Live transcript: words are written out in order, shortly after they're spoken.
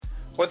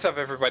What's up,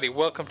 everybody?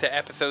 Welcome to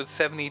episode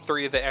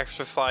 73 of the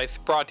Extra Slice,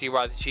 brought to you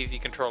by the Cheesy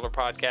Controller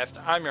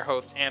Podcast. I'm your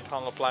host,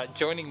 Anton LaPlatte.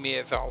 Joining me,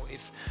 as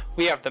always,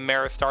 we have the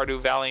Mayor of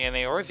Stardew Valley and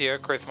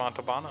Eorzea, Chris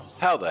Montalbano.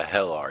 How the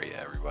hell are you,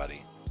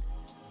 everybody?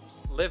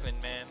 Living,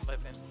 man,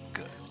 living.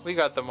 Good. We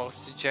got the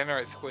most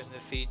degenerate squid in the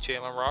sea,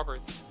 Jalen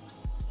Roberts.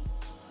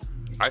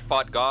 I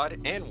fought God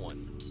and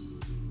won.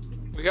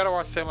 We gotta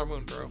watch Sailor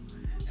Moon, bro.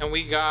 And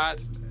we got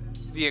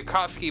the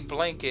Akatsuki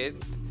blanket,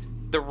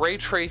 the Ray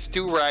Trace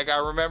do-rag. I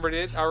remembered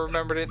it.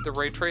 The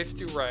Ray Trace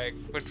do-rag,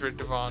 Winter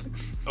Devon.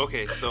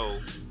 Okay, so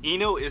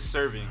Eno is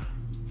serving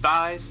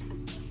thighs,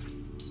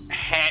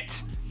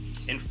 hat,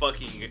 and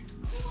fucking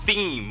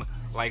theme.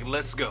 Like,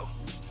 let's go.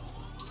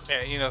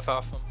 Yeah, Eno's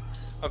awesome.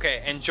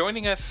 Okay, and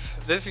joining us,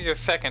 this is your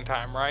second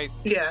time, right?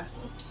 Yeah.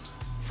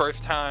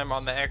 First time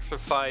on the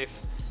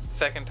exercise,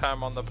 second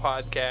time on the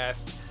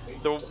podcast.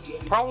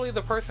 Probably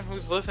the person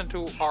who's listened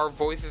to our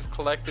voices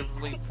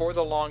collectively for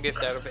the longest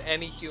out of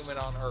any human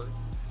on Earth.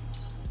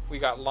 We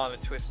got Lana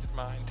Twisted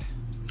Mind.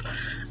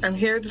 I'm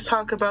here to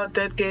talk about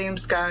dead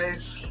games,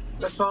 guys.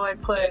 That's all I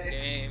play.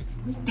 Game.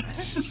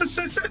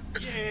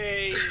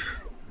 Yay!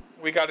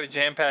 We got a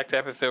jam-packed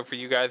episode for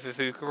you guys this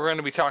week. We're going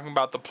to be talking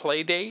about the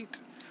Playdate.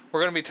 We're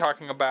going to be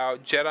talking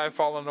about Jedi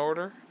Fallen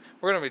Order.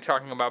 We're going to be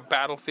talking about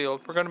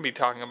Battlefield. We're going to be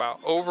talking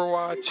about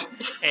Overwatch.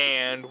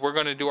 And we're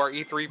going to do our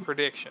E3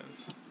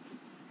 predictions.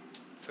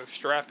 So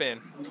strap in.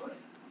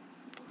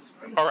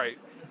 All right.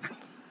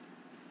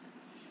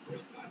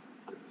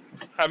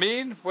 I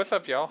mean, what's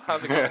up, y'all?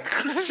 How's it going?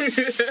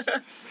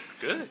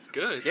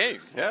 Good. Game.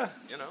 Yeah.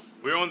 You know.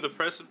 We're on the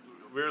press.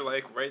 We're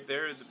like right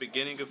there at the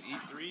beginning of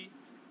E3.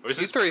 Or is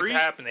this E3 is pre?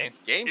 happening.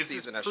 Game Is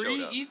season this has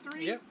showed up.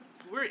 pre-E3? Yeah.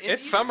 We're in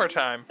It's E3.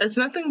 summertime. It's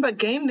nothing but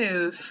game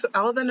news.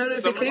 All the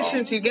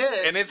notifications you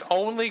get. And it's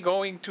only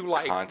going to,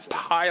 like, Constant.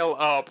 pile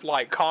up,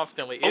 like,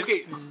 constantly. It's,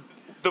 Okay,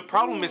 the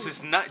problem is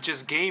it's not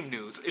just game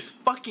news. It's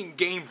fucking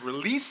game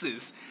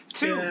releases,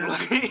 too. Yeah.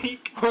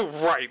 Like,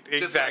 right,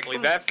 just exactly.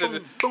 like, That's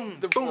boom, boom,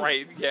 the boom.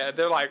 right. Yeah,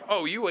 they're like,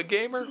 oh, you a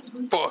gamer?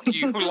 Fuck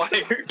you. Like,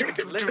 let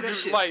that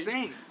shit like,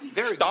 sing.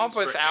 There are stomp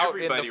games us for out in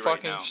the everybody right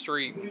fucking now.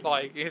 street.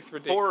 Like, it's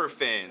ridiculous. Horror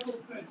fans.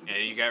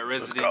 And you got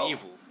Resident go.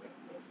 Evil.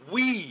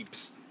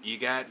 Weebs. You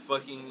got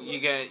fucking you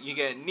got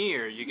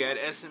Nier, you got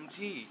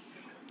SMT.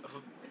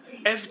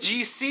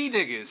 FGC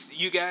niggas.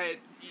 You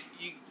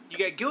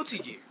got Guilty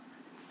Gear.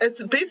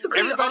 It's basically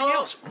Everybody all,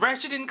 else.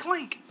 Ratchet and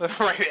Clank.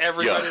 Right,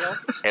 everybody Yo,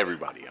 else.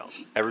 everybody else.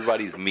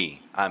 Everybody's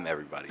me. I'm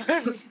everybody.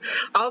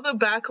 all the You got a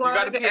backlog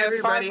PS5,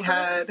 everybody Chris?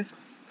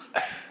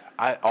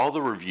 had. All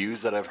the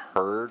reviews that I've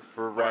heard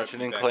for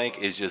Ratchet and Clank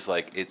backlog. is just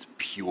like, it's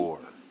pure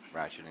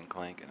Ratchet and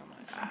Clank. And I'm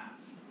like, ah.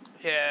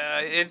 Yeah,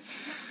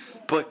 it's...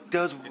 But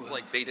does... It's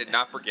like they did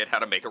not forget how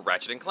to make a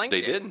Ratchet and Clank They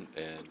game. didn't.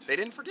 And They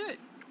didn't forget.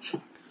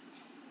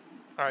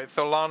 Alright,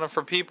 so Lana,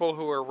 for people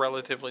who are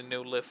relatively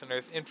new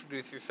listeners,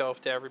 introduce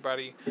yourself to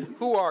everybody.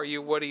 Who are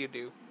you? What do you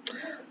do?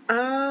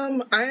 I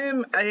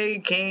am a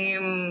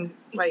game,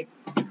 like,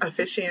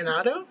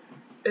 aficionado,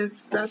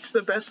 if that's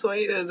the best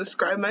way to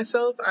describe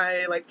myself.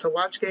 I like to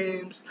watch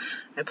games,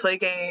 I play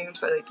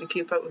games, I like to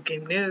keep up with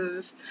game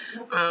news.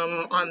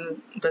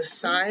 On the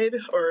side,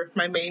 or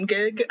my main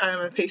gig, I'm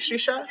a pastry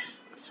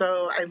chef,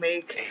 so I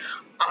make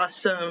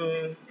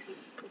awesome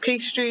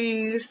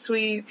pastries,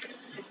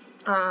 sweets,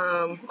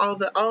 all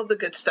the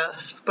good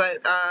stuff.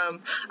 But I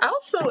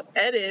also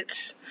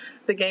edit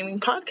the gaming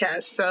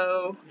podcast,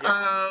 so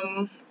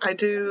I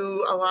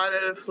do a lot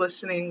of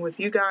listening with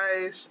you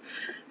guys,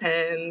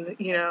 and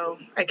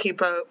I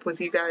keep up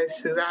with you guys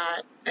through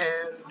that,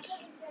 and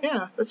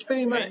yeah, that's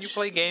pretty much. And you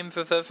play games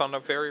with us on a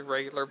very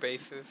regular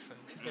basis,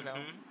 and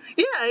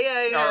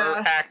Yeah.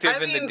 are active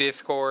I in the mean,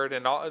 Discord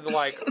and all,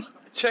 like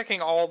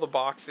checking all the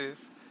boxes.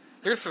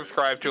 You're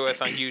subscribed to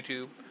us on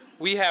YouTube.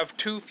 We have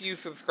too few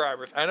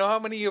subscribers. I know how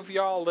many of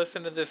y'all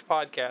listen to this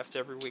podcast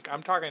every week.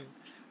 I'm talking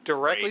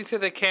directly Right. to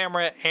the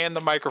camera and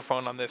the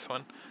microphone on this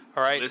one.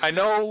 All right. Listen. I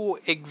know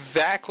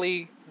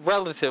exactly,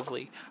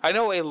 relatively. I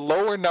know a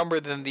lower number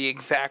than the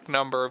exact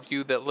number of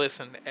you that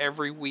listen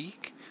every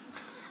week.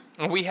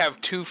 And we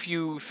have too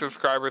few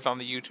subscribers on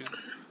the YouTube.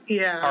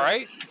 Yeah. All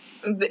right.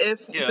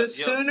 If Yeah, the yo,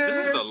 sooner.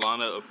 this is a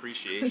Lana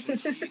appreciation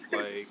tweet.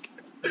 Like,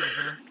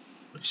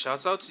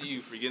 shouts out to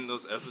you for getting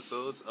those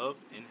episodes up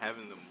and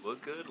having them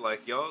look good.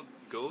 Like, y'all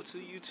go to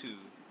YouTube,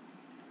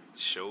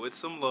 show it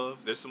some love.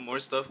 There's some more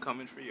stuff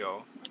coming for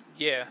y'all.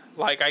 Yeah,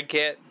 like I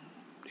get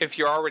if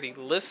you're already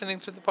listening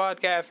to the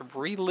podcast,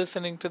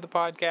 re-listening to the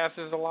podcast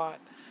is a lot.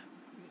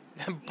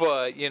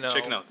 But,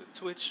 Checking out the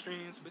Twitch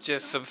streams. But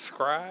just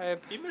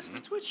subscribe. you missed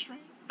the Twitch stream.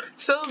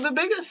 So the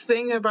biggest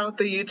thing about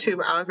the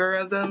YouTube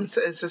algorithms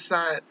is just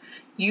that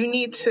you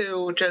need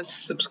to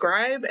just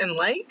subscribe and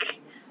like.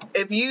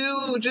 If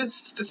you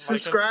just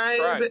subscribe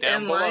down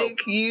and below.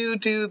 like, you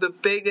do the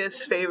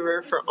biggest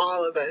favor for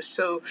all of us.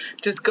 So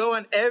just go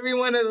on every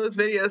one of those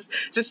videos.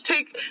 Just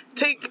take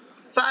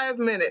 5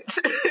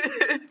 minutes.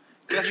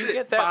 Can you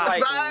get that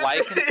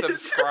like and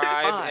subscribe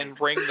Five. and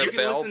ring the You can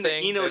bell listen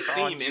thing? to Eno's that's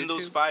on theme in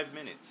those YouTube? 5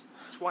 minutes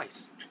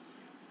twice.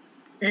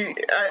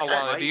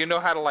 Alana, do you know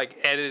how to like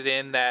edit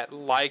in that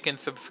like and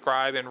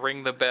subscribe and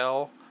ring the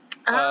bell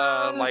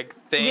like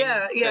thing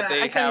that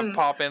they have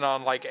pop in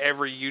on like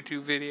every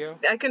YouTube video?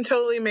 I can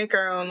totally make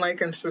our own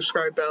like and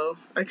subscribe bell.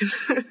 I can.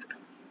 So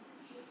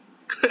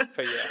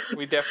yeah,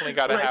 we definitely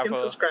got to have and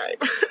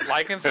subscribe.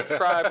 Like and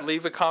subscribe.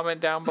 Leave a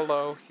comment down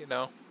below. You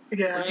know,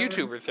 yeah. We're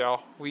YouTubers,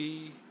 y'all.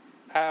 We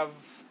have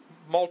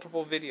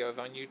multiple videos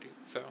on YouTube,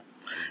 so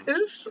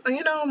there's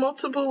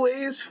multiple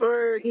ways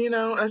for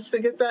us to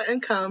get that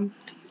income,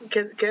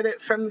 get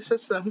it from the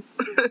system.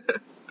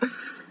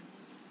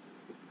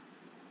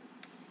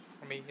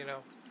 I mean,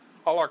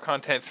 all our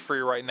content's free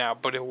right now,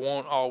 but it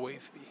won't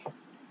always be.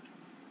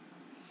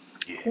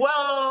 Yeah.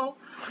 Well,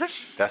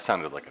 that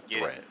sounded like a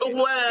threat.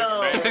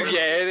 Well,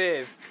 yeah, it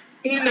is.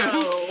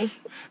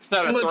 It's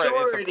not a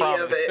majority threat, it's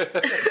a of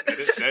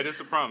it. That is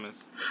a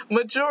promise.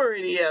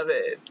 Majority of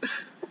it.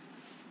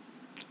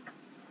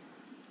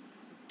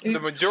 The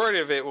majority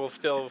of it will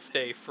still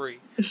stay free.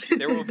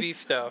 There will be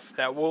stuff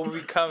that will be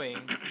coming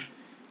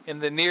in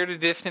the near to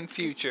distant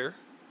future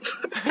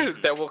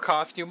that will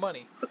cost you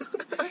money.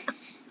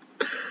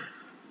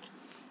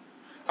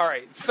 All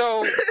right,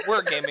 so we're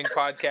a gaming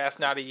podcast,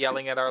 not a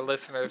yelling at our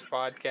listeners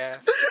podcast.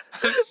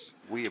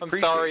 I'm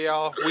sorry,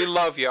 y'all. We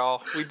love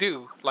y'all. We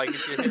do. Like,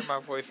 if you hear my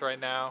voice right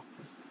now,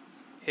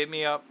 hit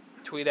me up,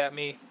 tweet at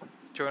me,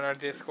 join our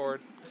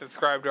Discord,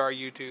 subscribe to our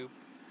YouTube.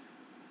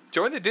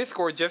 Join the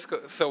Discord just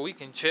so we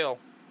can chill.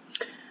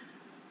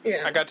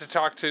 Yeah. I got to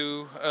talk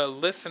to a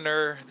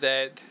listener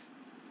that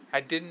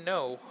I didn't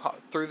know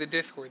through the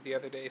Discord the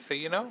other day. So,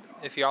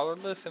 if y'all are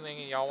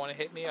listening and y'all want to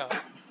hit me up,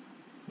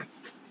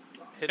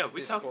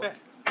 we talk back.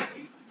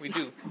 We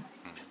do.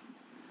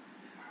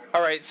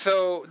 All right,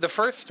 so the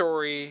first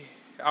story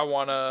I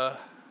want to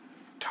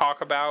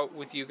talk about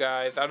with you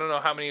guys, I don't know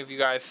how many of you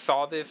guys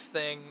saw this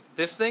thing.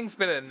 This thing's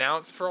been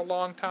announced for a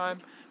long time,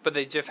 but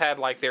they just had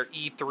like their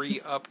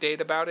E3 update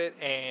about it,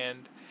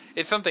 and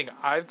it's something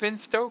I've been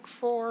stoked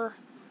for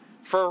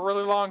a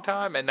really long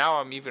time, and now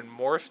I'm even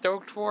more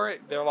stoked for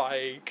it. They're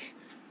like,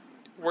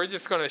 we're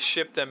just going to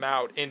ship them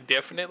out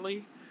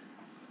indefinitely.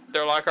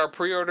 They're like, our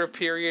pre-order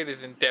period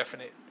is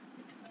indefinite.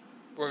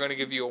 We're going to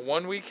give you a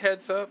 1 week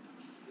heads up.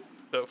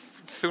 The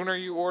sooner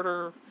you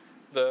order,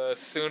 the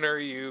sooner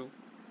you,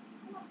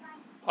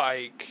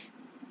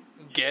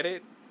 get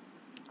it.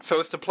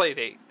 So it's the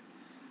Playdate.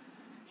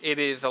 It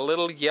is a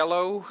little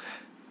yellow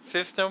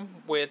system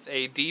with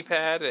a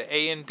D-pad, an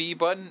A and B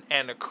button,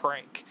 and a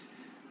crank.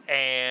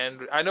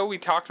 And I know we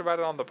talked about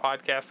it on the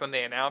podcast when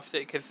they announced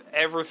it, because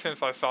ever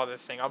since I saw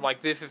this thing, I'm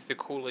like, this is the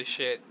coolest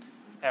shit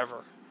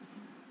ever.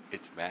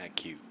 It's mad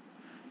cute.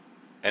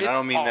 And I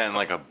don't mean that in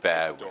like a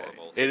bad way.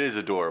 It is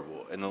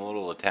adorable. And the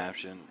little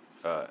attachment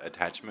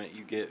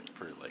you get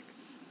for like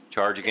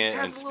charging it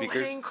and speakers. It has a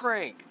little hang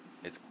crank.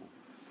 It's cool.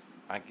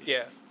 I get it.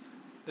 Yeah.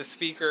 The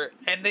speaker.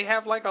 And they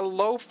have like a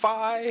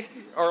lo-fi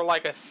or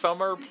like a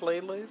summer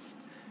playlist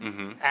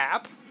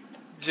app.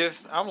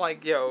 I'm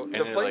like, yo, and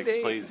the it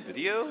Playdate plays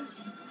videos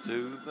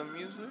to the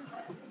music.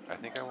 I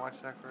think I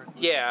watched that correctly.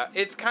 Yeah,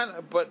 it's kind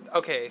of, but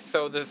okay,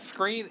 so the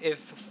screen is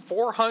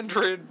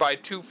 400 by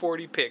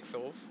 240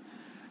 pixels.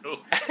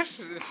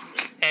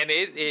 And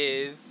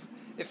it's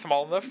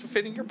small enough to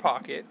fit in your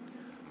pocket.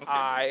 Okay.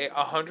 I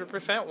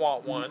 100%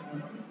 want one.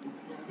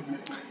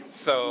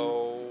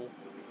 So,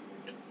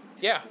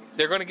 yeah,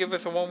 they're going to give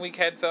us a 1 week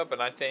heads up,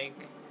 and I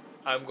think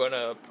I'm going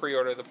to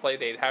pre-order the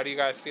Playdate. How do you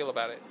guys feel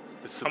about it?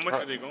 How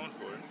much are they going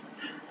for?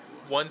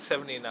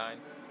 $179.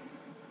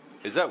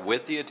 Is that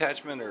with the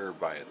attachment or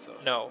by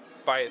itself? No,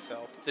 by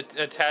itself. The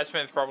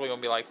attachment is probably going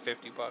to be like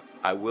 $50.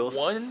 I will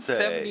say,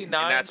 $179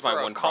 that's my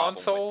for one a problem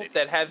console with it.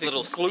 that has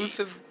Little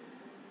exclusive.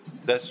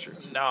 That's true.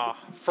 Nah,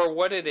 for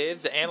what it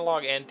is, the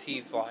analog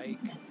NT's like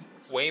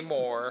way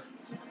more,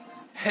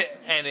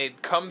 and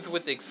it comes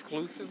with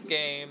exclusive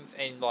games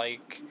and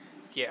like,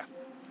 yeah,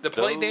 the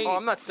Playdate. Oh,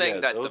 I'm not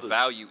saying that the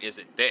value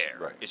isn't there.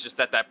 Right. It's just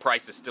that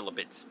price is still a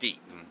bit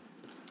steep.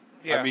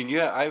 Yeah. I mean,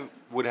 yeah, I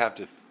would have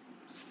to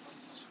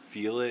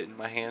feel it in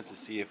my hands to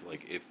see if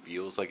like it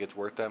feels like it's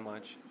worth that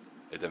much.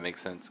 If that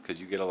makes sense,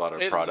 because you get a lot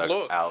of products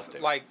out there.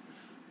 Like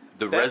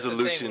the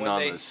resolution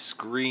on the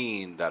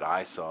screen that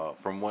I saw,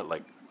 from what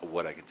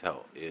I can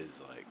tell, is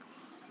like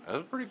that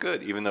was pretty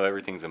good. Even though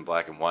everything's in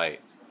black and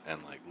white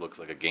and like looks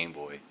like a Game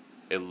Boy,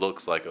 it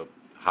looks like a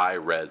high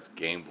res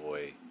Game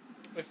Boy.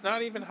 It's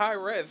not even high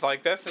res.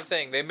 Like that's the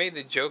thing. They made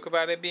the joke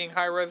about it being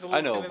high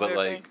resolution. I know, but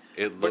like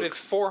it looks. But it's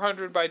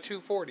 400 by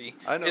 240.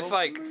 I know. It's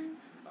like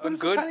a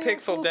good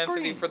pixel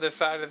density for the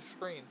side of the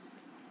screen.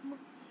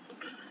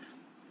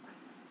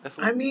 That's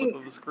the flip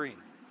of the screen.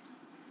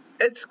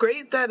 It's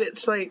great that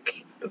it's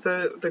like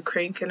the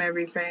crank and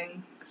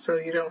everything, so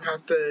you don't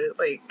have to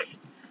like,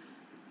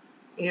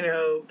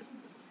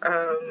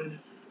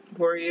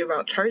 worry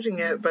about charging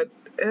it. But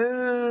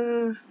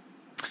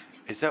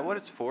is that what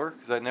it's for?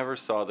 Because I never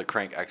saw the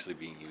crank actually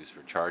being used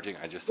for charging.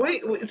 I just saw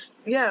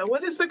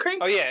what is the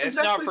crank? Oh yeah, it's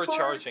exactly not for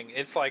charging.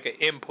 It's like an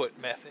input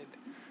method.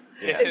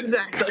 Yeah.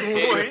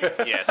 Exactly.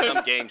 Yeah,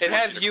 some games it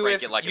has you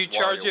you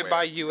charge it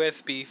by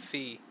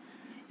USB-C.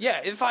 Yeah,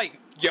 it's like,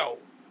 yo,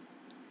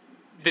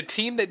 the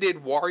team that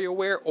did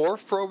WarioWare or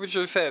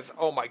Frobisher says,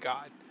 "Oh my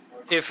god,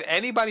 if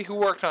anybody who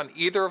worked on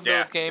either of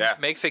those games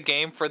makes a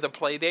game for the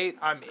Playdate,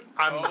 I'm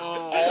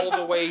all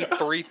the way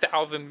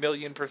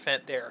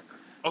 3,000,000,000% there."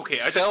 Okay,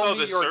 I just Sell saw me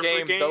the your surfer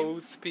game, game.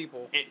 those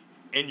people.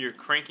 And you're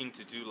cranking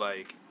to do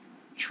like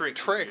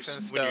tricks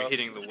and when you're stuff.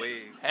 hitting the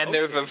wave. And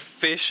there's a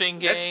fishing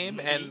That's game,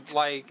 and neat.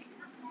 like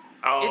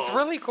Oh, it's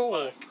really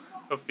cool. fuck.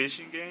 A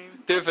fishing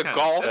game? There's a Kinda-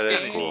 golf That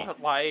is game, cool.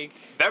 like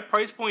That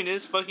price point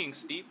is fucking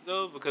steep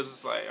though, because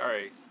it's like, all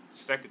right,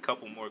 stack a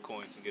couple more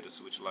coins and get a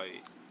Switch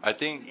Lite. I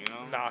think You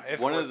know? nah.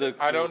 It's One worth of the it.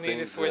 I cool don't need a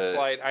things Switch that-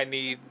 Lite. I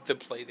need the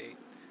Playdate.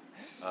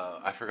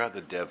 I forgot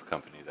the dev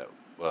company that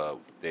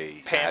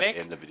they Panic?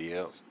 had in the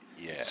video.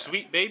 Yeah.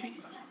 Sweet baby.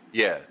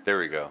 Yeah, there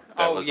we go.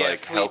 That Oh, was yeah, like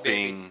Sweet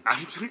helping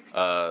I'm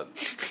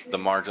the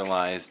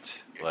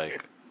marginalized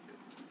like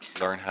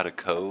learn how to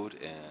code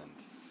and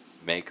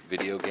make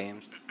video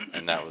games,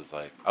 and that was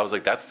like I was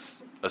like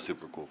that's a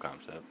super cool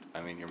concept.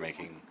 I mean, you're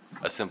making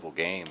a simple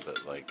game,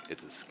 but like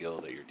it's a skill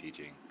that you're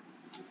teaching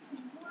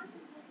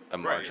a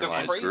Right. The The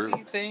marginalized crazy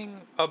group.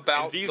 thing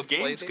about and these the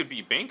games Playdate- could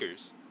be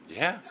bankers.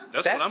 Yeah,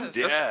 That's That's what I'm. the-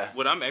 Yeah. That's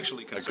what I'm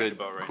actually a concerned good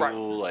about right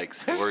cool like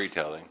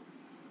storytelling.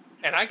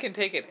 and I can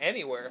take it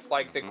anywhere.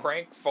 Like the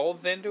crank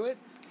folds into it,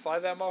 slide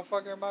that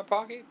motherfucker in my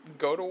pocket,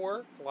 go to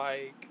work,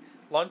 like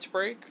lunch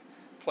break,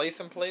 play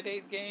some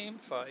Playdate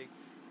games, like.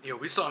 now. Yo,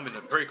 we saw him in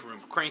the break room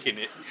cranking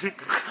it.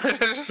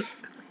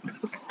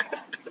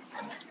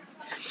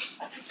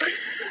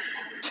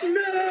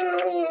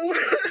 No.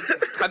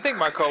 I think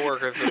my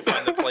coworkers would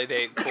find the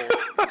Playdate cool.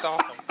 It's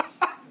awesome.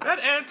 That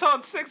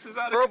Anton 6 is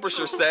out of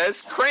Frobisher control.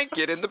 says, crank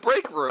it in the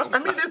break room. I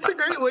mean, it's a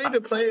great way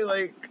to play,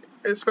 like,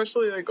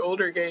 especially like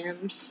older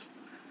games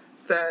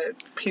that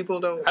people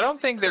don't. I don't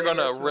think they're play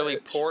gonna as really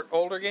much. port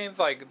older games.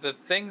 Like the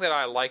thing that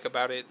I like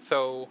about it,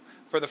 so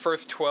for the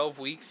first 12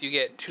 weeks you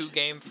get 2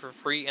 games for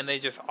free, and they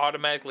just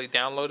automatically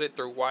download it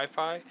through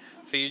Wi-Fi.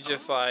 So you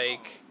just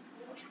like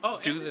Oh,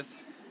 do and, the.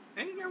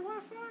 and you got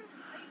Wi-Fi?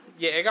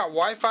 Yeah, it got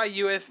Wi-Fi,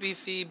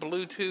 USB-C,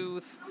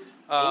 Bluetooth,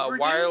 Obra Dinn?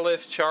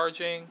 wireless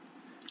charging.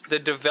 The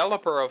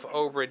developer of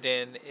Obra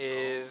Dinn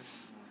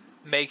is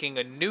making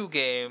a new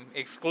game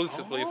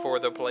exclusively for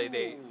the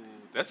Playdate. Oh,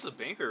 that's a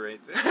banker right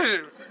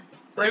there.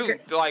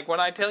 Dude, like when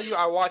I tell you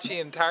I watched the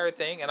entire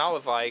thing and I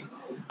was like,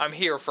 I'm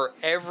here for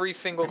every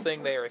single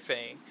thing they are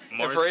saying.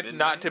 Mars and for it Midnight?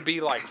 not to be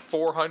like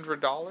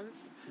 $400,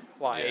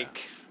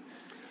 like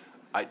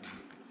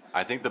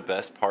I think the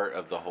best part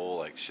of the whole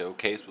like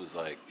showcase was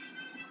like,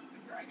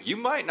 you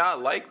might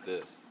not like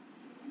this,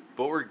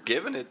 but we're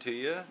giving it to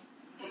you,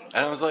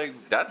 and I was like,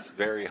 that's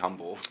very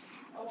humble.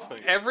 It's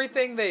like,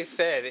 everything they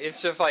said,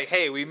 it's just like,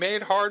 hey, we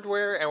made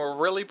hardware and we're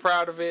really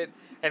proud of it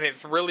and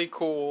it's really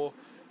cool,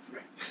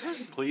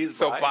 please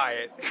so buy buy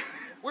it.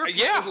 We're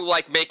people Yeah. who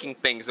like making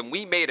things, and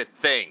we made a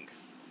thing.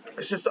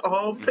 It's just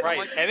all.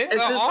 Right, and it's,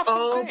 It's an just awesome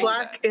all thing.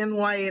 black and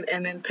white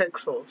and in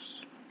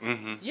pixels.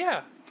 Mm-hmm.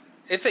 Yeah.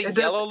 It's a It does-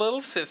 yellow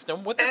little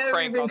system with a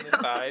crank on the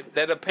Everything- side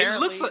that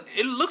apparently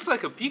It looks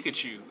like a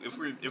Pikachu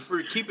if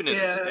we're keeping it a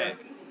Yeah. stack.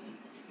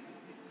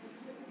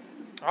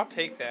 I'll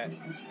take that.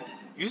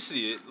 You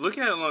see it. Look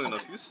at it long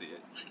enough, you see it.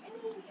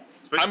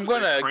 Especially I'm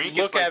with that gonna crank, it's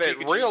look like at it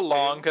Pikachu's real tail.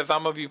 long because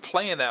I'm gonna be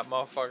playing that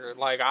motherfucker.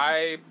 Like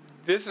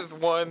this is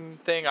one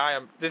thing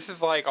this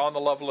is like on the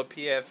level of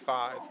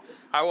PS5.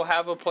 I will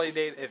have a play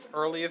date as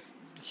early as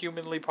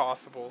humanly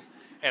possible,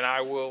 and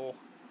I will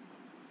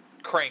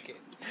crank it.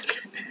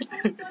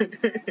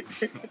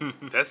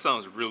 That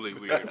sounds really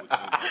weird.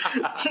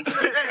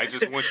 I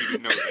just want you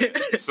to know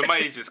that. If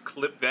somebody just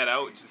clipped that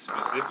out just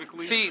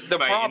specifically, See, you the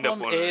might end up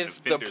problem on a is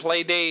the Defenders.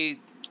 Playdate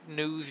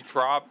news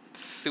dropped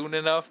soon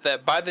enough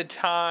that by the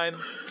time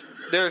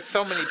there's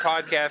so many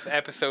podcast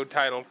episode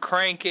titled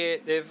 "Crank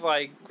It," there's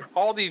like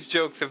all these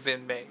jokes have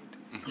been made,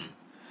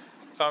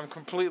 so I'm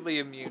completely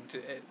immune to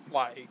it.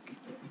 Like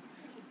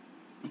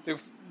the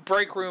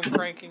break room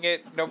cranking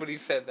it, nobody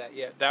said that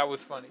yet. That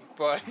was funny,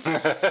 but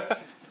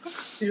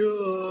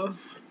Yeah.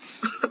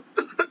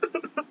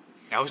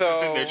 I was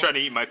just in there So- trying to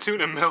eat my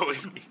tuna melon.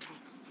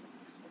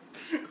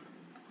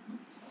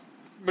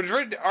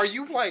 Madrid, are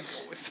you like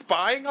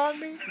spying on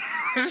me?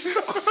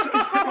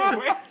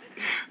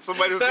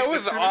 Somebody was That eating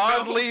was the tuna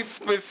melon. oddly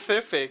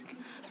specific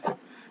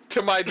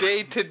to my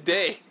day to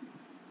day.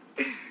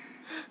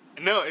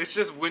 No, it's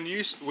just when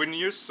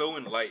you're so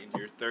enlightened,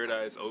 your third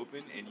eye's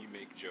open, and you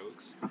make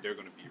jokes, they're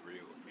gonna be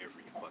real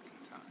every fucking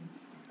time.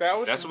 That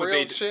was That's some what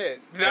real they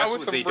shit. That That's was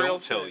what some they real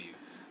don't tell shit. you.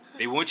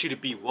 They want you to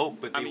be woke,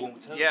 but they I mean,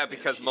 won't tell you. yeah, that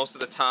because shit. most of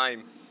the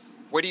time,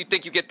 where do you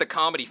think you get the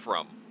comedy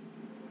from?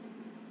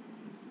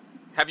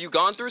 Have you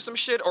gone through some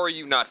shit, or are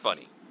you not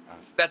funny?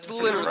 That's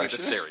literally the Russian?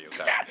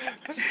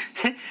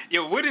 stereotype.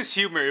 Yo, what is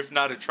humor if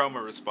not a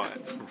trauma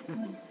response?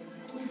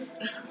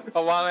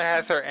 Alana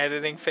has her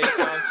editing face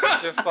on.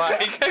 She's just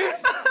like,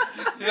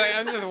 she's like,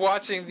 I'm just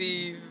watching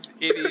these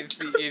idiots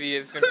be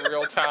idiots in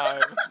real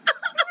time.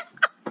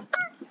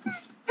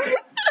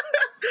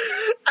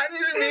 I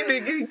didn't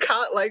mean to get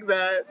caught like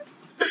that.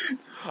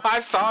 I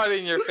saw it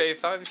in your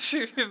face.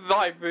 She was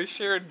like the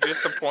sheer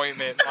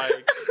disappointment.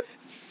 Like,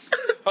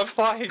 I was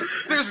like,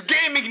 There's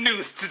gaming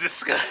news to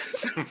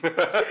discuss.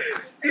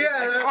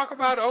 Yeah. talk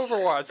about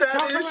Overwatch. That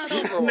Talk is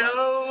about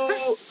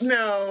Overwatch.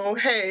 no.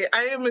 Hey,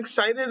 I am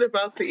excited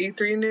about the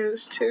E3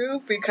 news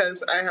too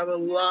because I have a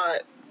lot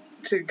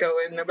to go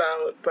in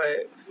about,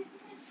 but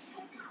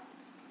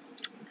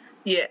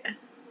yeah.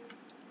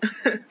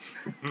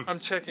 I'm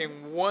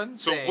checking one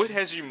So thing. what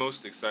has you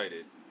most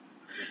excited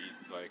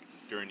for like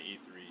during E3?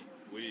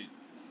 What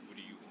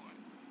do you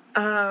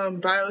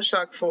want?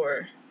 BioShock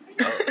 4.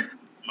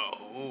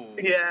 Oh.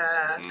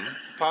 Yeah.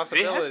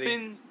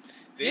 Possibility.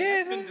 They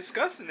have been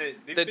discussing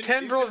it. The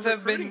tendrils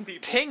have been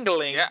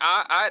tingling. Yeah,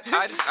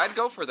 I'd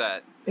go for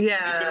that.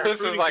 Yeah.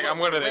 This is like I'm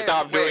going to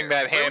stop doing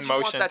that Where hand would you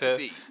want motion that to.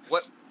 be?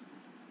 What?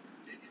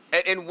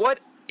 And what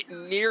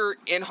near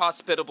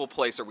inhospitable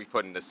place are we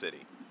put in the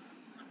city?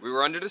 We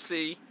were under the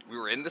sea. We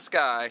were in the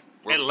sky.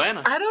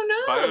 Atlanta. I don't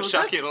know.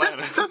 BioShock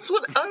Atlanta. That's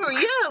what. Oh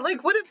yeah.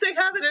 Like, what if they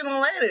have it in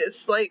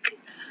Atlantis? Like,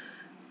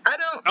 I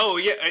don't. Oh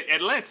yeah,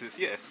 Atlantis.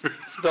 Yes.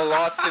 The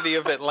lost city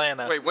of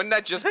Atlanta. Wait, wouldn't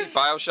that just be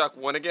BioShock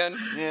 1 again?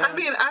 Yeah. I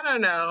mean, I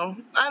don't know.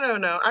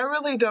 I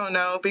really don't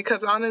know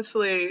because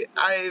honestly,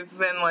 I've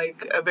been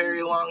like a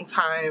very long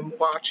time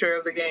watcher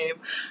of the game.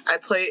 I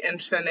play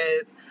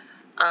Infinite.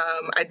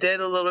 I did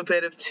a little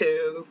bit of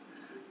 2,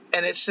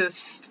 and it's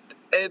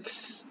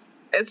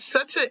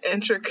such an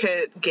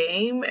intricate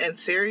game and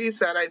series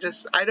that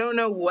I don't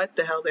know what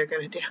the hell they're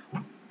gonna do.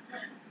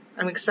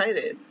 I'm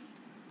excited.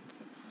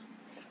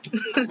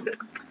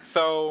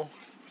 So,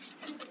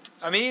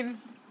 I mean,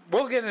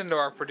 we'll get into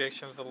our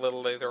predictions a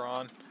little later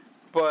on,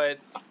 but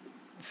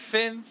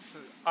since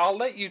I'll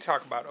let you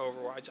talk about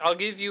Overwatch, I'll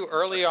give you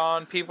early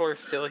on. People are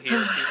still here.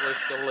 People are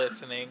still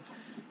listening.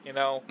 You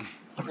know,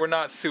 we're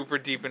not super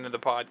deep into the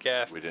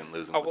podcast. We didn't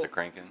lose them Oh, with well- the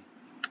cranking.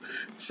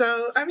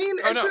 So I mean,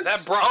 Oh it's no, just,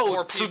 that brought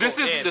more Oh, people so this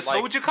is in, the like,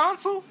 Soldier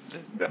console?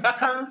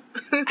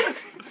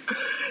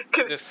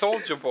 the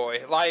Soldier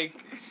Boy. Like,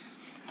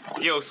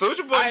 Yo,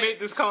 Soldier Boy made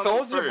this console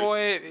Soulja first.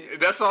 Boy.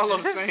 That's all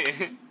I'm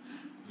saying.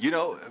 You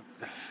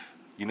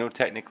know,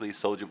 technically,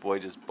 Soldier Boy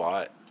just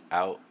bought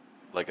out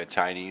like a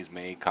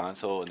Chinese-made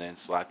console and then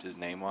slapped his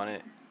name on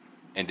it,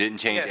 and didn't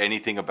change Yeah.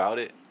 anything about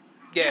it.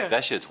 Yeah,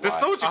 That shit's The wild.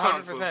 Soldier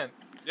console. 100%.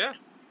 Yeah.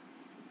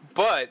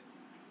 But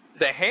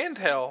the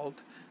handheld,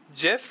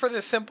 just for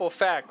the simple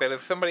fact that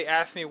if somebody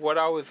asked me what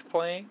I was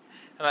playing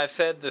and I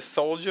said the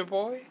Soldier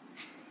Boy,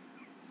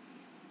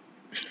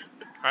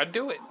 I'd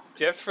do it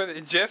just for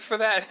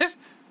that.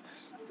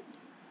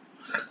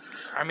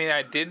 I mean,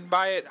 I didn't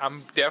buy it.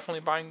 I'm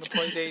definitely buying the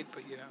Playdate,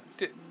 but you know,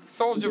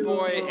 Soldier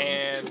Boy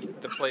and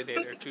the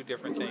Playdate are two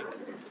different things.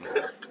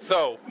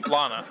 So,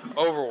 Lana,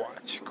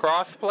 Overwatch,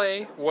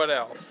 crossplay. What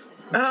else?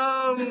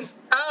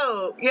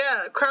 Oh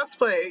yeah,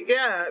 crossplay.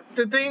 Yeah,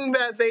 the thing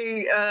that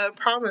they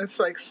promised,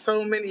 like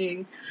so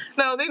many.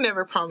 No, they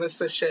never promised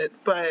this shit,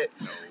 but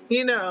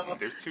you know,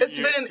 They're 2 it's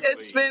years been too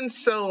it's late. been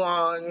so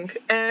long,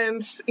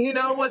 and you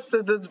know what's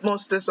the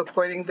most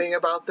disappointing thing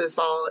about this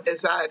all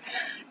is that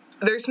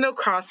there's no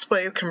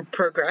crossplay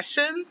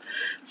progression.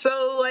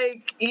 So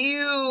like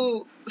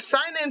you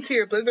sign into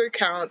your Blizzard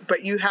account,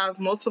 but you have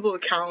multiple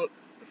accounts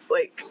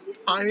like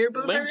on your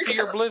Blizzard Link to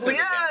your account. Blizzard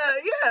yeah,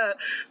 account. yeah.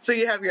 So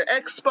you have your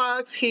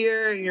Xbox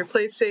here and your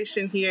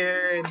PlayStation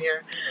here and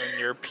And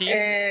your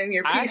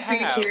PC, I PC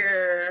have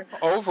here.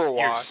 Overwatch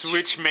Your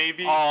Switch,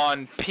 maybe?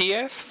 on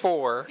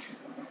PS4,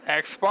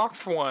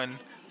 Xbox One,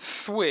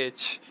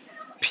 Switch,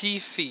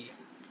 PC.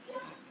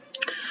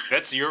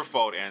 That's your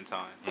fault,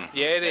 Anton.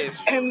 Yeah, it is.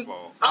 That's your And-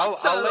 fault. I'll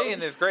Also- lay in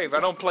this grave. I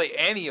don't play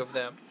any of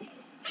them.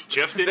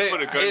 Jeff didn't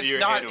put a gun to It's your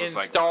not head and was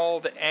like,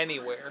 installed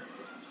anywhere.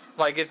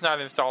 Like, it's not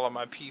installed on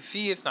my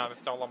PC. It's not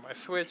installed on my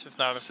Switch. It's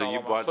not So installed you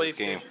on my bought this PlayStation.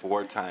 game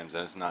 4 times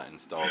and it's not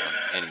installed on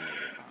any of your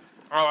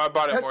consoles. Oh, I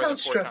bought it That more than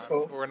sounds 4 stressful.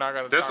 times. We're not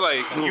gonna. that's talk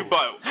like about you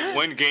bought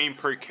one game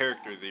per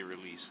character they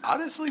released.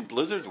 Honestly,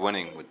 Blizzard's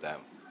winning with that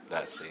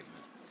statement.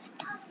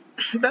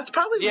 That's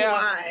probably Yeah,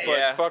 why. but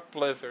Yeah. fuck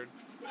Blizzard.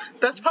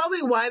 That's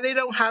probably why they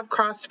don't have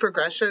cross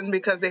progression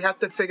because they have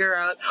to figure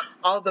out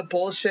all the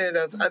bullshit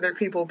of other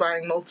people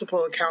buying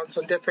multiple accounts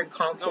on different No,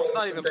 consoles. it's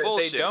not and even then-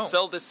 bullshit. don't.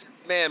 Sell this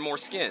man more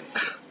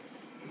skins.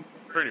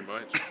 Pretty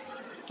much.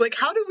 Like,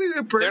 how do we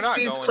They're reverse not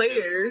these going to.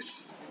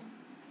 players?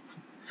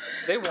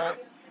 They won't.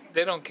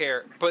 They don't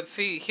care. But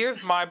see,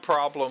 here's my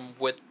problem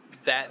with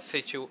that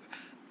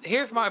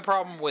Here's my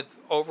problem with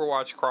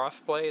Overwatch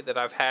crossplay that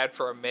I've had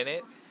for a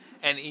minute,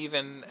 and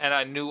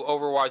I knew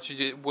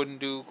Overwatch wouldn't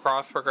do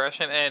cross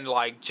progression, and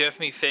like just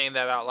me saying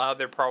that out loud,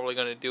 they're probably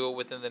going to do it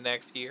within the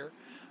next year.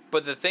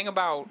 But the thing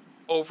about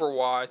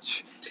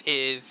Overwatch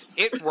is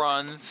it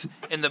runs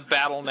in the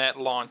Battle.net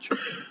launcher.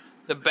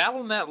 The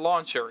Battle.net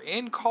launcher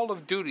in Call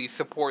of Duty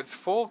supports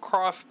full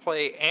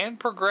crossplay and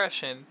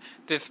progression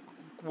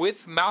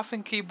with mouse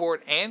and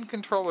keyboard and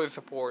controller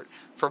support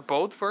for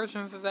both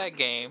versions of that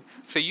game,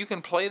 so you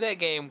can play that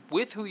game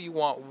with who you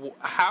want,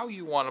 how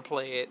you want to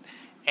play it,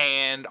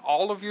 and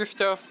all of your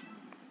stuff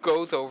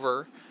goes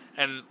over,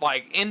 and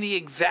like in the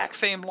exact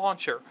same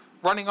launcher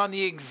running on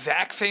the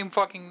exact same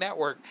fucking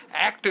network.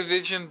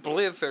 Activision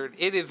Blizzard.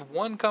 It is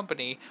one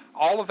company.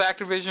 All of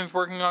Activision's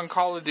working on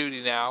Call of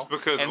Duty now. It's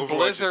because and Overwatch is a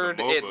Blizzard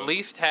MOBA. at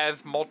least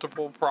has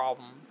multiple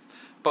problems.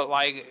 But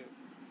like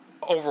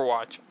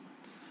Overwatch.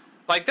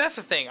 Like, that's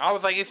the thing. I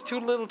was like, it's too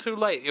little too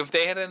late. If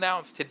they had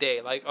announced today,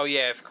 like, oh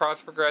yeah, it's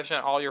cross progression,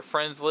 all your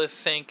friends list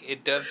sync,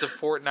 it does the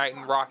Fortnite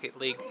and Rocket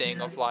League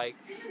thing of like,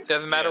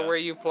 doesn't matter Yeah. where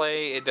you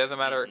play, it doesn't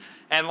matter.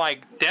 And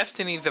like,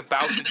 Destiny's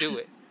about to do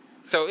it.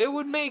 So it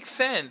would make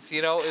sense,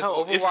 you know, if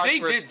Hell, if Overwatch they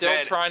were did still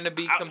that, trying to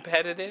be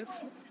competitive.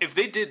 If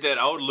they did that,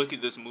 I would look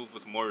at this move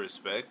with more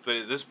respect. But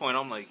at this point,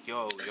 I'm like,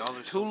 yo, y'all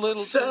are Too little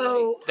So,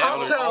 too late.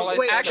 That's all I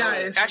wait, said.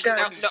 guys, Actually,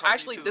 guys. no,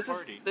 actually, To this the is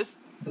party. this.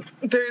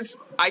 There's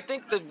I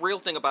think the real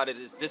thing about it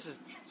is this is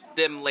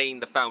them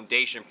laying the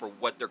foundation for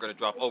what they're going to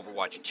drop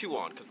Overwatch 2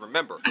 on. Because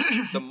remember,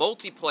 the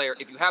multiplayer,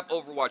 if you have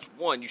Overwatch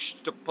 1, you're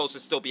supposed to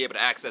still be able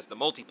to access the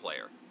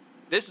multiplayer.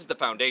 This is the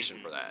foundation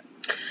for that.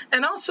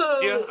 and also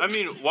Yeah, I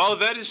mean, while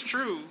that is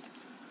true,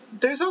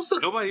 there's also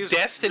nobody is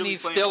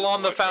Destiny's really still playing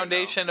on the Overwatch right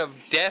foundation of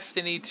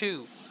Destiny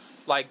 2.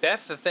 Like,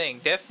 that's the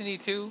thing. Destiny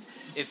 2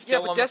 is Yeah,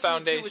 still but on the Destiny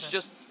foundation. 2 is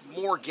just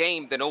more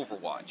game than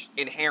Overwatch,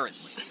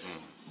 inherently.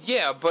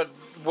 Yeah, but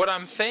what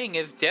I'm saying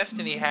is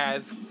Destiny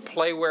has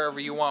play wherever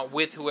you want,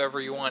 with whoever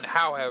you want,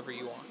 however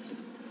you want.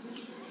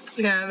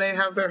 yeah, they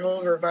have their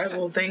whole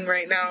revival thing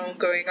right now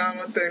going on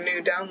with their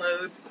new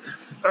download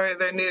or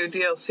their new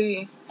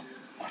DLC.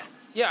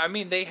 Yeah, I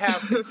mean, they have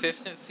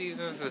consistent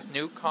seasons with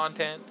new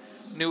content,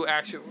 new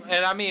action.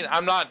 And I mean,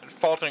 I'm not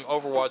faulting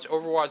Overwatch.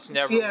 Overwatch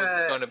never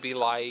Yeah. was going to be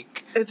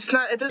like... It's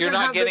not. It doesn't You're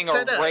not have getting the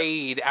setup. a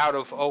raid out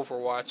of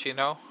Overwatch, you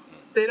know?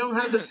 They don't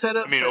have the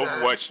setup. I mean, for that.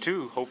 Overwatch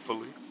 2,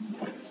 hopefully.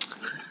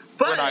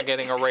 But We're not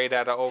getting a raid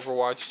out of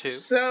Overwatch 2.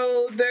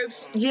 so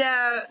there's We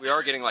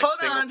are getting like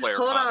single player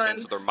content,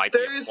 so there might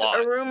There's be a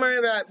plot.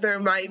 rumor that there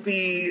might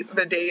be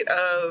the date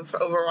of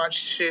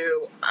Overwatch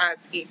 2 at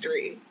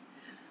E3.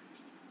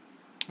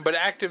 But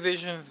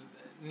Activision,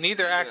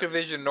 neither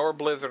Activision nor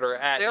Blizzard are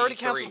at They already E3.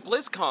 canceled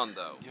BlizzCon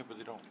though. Yeah, but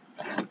they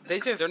don't. They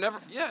just... They're never.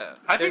 Yeah.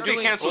 I think They're they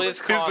doing canceled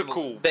BlizzCon.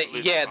 physical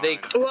Yeah, they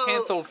BlizzCon. Well-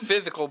 canceled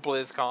physical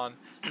BlizzCon,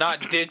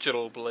 not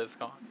digital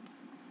BlizzCon.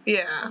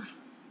 Yeah.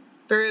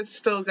 There is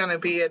still going to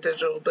be a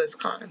digital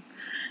BlizzCon.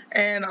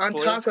 And on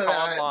top of BlizzCon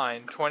that,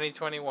 Online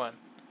 2021.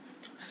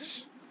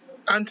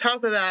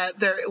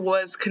 there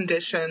was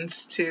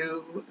conditions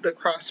to the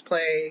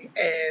crossplay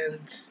and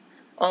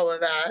all of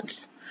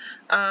that.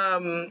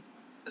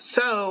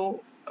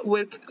 So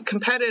with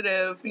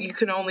competitive, you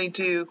can only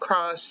do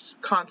cross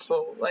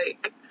console.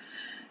 Like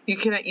you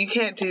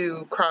can't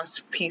do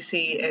cross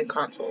PC and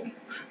console.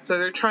 So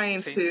they're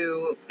trying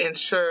to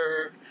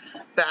ensure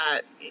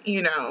that,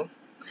 you know,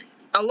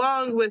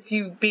 along with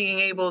you being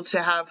able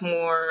to have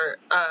more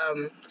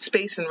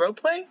space in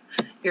roleplay,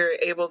 you're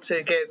able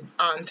to get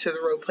onto the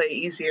roleplay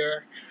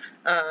easier.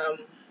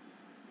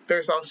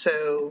 There's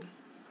also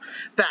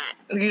that.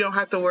 You don't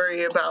have to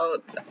worry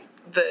about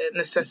the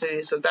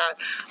necessities of that.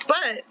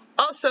 But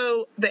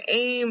also the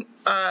aim,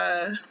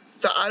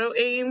 the auto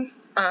aim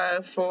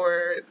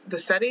for the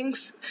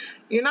settings,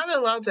 you're not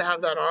allowed to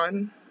have that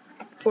on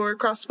for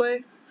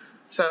crossplay.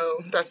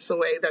 So that's the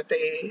way that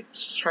they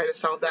try to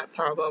solve that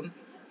problem.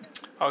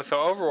 Oh, so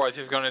Overwatch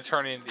is going to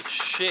turn into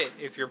shit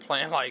if you're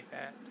playing like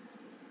that.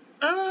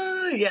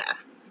 Yeah,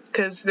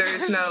 because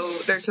there's no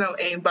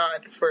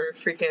aimbot for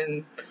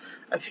freaking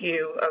a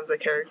few of the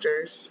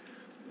characters.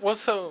 Well,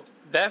 so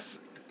that's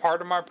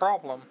part of my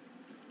problem.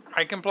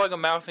 I can plug a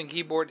mouse and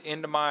keyboard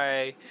into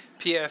my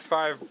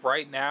PS5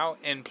 right now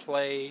and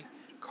play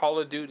Call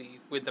of Duty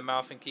with the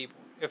mouse and keyboard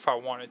if I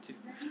wanted to.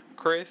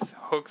 Chris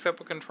hooks up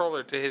a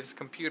controller to his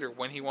computer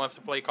when he wants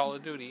to play Call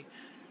of Duty,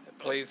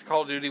 plays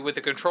Call of Duty with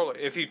a controller.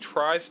 If he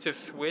tries to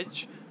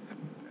switch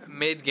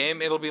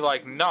mid-game, it'll be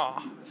like,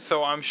 nah.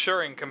 So I'm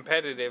sure in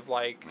competitive,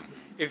 like,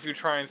 if you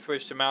try and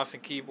switch to mouse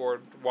and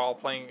keyboard while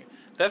playing,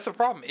 that's the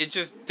problem. It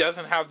just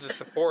doesn't have the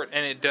support,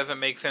 and it doesn't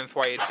make sense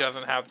why it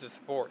doesn't have the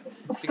support.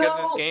 Because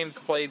this game's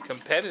played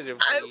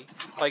competitively.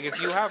 Like,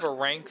 if you have a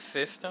ranked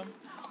system,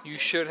 you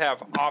should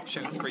have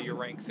options for your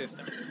rank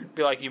system.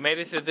 Be like, you made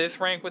it to this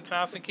rank with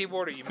mouse and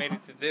keyboard, or you made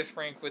it to this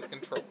rank with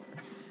controller.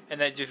 And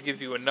that just gives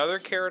you another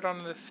carrot on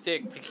the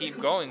stick to keep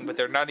going, but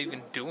they're not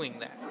even doing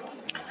that.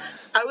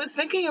 I was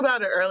thinking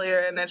about it earlier,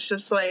 and it's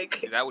just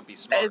like That would be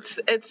smart.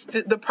 it's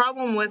the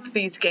problem with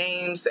these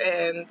games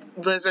and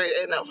Blizzard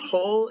in a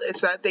whole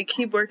is that they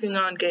keep working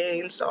on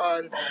games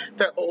on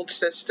their old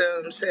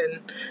systems,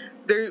 and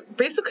they're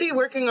basically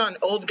working on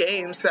old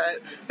games that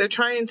they're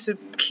trying to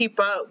keep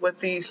up with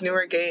these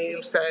newer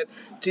games that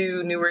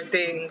do newer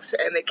things,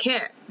 and they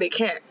can't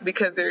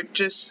because they're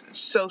just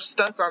so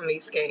stuck on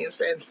these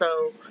games. And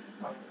so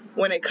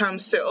when it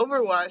comes to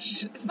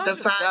Overwatch, It's not the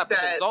just fact that, but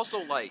that it's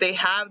also like they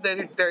have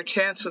their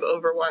chance with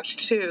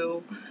Overwatch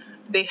 2,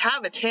 they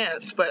have a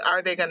chance, but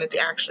are they going to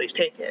actually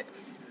take it?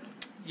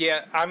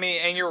 Yeah, I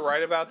mean, and you're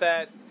right about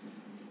that.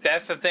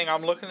 That's the thing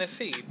I'm looking to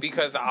see,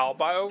 because I'll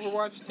buy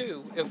Overwatch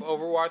 2 if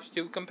Overwatch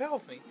 2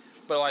 compels me.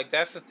 But, like,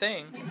 that's the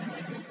thing.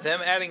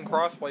 them adding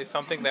crossplay,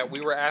 something that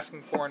we were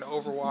asking for in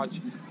Overwatch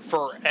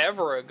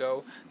forever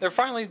ago, they're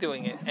finally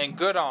doing it, and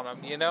good on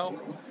them, you know?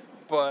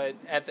 But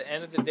at the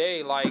end of the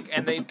day, like,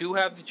 and they do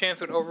have the chance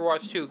with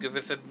Overwatch 2, give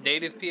us a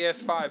native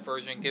PS5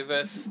 version, give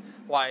us,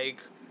 like,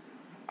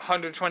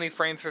 120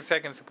 frames per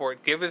second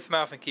support, give us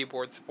mouse and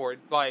keyboard support.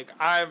 Like,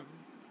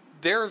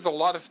 there's a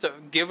lot of stuff.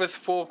 Give us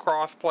full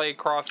cross-play,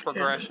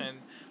 cross-progression.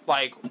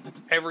 Like,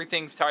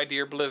 everything's tied to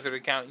your Blizzard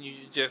account. You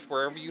just,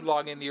 wherever you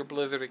log into your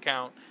Blizzard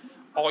account,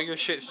 all your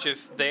shit's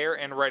just there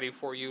and ready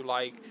for you.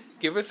 Like,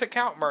 give us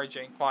account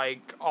merging.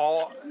 Like,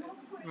 all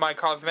my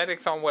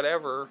cosmetics on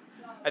whatever.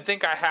 I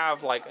think I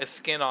have, like, a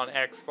skin on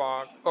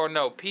Xbox. Or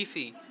no,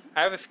 PC.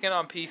 I have a skin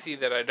on PC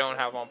that I don't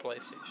have on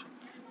PlayStation.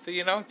 So,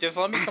 you know, just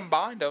let me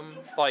combine them.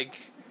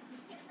 Like,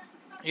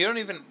 you don't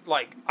even,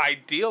 like,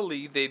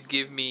 ideally, they'd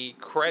give me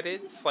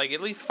credits. Like, at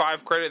least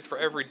 5 credits for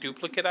every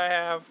duplicate I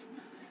have.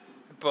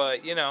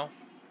 But, you know,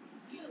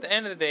 at the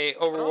end of the day,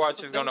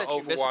 Overwatch is going to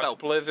Overwatch.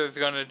 Blizzard's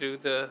going to do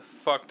the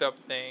fucked up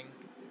thing.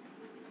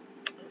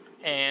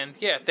 And,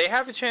 yeah, they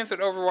have a chance at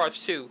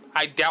Overwatch 2.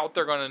 I doubt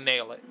they're going to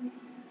nail it.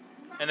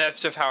 And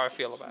that's just how I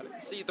feel about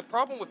it. See, the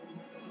problem with...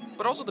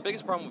 But also the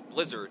biggest problem with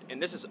Blizzard,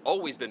 and this has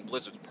always been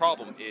Blizzard's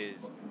problem,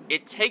 is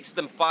it takes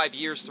them 5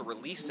 years to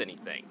release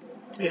anything.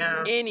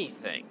 Yeah.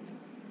 Anything.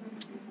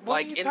 What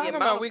like, are you in talking the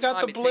amount about? We of got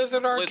time the it takes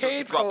Blizzard Blizzard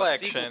Arcade to drop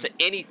Collection. A sequel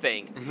to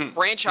anything,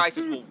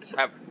 franchises will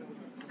have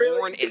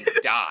born and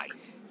die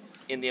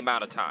in the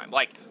amount of time.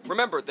 Like,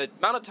 remember, the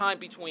amount of time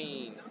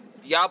between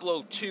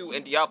Diablo 2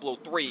 and Diablo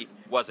 3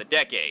 was a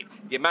decade.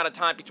 The amount of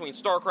time between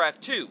StarCraft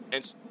 2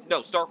 and...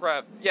 No,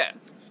 StarCraft... Yeah.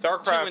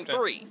 StarCraft 2 and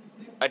 3.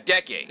 A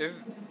decade.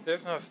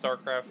 There's no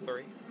StarCraft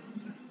 3.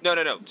 No.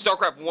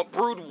 StarCraft 1...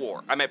 Brood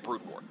War. I meant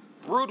Brood War.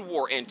 Brood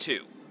War and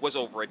 2 was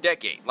over a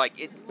decade. Like,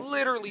 it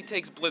literally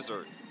takes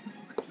Blizzard...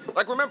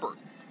 Like, remember,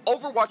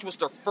 Overwatch was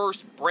their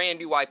first brand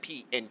new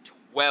IP in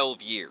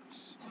 12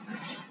 years.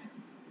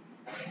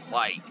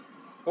 Like...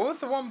 What was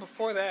the one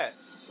before that?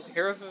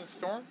 Heroes of the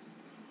Storm?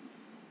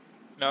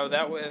 No,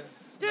 that was...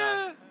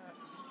 Yeah.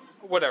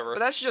 Whatever. But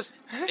that's just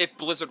if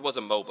Blizzard was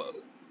a MOBA.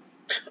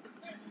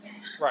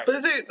 Right.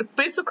 Blizzard,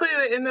 basically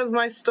the end of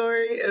my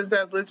story is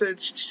that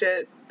Blizzard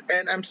shit,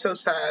 and I'm so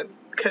sad,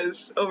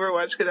 because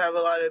Overwatch could have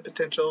a lot of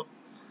potential.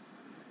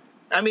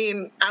 I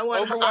mean,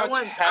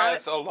 Overwatch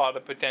has a lot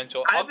of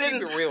potential. I'll keep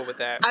it real with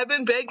that. I've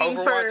been begging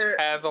Overwatch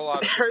has a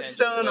lot of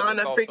Hearthstone on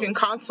a freaking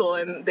console,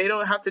 and they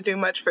don't have to do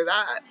much for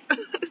that.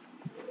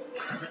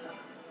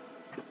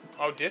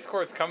 Oh,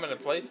 Discord's coming to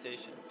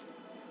PlayStation.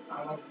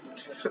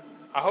 So,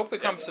 I hope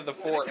it comes to the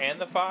 4 and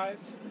the 5,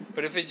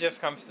 but if it just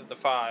comes to the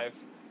 5,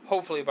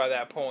 hopefully by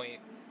that point,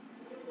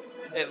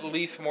 at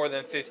least more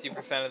than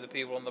 50% of the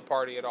people in the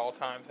party at all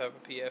times have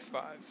a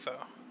PS5, so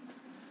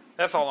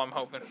that's all I'm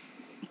hoping.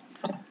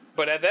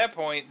 But at that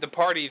point, the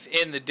party's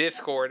in the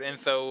Discord, and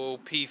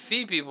so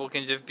PC people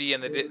can just be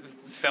in the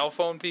cell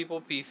phone people,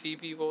 PC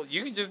people.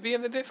 You can just be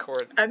in the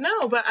Discord. I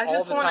know, but I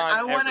just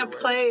want to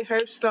play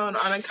Hearthstone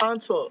on a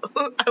console.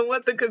 I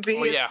want the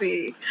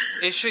conveniency.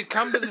 Yeah. It should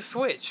come to the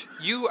Switch.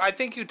 I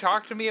think you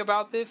talked to me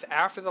about this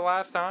after the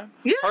last time.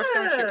 Yeah.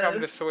 Hearthstone should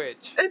come to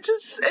Switch.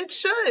 It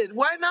should.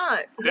 Why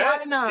not?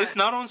 Why not? It's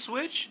not on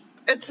Switch?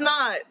 It's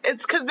not.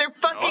 It's because they're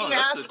fucking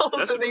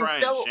assholes and they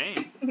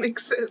don't make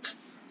sense.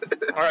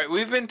 All right,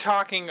 we've been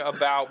talking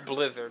about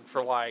Blizzard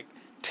for like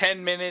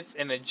 10 minutes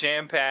in a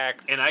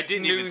jam-packed... And I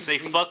didn't even say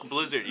fuck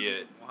Blizzard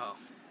yet. Wow.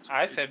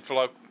 I said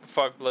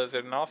fuck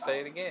Blizzard, and I'll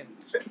say it again.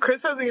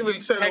 Chris hasn't even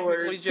said a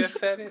word. You technically just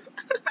said it,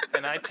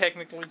 and I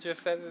technically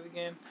just said it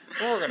again.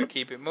 Well, we're going to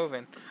keep it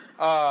moving.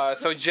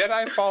 So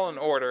Jedi Fallen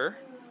Order,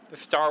 the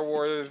Star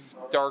Wars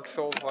Dark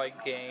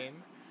Souls-like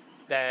game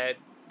that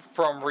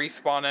from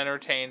Respawn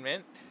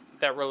Entertainment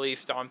that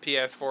released on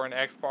PS4 and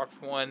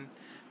Xbox One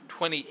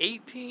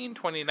 2018,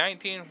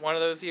 2019, one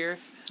of those years.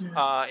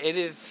 It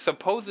is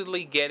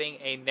supposedly getting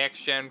a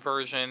next-gen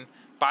version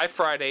by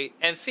Friday.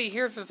 And see,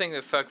 here's the thing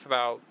that sucks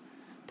about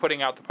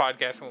putting out the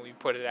podcast when we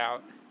put it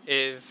out,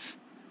 is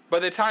by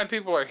the time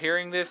people are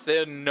hearing this,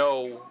 they'll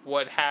know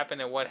what happened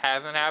and what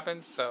hasn't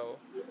happened, so...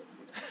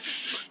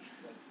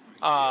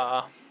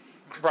 right,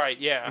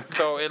 yeah.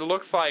 So it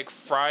looks like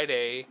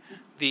Friday,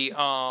 the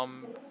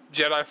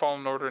Jedi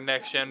Fallen Order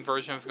next-gen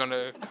version is going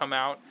to come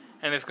out,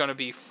 and it's going to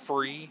be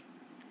free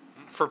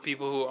for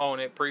people who own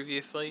it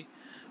previously.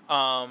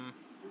 But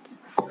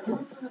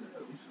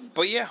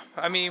yeah,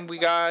 I mean, we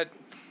got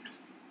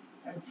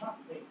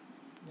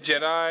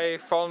Jedi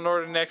Fallen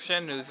Order Next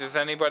Gen news. Is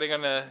anybody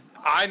gonna...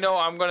 I know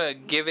I'm gonna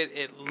give it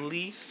at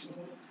least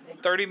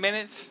 30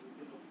 minutes,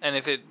 and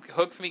if it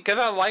hooks me... Because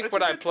I like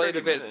what I played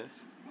of it. Minutes.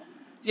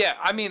 Yeah,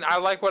 I mean, I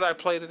like what I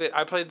played of it.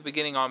 I played the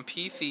beginning on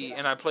PC,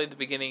 and I played the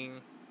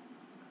beginning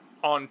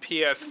on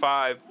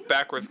PS5,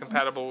 backwards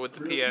compatible with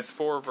the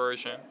PS4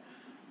 version.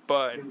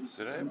 But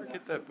did I ever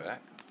get that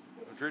back?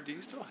 Drew, do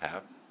you still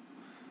have?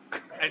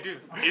 I do.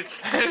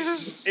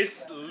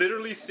 It's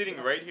literally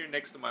sitting right here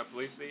next to my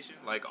PlayStation,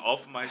 like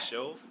off my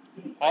shelf.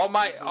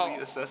 Easily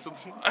accessible.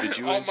 Did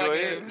you enjoy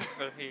it?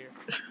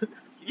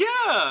 Yeah,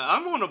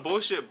 I'm on a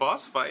bullshit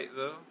boss fight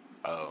though.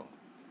 Oh.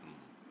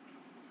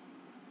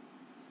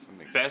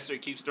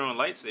 bastard keeps throwing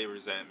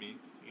lightsabers at me.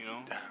 You know.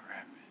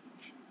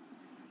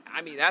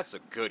 I mean, that's a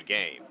good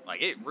game.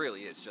 Like, it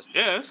really is just.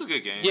 Yeah, it's a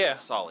good game. Yeah,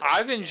 solid.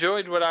 I've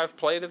enjoyed what I've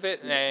played of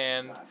it,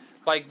 and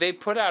like they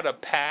put out a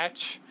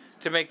patch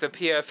to make the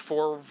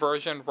PS4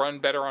 version run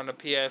better on the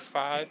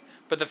PS5.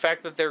 But the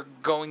fact that they're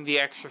going the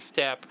extra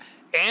step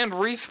and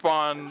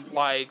Respawn,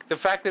 like the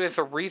fact that it's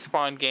a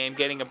Respawn game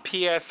getting a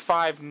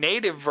PS5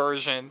 native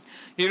version,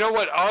 you know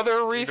what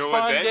other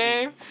Respawn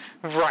game? Means.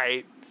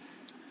 Right.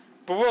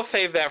 But we'll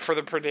save that for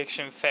the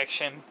prediction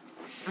section.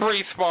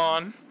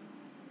 Respawn.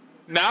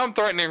 Now I'm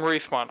threatening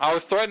Respawn. I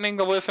was threatening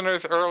the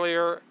listeners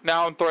earlier.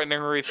 Now I'm threatening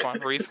Respawn.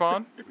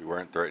 Respawn? We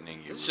weren't threatening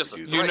you. It's just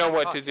a You know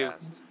what to do.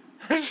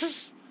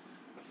 podcast.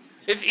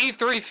 It's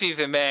E3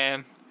 season,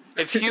 man.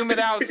 It's humid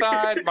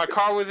outside. My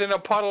car was in a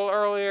puddle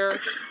earlier.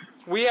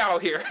 We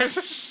out here.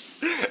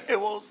 It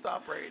won't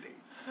stop raining.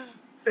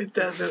 It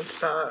doesn't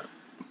stop.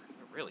 It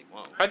really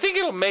won't. I think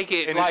it'll make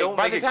it, And it like, don't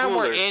by make the it time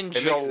cooler. we're in It makes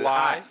it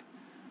July. hot.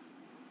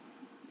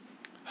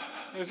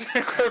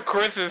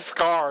 Chris is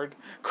scarred.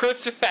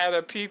 Chris just had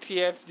a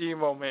PTSD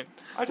moment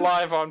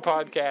live on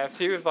podcast.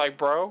 He was like,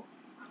 bro.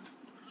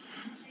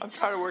 I'm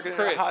tired of working in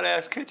Chris. a hot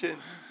ass kitchen,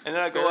 and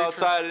then I go Very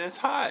outside and it's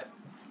hot.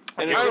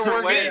 And tired of it's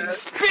working- wet.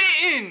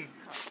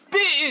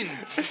 Spitting.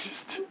 It's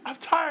just I'm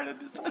tired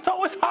of it. It's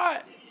always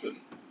hot.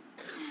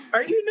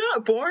 Are you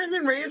not born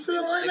and raised in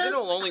And Atlanta?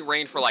 it'll only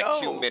rain for like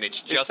No. 2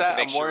 minutes It's just that to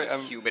make I'm sure worried- it's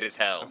I'm- humid as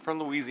hell. I'm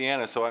from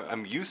Louisiana, so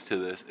I'm used to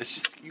this. It's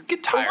just you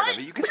get tired What? of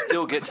it. You can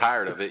still get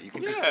tired of it. You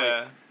can just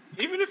Yeah.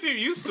 Even if you're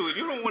used to it,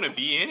 you don't want to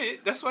be in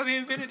it. That's why they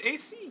invented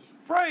AC.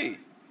 right.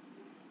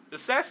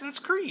 Assassin's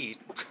Creed.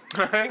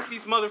 Take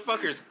these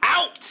motherfuckers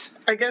out.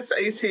 I guess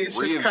AC is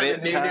just kind of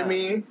Reinvent new to time.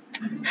 me,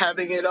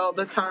 having it all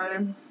the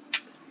time.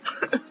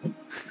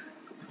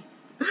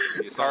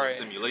 It's all Alright. a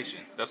simulation.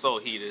 That's all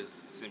heat is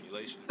a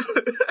simulation.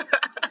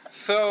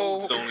 So,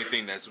 Cold's the only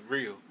thing that's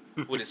real.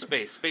 What is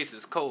space? Space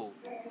is cold.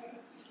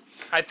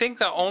 I think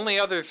the only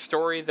other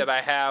story that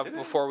I have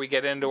before we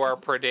get into our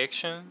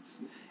predictions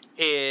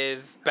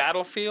is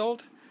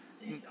Battlefield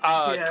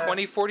Yeah.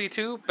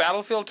 2042.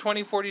 Battlefield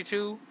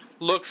 2042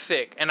 looks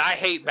sick, and I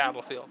hate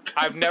Battlefield.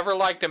 I've never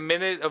liked a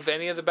minute of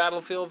any of the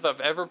Battlefields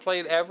I've ever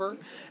played ever,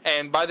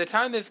 and by the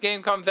time this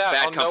game comes out,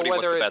 Bad I'll know Company was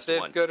whether the it's best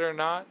this one. good or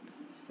not.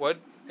 What?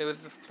 It was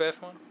the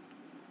best one?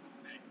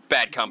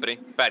 Bad Company.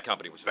 Bad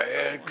Company was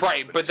just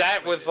Right, but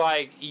that was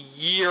like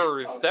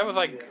years. That was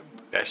like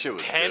That shit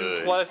was 10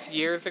 good. plus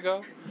years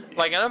ago.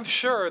 Like, and I'm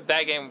sure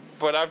that game,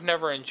 but I've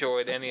never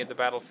enjoyed any of the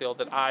Battlefield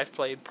that I've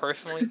played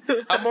personally.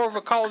 I'm more of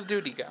a Call of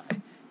Duty guy.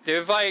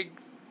 There's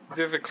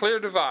a clear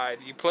divide.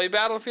 You play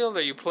Battlefield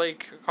or you play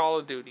Call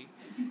of Duty.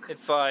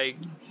 It's like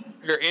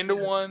you're into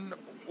one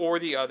or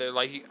the other.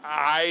 Like,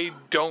 I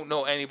don't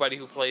know anybody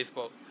who plays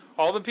both.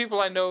 All the people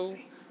I know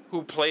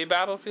who play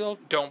Battlefield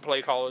don't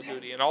play Call of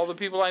Duty, and all the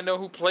people I know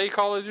who play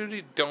Call of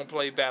Duty don't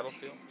play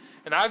Battlefield.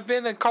 And I've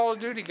been a Call of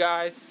Duty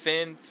guy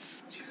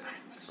since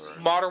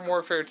Modern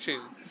Warfare 2.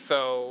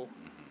 So,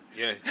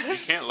 Yeah, you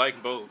can't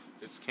like both.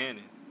 It's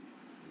canon.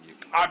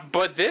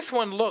 but this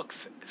one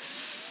looks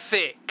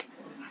sick.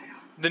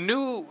 The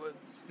new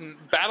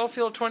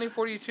Battlefield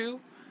 2042,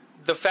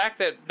 the fact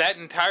that that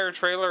entire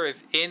trailer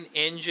is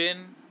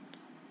in-engine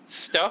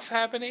stuff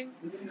happening,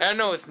 I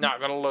know it's not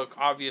going to look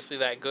obviously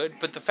that good,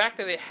 but the fact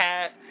that it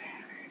had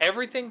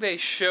everything they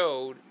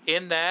showed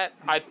in that,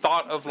 I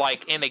thought of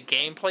like in a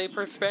gameplay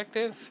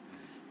perspective,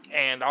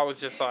 and I was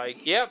just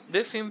like, yep,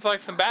 this seems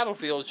like some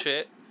Battlefield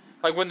shit.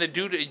 Like when the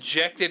dude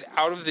ejected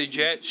out of the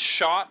jet,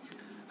 shot.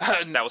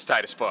 that was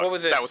tight as fuck. What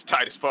was it? That was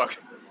tight as fuck.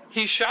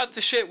 He shot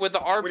the shit with the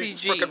When he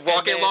RPG. freaking and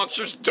rocket then-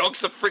 launchers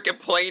dunks a freaking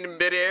plane in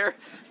midair.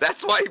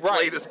 That's why he Right.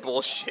 played this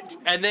bullshit.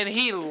 And then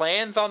he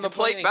lands on the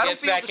plane and gets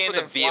Battlefield back just in for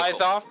the and vehicle.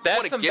 flies off. You That's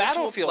wanna some get into a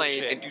Battlefield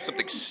plane shit. and do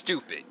something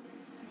stupid.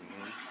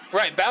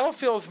 Right,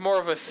 Battlefield's more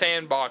of a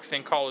sandbox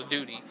than Call of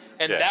Duty.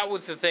 And Yeah. that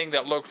was the thing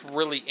that looked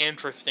really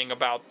interesting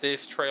about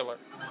this trailer.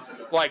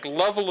 Like,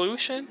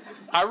 Levolution,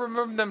 I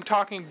remember them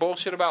talking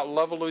bullshit about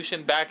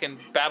Levolution back in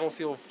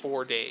Battlefield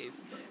 4 days.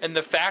 And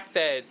the fact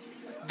that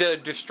the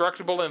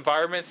destructible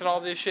environments and all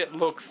this shit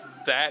looks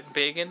that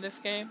big in this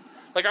game.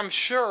 Like, I'm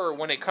sure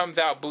when it comes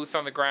out, boots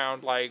on the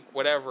ground, like,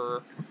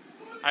 whatever,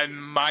 I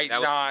might That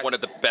was not... one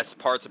of the best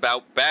parts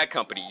about Bad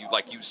Company.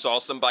 You saw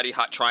somebody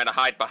trying to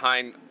hide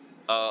behind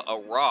a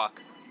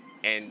rock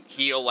and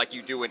heal like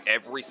you do in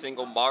every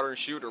single modern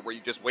shooter where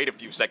you just wait a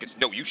few seconds.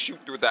 No, you shoot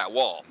through that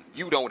wall.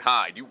 You don't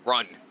hide. You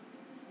run.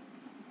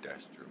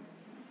 That's true.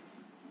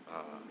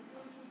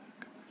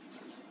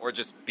 Or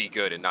just be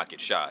good and not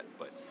get shot.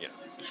 But,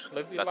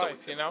 Live your That's life,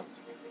 always you know?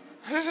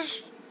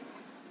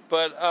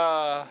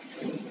 But,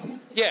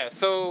 yeah,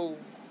 so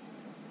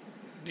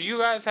do you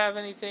guys have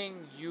anything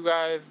you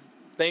guys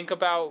think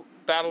about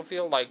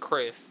Battlefield? Like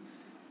Chris,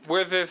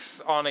 where's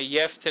this on a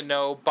yes to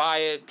no? Buy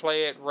it,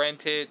 play it,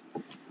 rent it.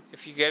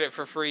 If you get it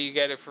for free, you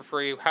get it for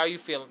free. How you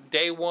feeling?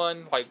 Day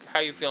one, like,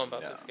 how you feeling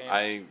about Yeah, this game?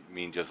 I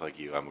mean, just like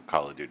you, I'm a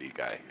Call of Duty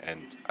guy,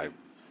 and I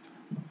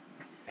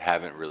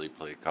haven't really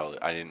played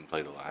I didn't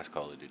play the last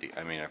Call of Duty.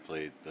 I mean, I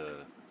played the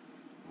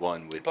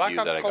one with Black you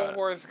Ops that I Cold got.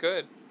 War is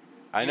good.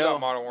 I You know.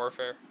 got Modern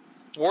Warfare.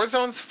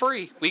 Warzone's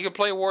free. We could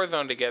play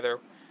Warzone together.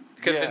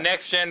 Because Yeah. the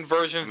next gen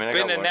version's I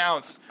been got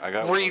announced. I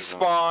got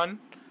Respawn.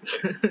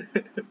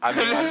 I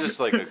mean, I'm just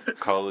like a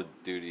Call of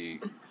Duty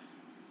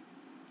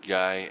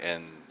guy,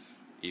 and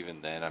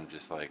even then, I'm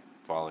just like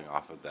falling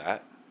off of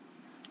that.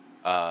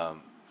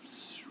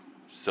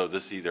 So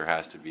this either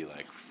has to be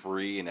like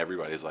free, and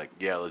everybody's like,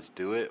 "Yeah, let's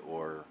do it,"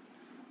 or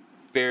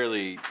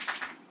fairly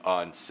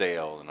on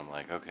sale, and I'm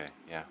like, "Okay,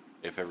 yeah."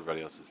 If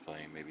everybody else is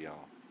playing, maybe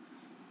I'll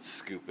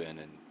scoop in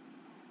and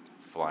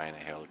fly in a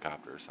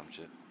helicopter or some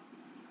shit,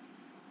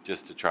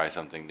 just to try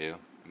something new.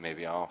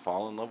 Maybe I'll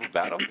fall in love with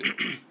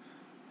Battlefield.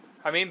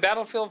 I mean,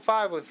 Battlefield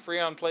 5 was free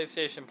on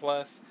PlayStation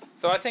Plus.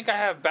 So I think I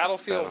have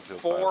Battlefield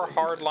 4, 5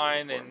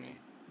 Hardline, for and me.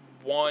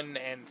 1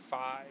 and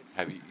 5.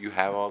 Have you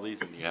have all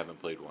these and you haven't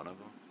played one of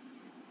them?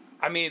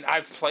 I mean,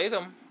 I've played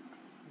them.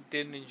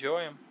 Didn't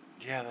enjoy them.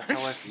 Yeah, that's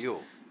how I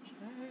feel.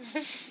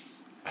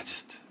 I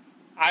just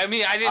I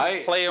mean, I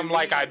didn't play them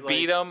like I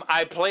beat them.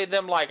 I played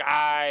them like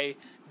I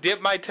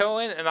dipped my toe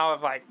in, and I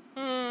was like,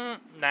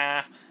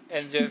 nah.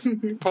 And just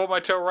pulled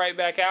my toe right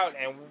back out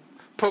and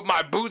put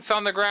my boots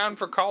on the ground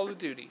for Call of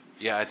Duty.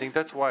 yeah, I think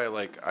that's why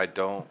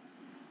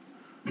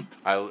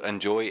I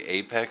enjoy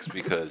Apex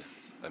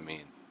because I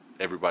mean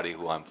everybody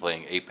who I'm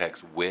playing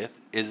Apex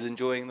with is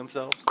enjoying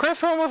themselves.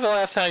 Chris, when was the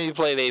last time you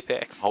played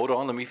Apex? Hold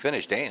on, let me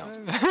finish.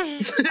 Damn.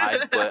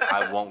 But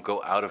I won't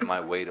go out of my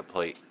way to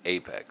play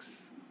Apex.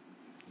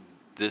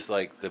 This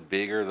like the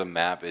bigger the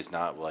map is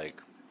not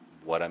like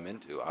what I'm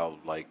into. I'll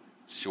like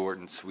short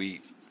and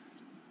sweet,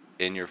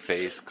 in your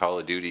face Call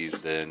of Duty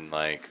than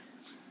like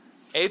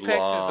Apex is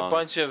long. a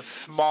bunch of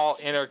small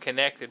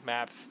interconnected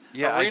maps.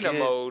 Yeah, I Arena get-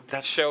 mode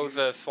that's- shows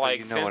us but like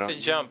you know what since I'm- the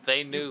jump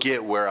they knew.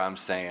 get where I'm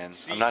saying.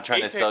 See, I'm not trying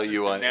Apex to sell is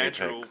you the on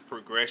natural Apex.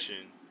 progression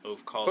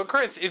of Call But of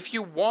Chris, if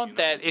you want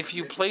that, if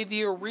you play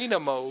the arena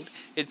mode,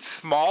 it's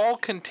small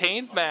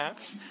contained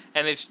maps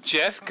and it's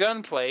just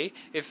gunplay.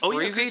 It's Oh,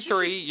 yeah, 'cause you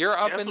 3v3. You're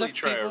up in the definitely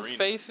try people's arena.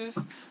 faces.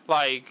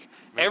 Like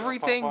Maybe I'll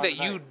everything pop on that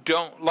you tonight.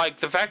 don't like,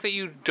 the fact that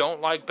you don't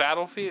like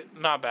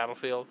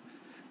Battlefield,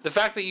 the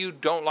fact that you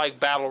don't like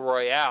Battle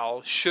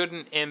Royale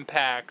shouldn't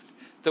impact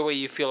the way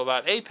you feel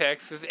about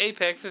Apex, because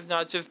Apex is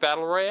not just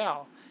Battle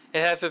Royale.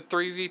 It has a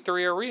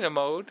 3v3 arena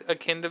mode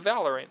akin to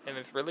Valorant, and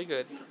it's really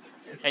good.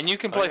 And you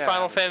can play yeah,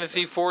 Final I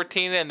Fantasy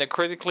XIV and the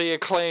critically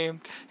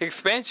acclaimed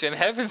expansion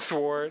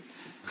Heavensward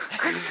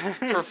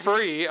for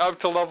free up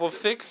to level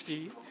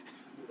 60.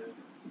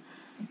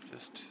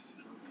 Just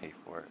pay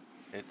for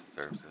it. It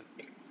deserves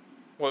it.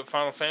 What,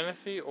 Final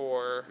Fantasy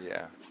or...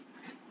 Yeah.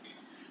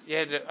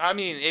 Yeah, I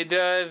mean, it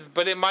does,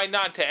 but it might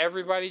not to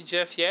everybody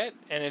just yet.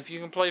 And if you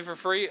can play for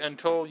free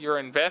until you're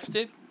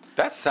invested,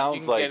 That sounds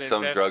can like get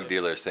some drug invested.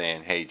 dealer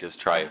saying, "Hey,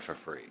 just try it for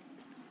free."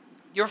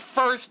 your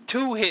first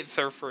 2 hits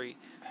are free.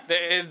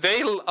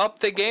 They up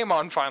the game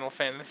on Final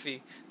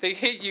Fantasy. They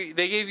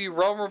gave you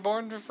Realm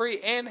Reborn for free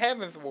and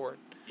Heavensward.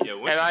 Yeah,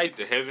 once And you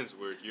get the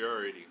Heavensward, you're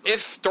already. If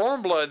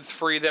Stormblood's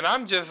free, then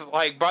I'm just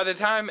like, by the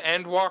time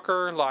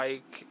Endwalker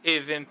like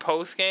is in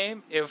post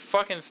game, if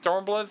fucking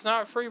Stormblood's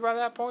not free by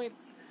that point,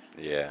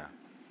 Yeah.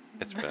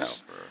 It's been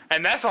out for.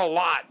 and that's a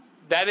lot.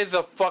 That is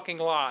a fucking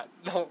lot.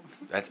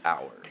 That's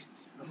hours.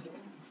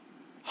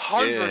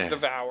 Hundreds Yeah.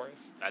 of hours.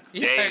 That's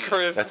Yeah, days.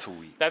 Chris. That's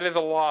weeks. That is a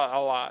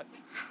lot.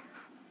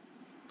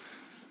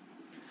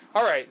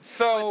 All right,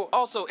 so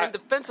Also, in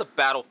defense of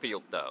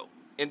Battlefield, though,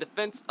 in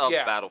defense of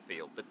Yeah.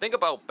 Battlefield, the thing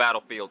about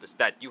Battlefield is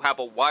that you have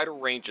a wider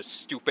range of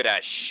stupid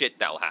ass shit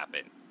that'll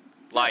happen.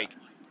 Like,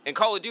 in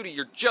Call of Duty,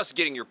 you're just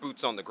getting your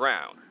boots on the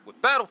ground.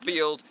 With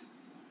Battlefield,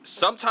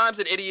 sometimes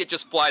an idiot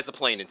just flies a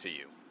plane into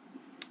you.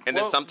 And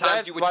then Well, sometimes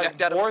that- you like,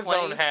 eject out of a Warzone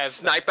plane, has-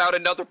 snipe out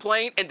another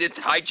plane, and then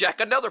hijack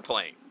another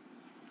plane.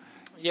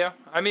 yeah,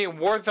 I mean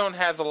Warzone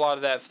has a lot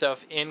of that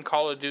stuff in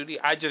Call of Duty.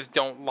 I just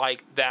don't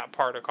like that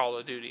part of Call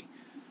of Duty.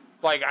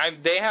 Like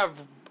they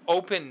have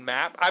open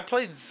map. I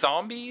played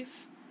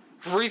Zombies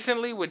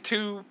recently with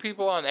 2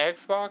 people on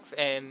Xbox,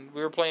 and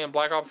we were playing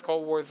Black Ops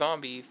Cold War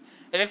Zombies,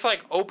 and it's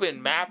like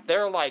open map.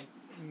 There are like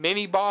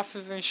mini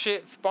bosses and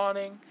shit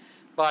spawning.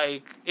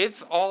 Like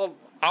it's all.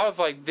 I was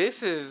like,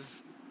 this is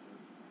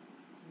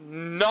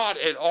not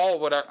at all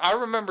what I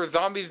remember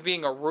zombies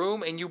being a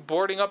room and you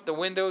boarding up the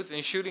windows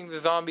and shooting the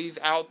zombies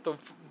out the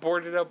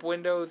boarded up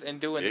windows and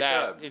doing It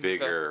that. got It's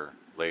bigger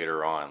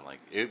later on. Like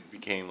it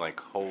became like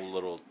whole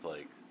little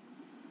like.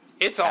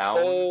 It's a towns.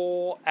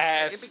 whole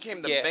ass. It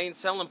became the yeah, main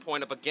selling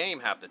point of a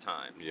game half the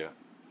time. Yeah.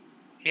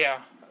 Yeah,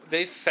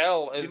 they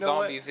sell a You know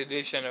what? zombies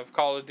edition of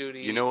Call of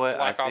Duty. You know what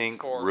Black I Ops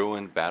think 4.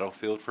 ruined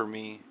Battlefield for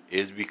me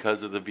is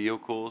because of the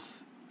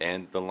vehicles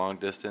and the long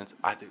distance.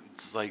 I think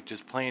it's like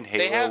just playing They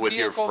Halo have with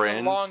your vehicles and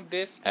friends long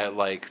distance. at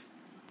like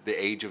the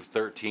age of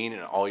 13,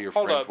 and all your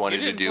Hold friends up, wanted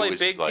you didn't to do play was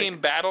Big like. Team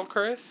Battle,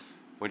 Chris?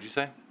 What'd you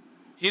say?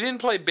 You didn't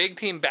play Big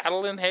Team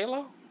Battle in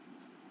Halo?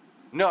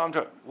 No, I'm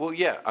talking. Well,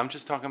 yeah, I'm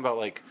just talking about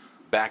like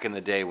back in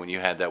the day when you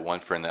had that one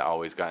friend that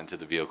always got into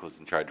the vehicles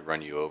and tried to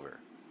run you over.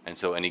 And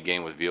so any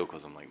game with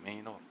vehicles, I'm like, man,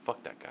 you know what?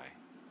 Fuck that guy.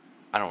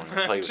 I don't want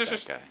to play with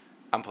that guy.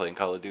 I'm playing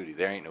Call of Duty.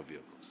 There ain't no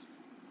vehicles.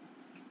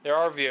 There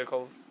are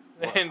vehicles.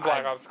 Well, in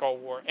Black Ops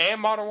Cold War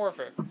and Modern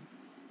Warfare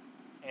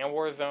and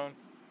Warzone.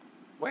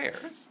 Where?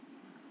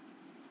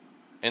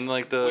 In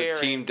like the Where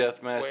team in-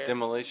 deathmatch where?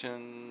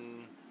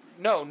 demolition.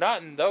 No,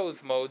 not in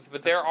those modes,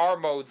 but there are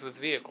modes with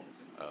vehicles.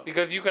 Oh.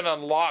 Because you can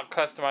unlock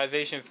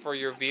customizations for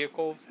your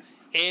vehicles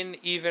in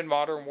even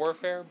Modern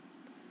Warfare,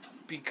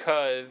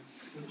 because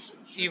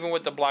even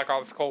with the Black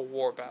Ops Cold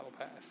War Battle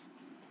Pass.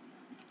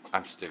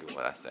 I'm sticking with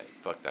what I say.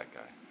 Fuck that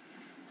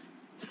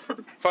guy.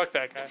 Fuck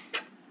that guy.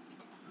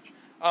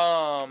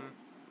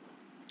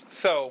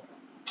 So,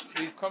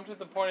 we've come to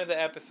the point of the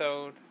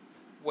episode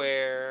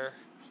where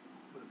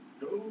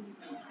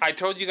I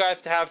told you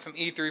guys to have some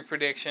E3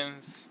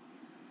 predictions.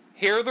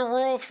 Here are the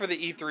rules for the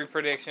E3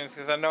 predictions,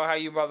 because I know how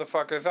you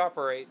motherfuckers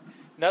operate.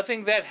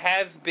 Nothing that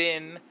has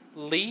been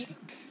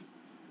leaked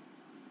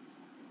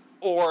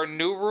or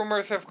new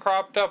rumors have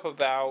cropped up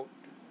about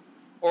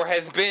or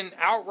has been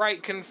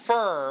outright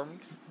confirmed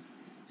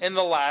in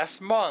the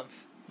last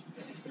month.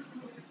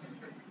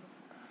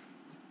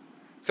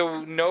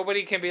 So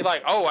nobody can be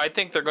like, oh, I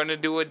think they're going to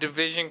do a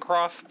Division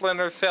cross,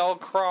 Splinter Cell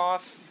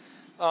cross,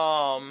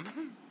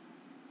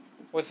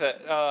 what's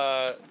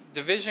that?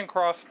 Division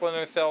cross,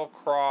 Splinter Cell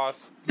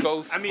cross,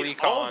 Ghost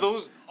Recon. all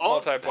those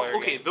multiplayer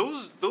okay,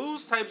 games.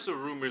 those types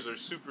of rumors are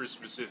super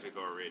specific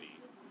already.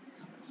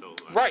 So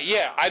Right,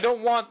 yeah. I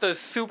don't want the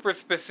super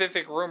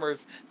specific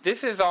rumors.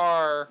 This is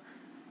our,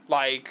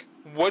 like,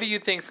 what do you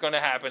think's going to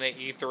happen at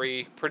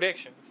E3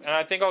 predictions? And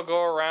I think I'll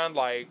go around,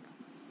 like,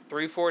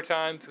 3-4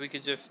 times. We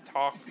could just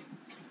talk.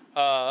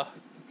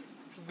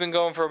 We've been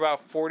going for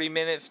about 40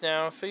 minutes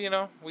now, so,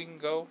 we can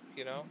go,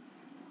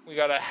 We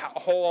got a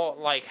whole,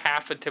 like,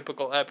 half a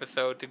typical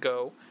episode to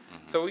go.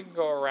 So we can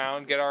go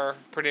around, get our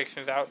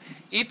predictions out.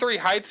 E3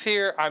 hype's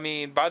here. I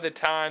mean, by the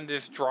time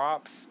this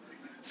drops,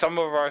 some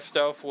of our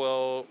stuff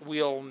we'll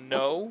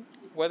know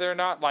whether or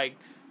not, like...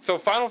 So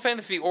Final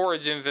Fantasy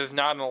Origins is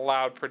not an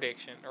allowed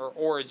prediction. Or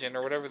Origin,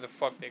 or whatever the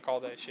fuck they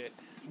call that shit.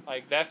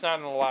 Like, that's not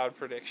an allowed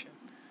prediction.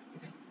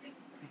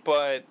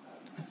 But,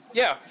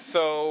 yeah,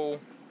 so...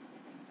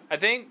 I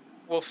think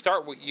we'll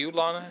start with you,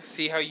 Lana.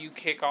 See how you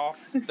kick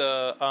off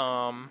the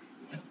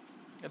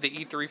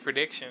E3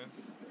 predictions.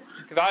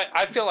 Because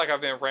I feel like I've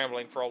been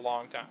rambling for a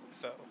long time,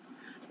 so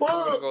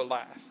I'm going to go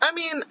last. I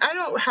mean, I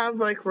don't have,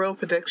 like, real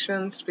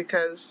predictions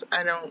because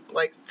I don't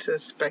like to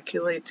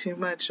speculate too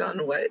much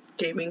on what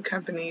gaming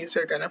companies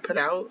are going to put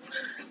out.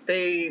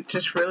 They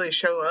just really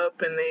show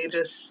up and they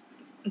just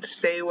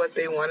say what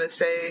they want to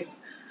say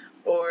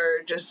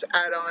or just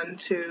add on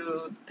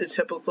to the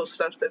typical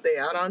stuff that they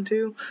add on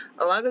to.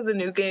 A lot of the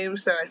new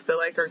games that I feel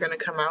like are going to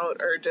come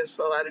out are just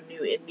a lot of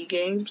new indie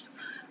games.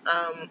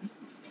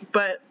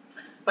 But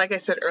like I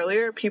said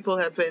earlier, people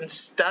have been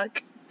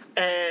stuck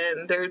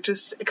and they're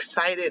just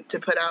excited to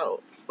put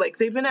out. Like,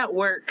 they've been at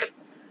work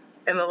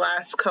in the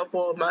last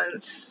couple of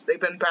months. They've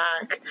been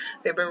back.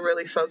 They've been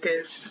really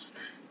focused.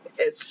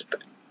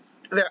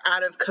 They're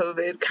out of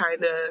COVID,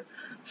 kind of.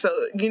 So,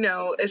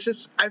 it's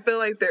just, I feel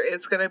like there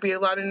is going to be a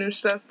lot of new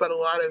stuff, but a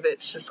lot of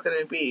it's just going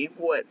to be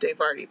what they've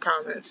already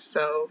promised.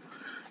 So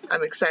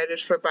I'm excited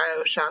for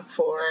BioShock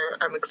 4.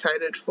 I'm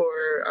excited for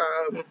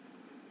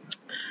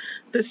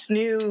this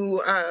new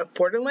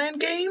Borderland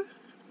game,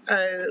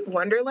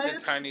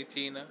 Wonderland. The Tiny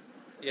Tina.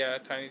 Yeah,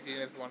 Tiny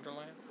Tina's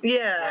Wonderland.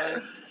 Yeah.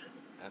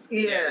 That's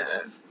good. Yeah.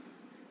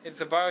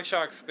 It's a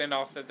BioShock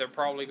spin-off that they're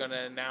probably going to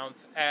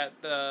announce at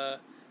the...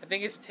 I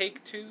think it's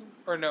Take-Two,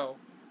 or no?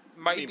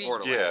 Might be.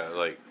 Borderlands. Yeah,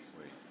 like,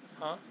 wait.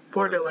 Huh?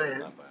 Borderland.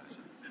 Not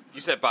BioShock.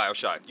 You said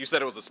BioShock. You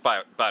said it was a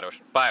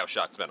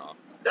BioShock spinoff.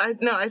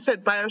 I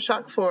said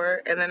BioShock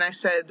 4, and then I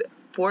said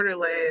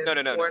Borderland. No.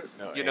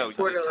 No, You know,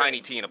 Borderlands. Tiny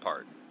Tina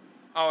part.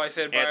 Oh, I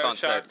said Anton BioShock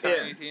said-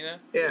 Tiny Yeah. Tina?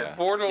 Yeah.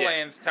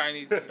 Borderlands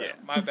Tiny Tina. Yeah.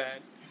 My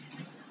bad.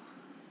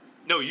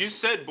 No, you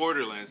said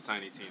Borderlands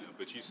Tiny Tina,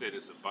 but you said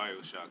it's a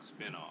BioShock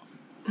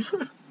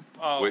spinoff.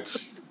 Oh,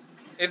 Which,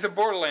 it's a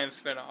Borderlands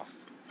spin-off.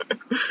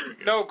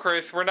 No,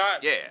 Chris, we're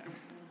not. Yeah.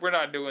 We're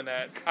not doing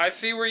that. I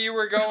see where you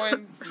were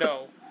going.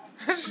 No.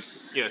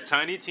 Yeah,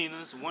 Tiny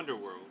Tina's Wonder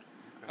World.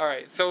 All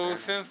right. So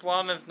since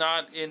Lana's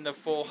not in the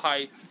full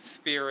hype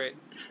spirit,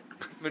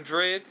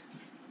 Madrid,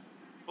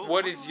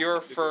 what is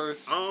your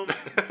first?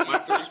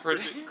 My first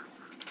prediction?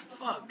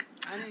 Fuck.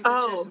 I didn't get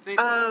a chance to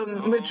think of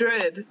it.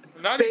 Madrid.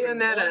 Not even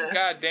Bayonetta. one.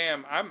 God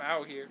damn, I'm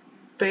out here.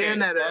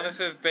 Bayonetta. Okay, Lana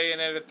says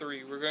Bayonetta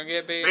 3. We're gonna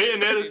get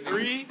Bayonetta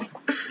 3?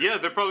 Yeah,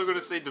 they're probably going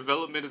to say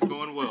development is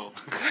going well.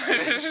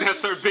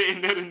 That's our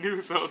Bayonetta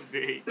news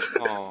update.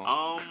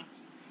 oh,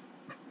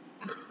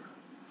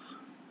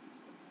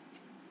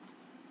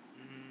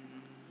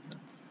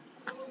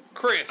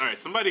 Chris. All right,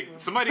 somebody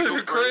go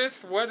first.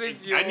 Chris, what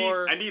is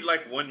your I need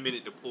like 1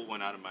 minute to pull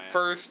one out of my ass.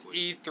 first real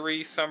quick.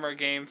 E3 Summer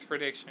Games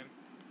prediction?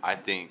 I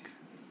think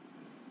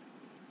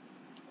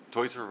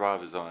Toys for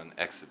Bob is on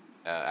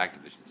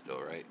Activision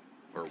still, right?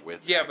 Or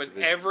with Yeah, but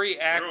Activision? every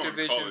on Call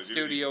Activision of Duty.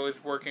 studio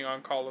is working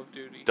on Call of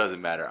Duty.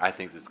 Doesn't matter. I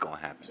think this is going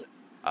to happen.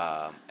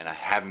 And I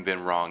haven't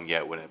been wrong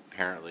yet when it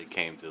apparently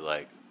came to,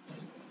 like,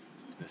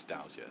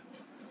 nostalgia.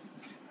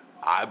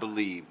 I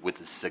believe with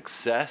the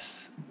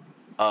success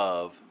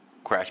of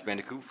Crash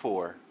Bandicoot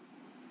 4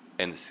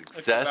 And the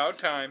success. It's about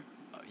time.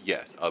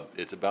 Yes,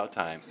 it's about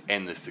time.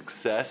 And the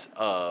success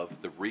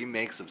of the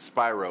remakes of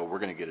Spyro, we're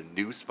going to get a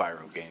new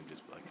Spyro game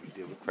just like we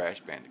did with Crash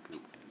Bandicoot.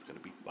 And it's going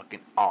to be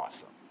fucking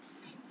awesome.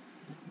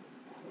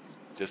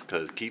 Just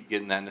because keep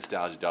getting that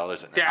nostalgia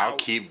dollars and I'll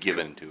keep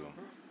giving to them.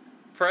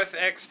 Press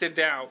X to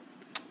doubt.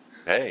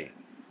 Hey,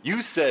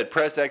 you said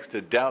press X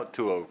to doubt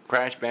to a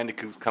Crash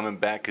Bandicoot's coming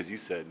back because you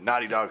said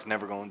Naughty Dog's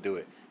never going to do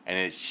it.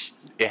 And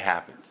it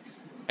happened.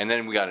 And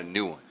then we got a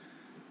new one.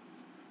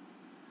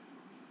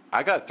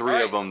 I got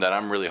three of them that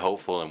I'm really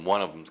hopeful, and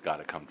one of them's got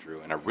to come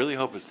true. And I really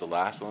hope it's the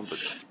last one, but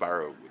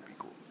Spyro would be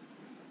cool.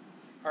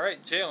 All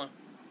right, Jalen.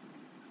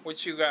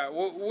 What you got?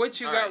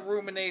 What you got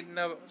ruminating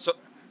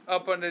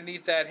up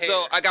underneath that head?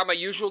 So I got my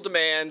usual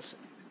demands.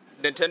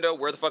 Nintendo,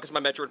 where the fuck is my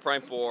Metroid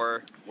Prime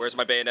 4? Where's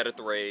my Bayonetta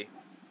 3?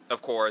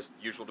 Of course,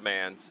 usual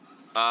demands.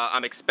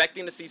 I'm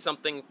expecting to see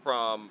something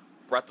from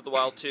Breath of the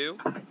Wild 2.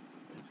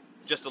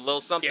 Just a little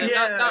something.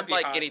 Yeah, not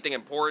like anything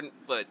important,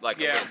 but like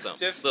a little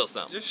something.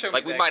 Just show me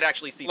like we might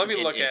actually see some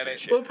look at it.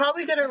 shit. We'll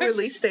probably get a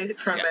release date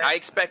from it. I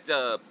expect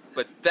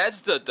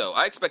Bethesda though.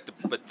 I expect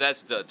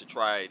Bethesda to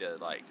try to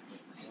like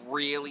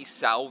really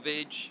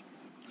salvage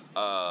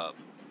what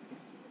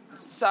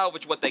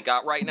they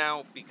got right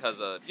now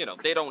because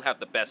they don't have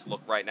the best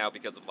look right now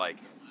because of like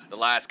the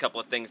last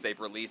couple of things they've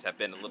released have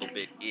been a little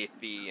bit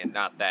iffy and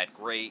not that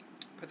great.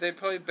 But they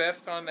play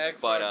best on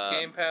Xbox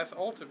Game Pass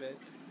Ultimate.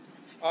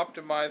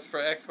 Optimized for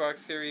Xbox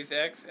Series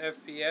X,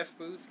 FPS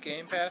boost,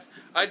 Game Pass.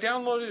 I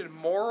downloaded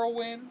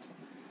Morrowind,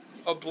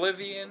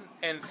 Oblivion,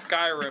 and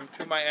Skyrim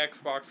to my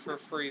Xbox for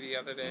free the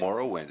other day.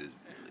 Morrowind is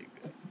really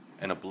good,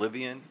 and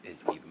Oblivion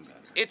is even better.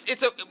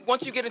 It's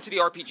once you get into the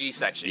RPG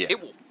section, it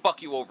will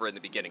fuck you over in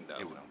the beginning though.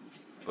 It will,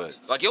 but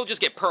like you'll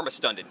just get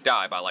perma-stunned and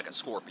die by like a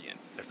scorpion.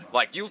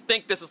 Like you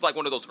think this is like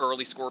one of those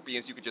early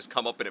scorpions you could just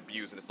come up and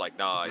abuse, and it's like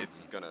nah,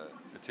 it's gonna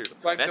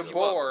like mess the you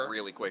boar up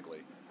really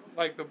quickly.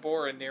 Like the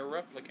boar in Nier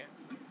Replicant.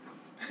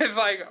 It's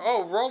like,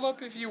 oh, roll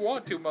up if you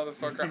want to,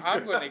 motherfucker.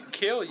 I'm gonna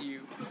kill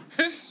you.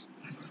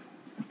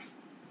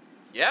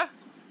 Yeah,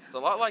 it's a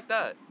lot like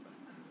that.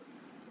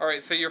 All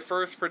right, so your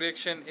first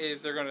prediction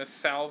is they're gonna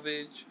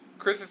salvage.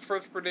 Chris's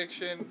first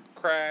prediction: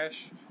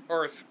 Crash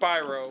or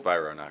Spyro.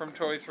 Spyro, not from Crash.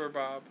 Toys for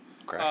Bob.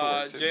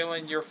 Crash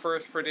Jalen, your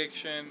first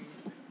prediction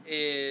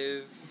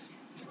is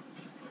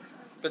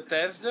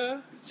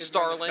Bethesda is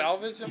gonna Starlink,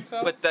 salvage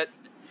themselves. but that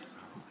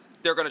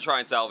they're gonna try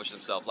and salvage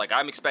themselves. Like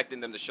I'm expecting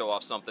them to show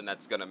off something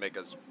that's gonna make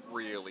us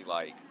really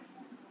like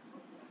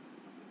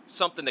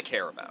something to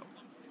care about.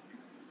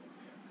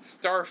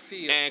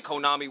 Starfield. And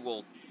Konami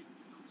will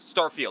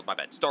Starfield, my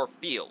bad.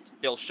 Starfield.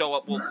 They'll show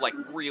up. We'll like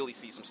really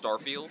see some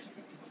Starfield.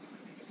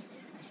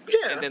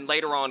 Yeah. And then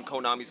later on,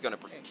 Konami's gonna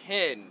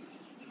pretend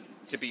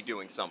to be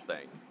doing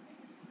something,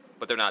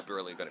 but they're not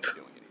really gonna be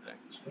doing anything.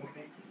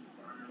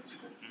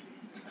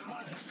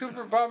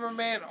 Super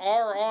Bomberman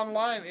R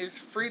Online is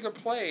free to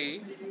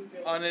play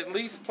on at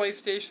least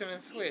PlayStation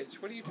and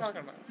Switch. What are you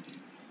talking about?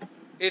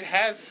 It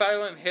has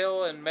Silent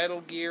Hill and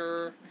Metal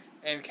Gear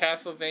and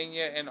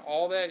Castlevania and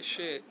all that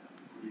shit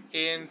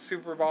in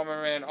Super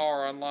Bomberman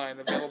R Online,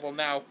 available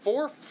now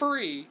for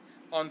free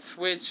on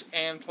Switch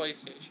and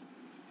PlayStation.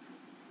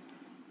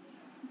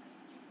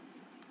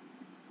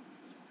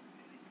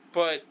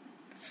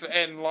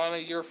 And Lana,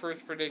 your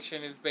first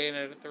prediction is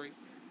Bayonetta 3.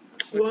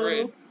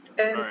 Well,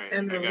 and, all right,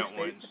 and I release got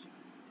one. dates.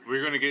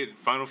 We're gonna get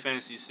Final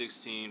Fantasy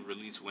 16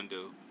 release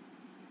window.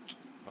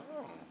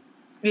 Oh.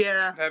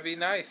 Yeah. That'd be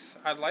nice.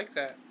 I'd like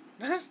that.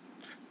 I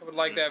would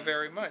like that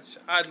very much.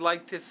 I'd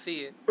like to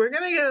see it. We're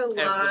going to get a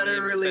the lot of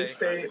memes release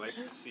say. I'd like to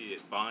dates. see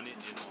it, bonnet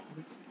and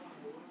all.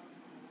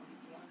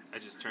 I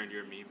just turned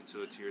your meme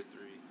into a tier 3.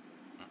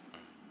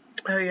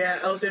 Oh, yeah.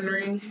 Elden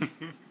Ring.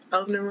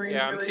 Elden Ring.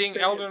 Yeah, I'm release seeing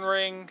dates. Elden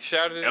Ring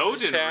shouted in the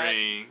Elden chat.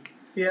 Ring.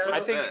 Yeah. I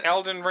think that?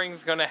 Elden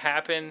Ring's gonna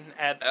happen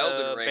at the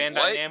Elden Ring, Bandai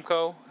what?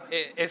 Namco.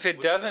 If it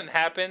doesn't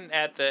happen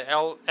at the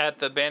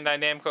Bandai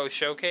Namco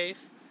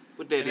showcase,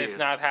 What then it's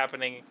not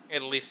happening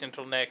at least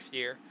until next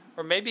year,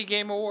 or maybe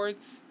Game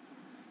Awards.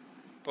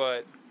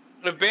 But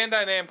if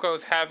Bandai Namco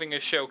is having a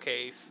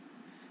showcase,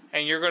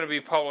 and you're going to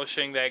be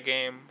publishing that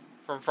game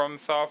from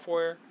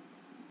Software,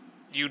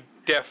 you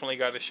definitely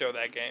got to show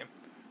that game.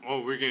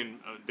 Oh, we're getting.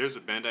 There's a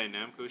Bandai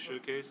Namco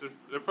showcase.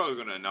 They're probably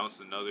gonna announce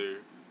another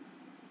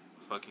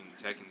fucking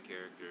Tekken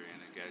character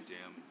and a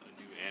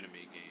new anime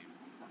game.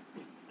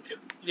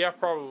 Yeah,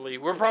 probably.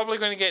 We're probably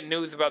going to get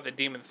news about the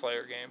Demon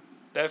Slayer game.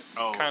 That's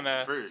kind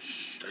of for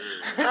sure.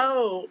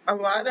 Oh, a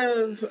lot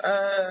of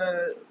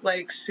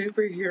like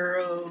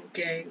superhero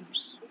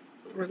games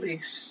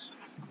release,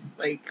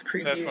 like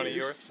previews. That's one of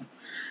yours.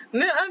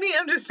 No, I mean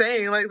I'm just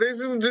saying like there's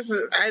just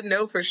I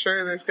know for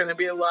sure there's gonna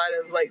be a lot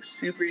of like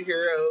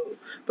superhero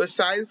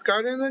besides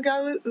Guardian of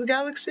the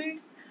Galaxy.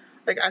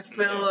 Like I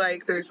feel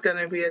like there's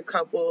gonna be a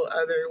couple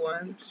other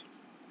ones.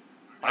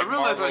 I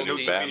realize I Marvel know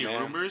v. too many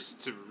Batman. rumors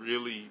to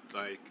really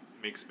like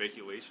make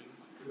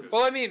speculations.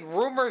 Well, I mean,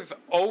 rumors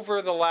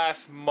over the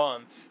last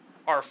month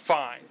are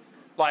fine.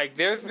 Like,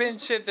 there's been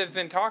shit that's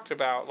been talked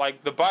about,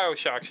 like the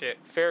BioShock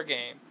shit, fair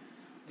game.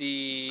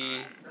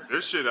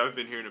 There's shit I've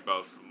been hearing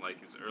about from like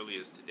as early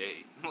as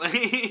today.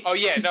 Oh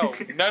yeah, no,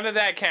 none of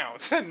that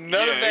counts. None of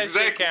that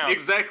shit counts.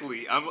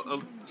 Exactly. I'm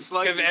a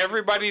slightly because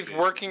everybody's okay.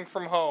 working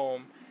from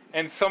home,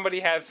 and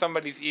somebody has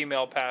somebody's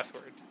email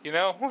password. You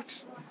know,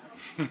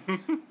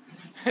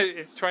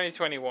 it's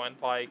 2021.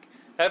 Like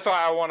that's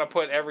why I want to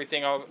put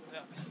everything out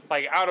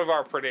of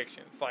our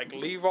predictions. Like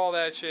leave all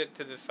that shit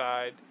to the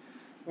side.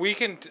 We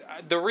can.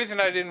 The reason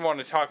I didn't want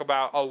to talk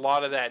about a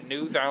lot of that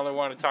news, I only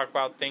want to talk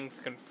about things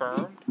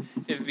confirmed,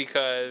 is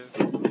because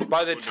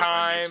by the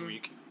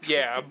time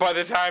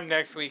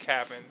next week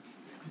happens,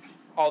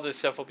 all this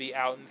stuff will be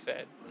out and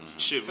said.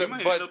 Shit, we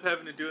might end up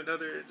having to do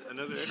another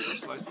extra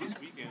slice this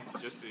weekend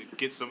just to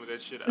get some of that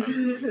shit out.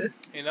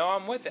 You know,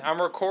 I'm with it. I'm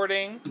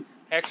recording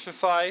Extra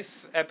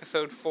Slice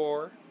episode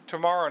 4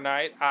 tomorrow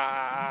night.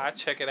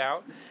 Check it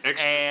out.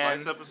 Extra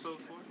Slice episode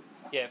 4?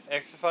 Yes,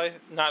 Extra Slice,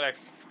 not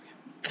extra.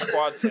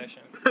 Squad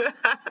Sessions.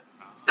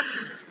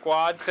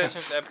 Squad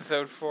Sessions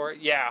episode 4.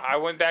 Yeah, I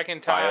went back in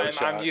time.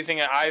 BioShock. I'm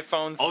using an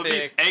iPhone 6. All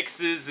these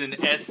X's and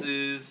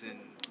S's and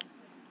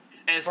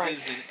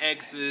S's and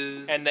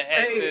X's. And the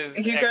S is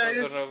you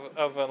Echoes guys-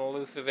 of an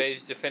Elusive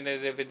Age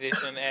Definitive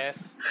Edition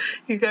S.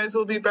 You guys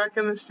will be back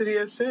in the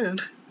studio soon.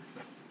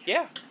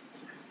 Yeah.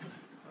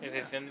 It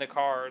is in the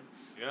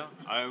cards. Yeah,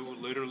 I will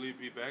literally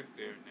be back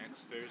there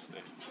next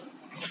Thursday.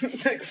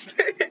 Next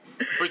day.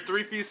 For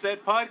 3-Piece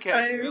Set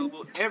Podcast,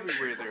 available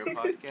everywhere there are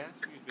podcasts.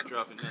 We've been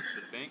dropping nothing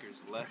but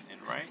bangers left and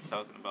right,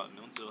 talking about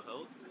mental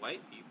health, white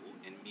people,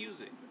 and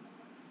music.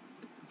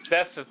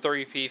 That's the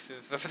 3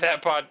 pieces of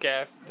that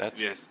podcast.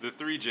 Yes, the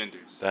 3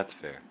 genders. That's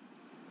fair.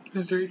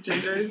 The 3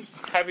 genders.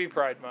 Happy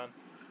Pride Month.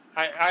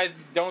 I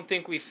don't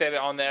think we said it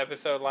on the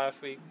episode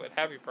last week, but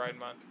Happy Pride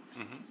Month.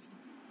 Mm-hmm.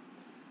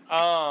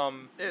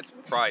 It's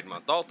Pride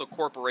Month. All the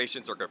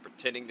corporations are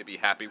pretending to be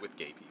happy with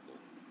gay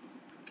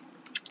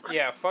people.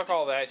 Yeah, fuck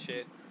all that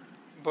shit.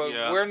 But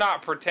Yeah. we're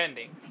not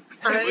pretending.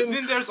 But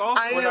then there's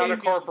also We're not a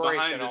people corporation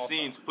behind the also.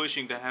 scenes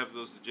pushing to have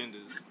those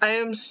agendas I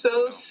am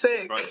so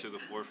sick brought to the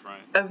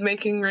forefront. of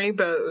making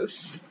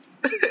rainbows.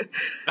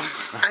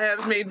 I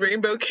have made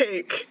rainbow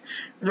cake,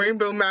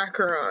 rainbow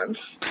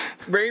macarons,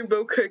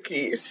 rainbow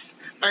cookies.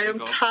 I am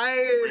Rainbow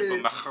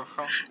tired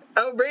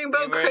of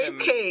rainbow Get rid of crepe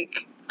me.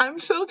 cake. I'm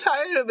so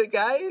tired of it,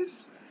 guys.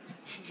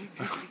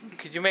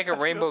 Could you make a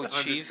rainbow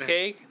understand.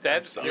 cheesecake?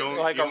 That's sorry. You only-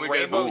 like you a only got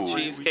rainbow about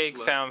 3 cheesecake weeks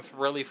left. sounds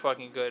really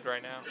fucking good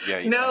right now. Yeah,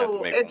 you might have No,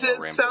 to make it one more just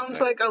rainbow sounds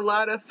thing. like a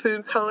lot of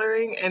food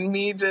coloring and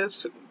me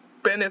just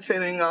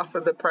benefiting off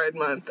of the Pride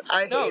Month.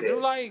 I No, hate do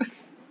it. like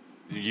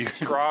You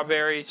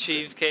strawberry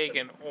cheesecake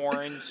and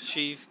orange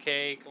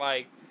cheesecake.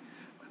 Like,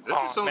 That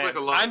just sounds man. like a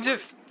lot. I'm of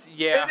just,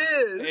 yeah. It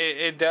is.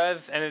 It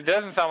does, and it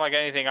doesn't sound like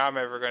anything I'm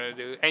ever gonna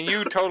do. And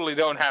you totally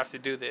don't have to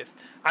do this.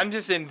 I'm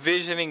just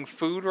envisioning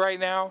food right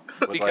now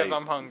because like-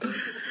 I'm hungry.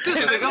 This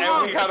and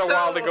nigga we got a So-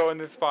 while to go in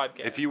this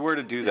podcast. If you were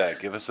to do that,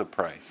 give us a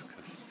price,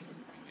 because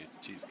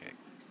it's cheesecake.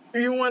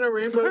 You want a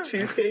rainbow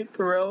cheesecake,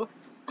 for real?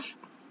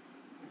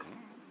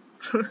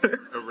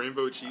 a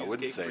rainbow I cheesecake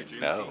wouldn't say for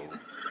Juneteenth. no.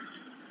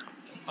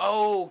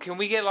 Oh, can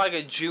we get like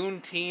a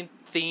Juneteenth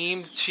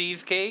themed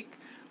cheesecake?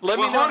 Let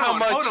Well, me know hold how on,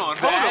 much hold on,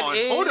 that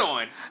hold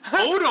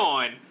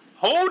on, is.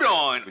 hold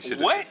on. We should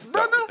have What, just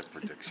stuck brother? with the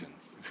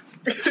predictions.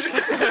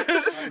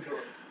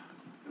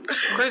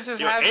 Chris is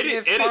Yo, having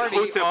edit his party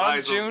Hotep on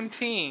eyes on-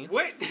 Juneteenth.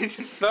 What?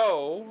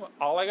 So,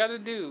 all I gotta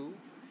do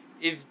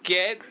is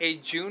get a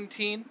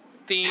Juneteenth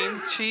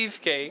themed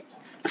cheesecake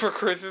for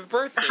Chris's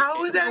birthday. How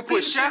cake. would that be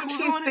put shackles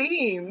on it?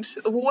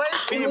 themed? What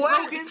Being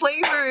what broken?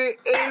 flavor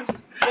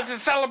is? It's a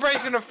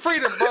celebration of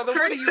freedom, brother.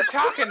 What are you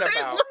talking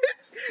about?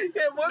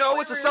 Yeah, what No,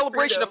 it's a flavor is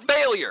celebration of freedom?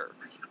 failure.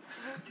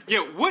 Yeah,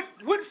 what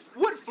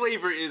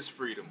flavor is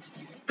freedom?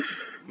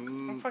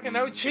 I fucking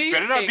know cheesecake.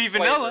 better not be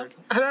vanilla. flavored.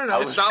 I don't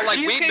know. It's not like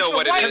we Cheesecake's know a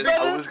what white it is.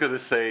 brother. I was gonna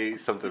say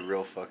something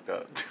real fucked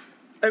up.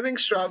 I think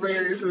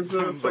strawberries is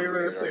the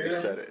flavor of I already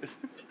freedom. said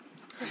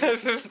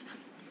it.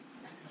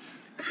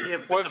 Yeah,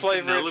 What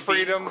flavor vanilla is bean.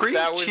 freedom? Cream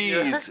That was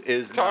your cheese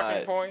is talking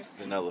not point.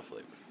 vanilla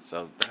flavor,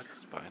 so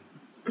that's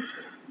fine.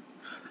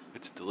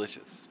 It's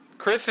delicious.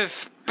 Chris is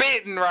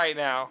spitting right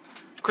now.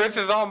 Chris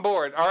is on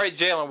board. All right,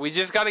 Jalen, we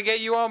just got to get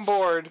you on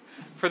board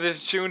for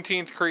this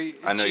Juneteenth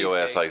I know your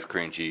ass cheesecake. likes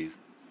cream cheese.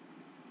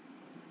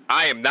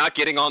 I am not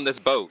getting on this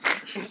boat.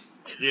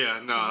 Yeah,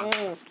 nah.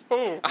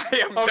 Ooh.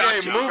 I am Okay, not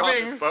getting on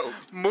this moving, boat.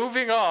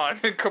 moving on.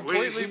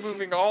 Completely Wait.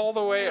 moving all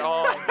the way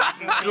on.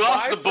 You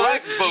lost the My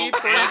black first vote,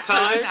 E3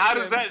 Anton. How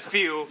does prediction. that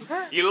feel?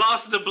 You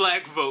lost the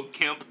black vote,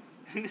 Kemp.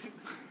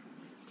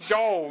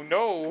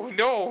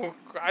 No.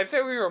 I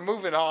said we were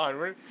moving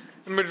on.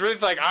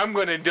 Madrid's like, I'm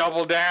going to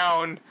double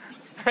down.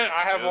 I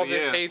have Hell all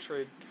this yeah.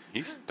 hatred.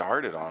 He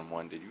started on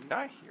one. Did you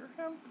not hear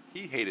him?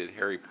 He hated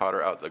Harry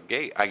Potter out the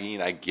gate. I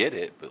mean, I get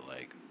it, but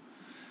like,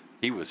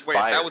 he was Wait,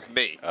 fired. that was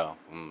me. Oh,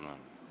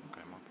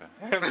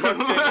 okay, okay. Fuck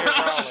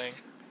J.K. Rowling.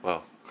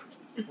 Well,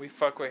 We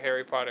fuck with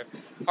Harry Potter.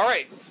 All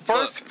right,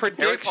 first Look,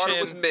 prediction. Harry Potter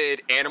was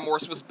mid,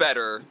 Animorphs was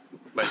better,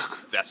 but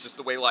that's just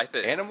the way life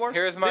is. Animorphs.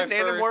 Here's my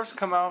Didn't first- Animorphs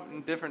come out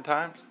in different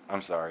times?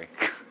 I'm sorry.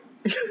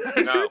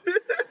 No.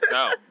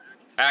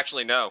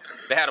 Actually, no.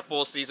 They had a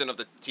full season of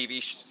the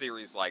TV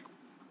series, like,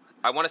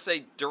 I want to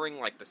say during,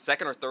 like, the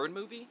second or third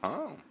movie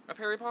Oh, of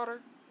Harry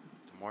Potter.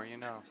 the more you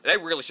know. They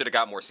really should have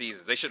got more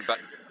seasons. They should have.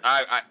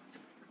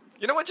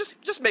 You know what?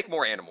 Just make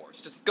more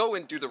Animorphs. Just go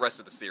and do the rest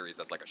of the series.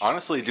 That's like a show.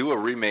 Honestly, do a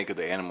remake of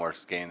the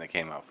Animorphs game that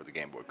came out for the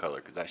Game Boy Color,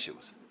 because that shit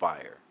was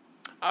fire.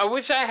 I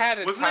wish I had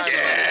a Wasn't time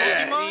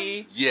that to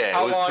see Yeah,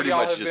 how it was long pretty y'all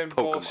much have just been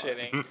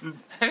Pokemon.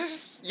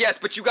 bullshitting. Yes,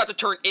 but you got to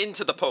turn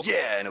into the Pokemon.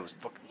 Yeah, and it was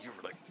fucking. You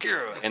were like,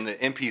 yeah. And the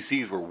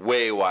NPCs were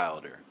way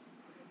wilder.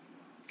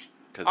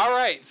 All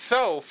right,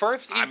 so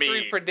first E3 I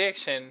mean-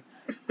 prediction.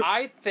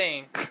 I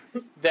think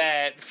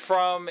that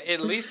from at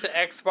least the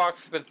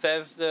Xbox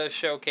Bethesda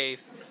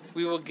showcase,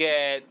 we will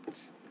get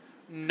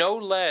no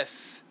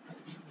less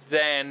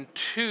than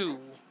 2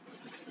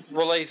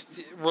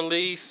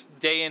 release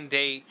day and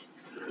date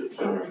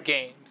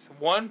games.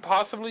 One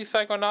possibly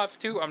Psychonauts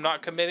 2. I'm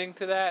not committing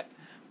to that,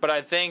 but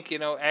I think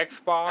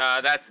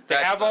Xbox. They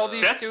have all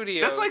these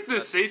studios. That's like the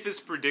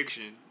safest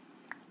prediction.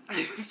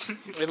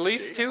 At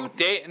least 2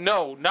 day.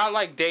 No, not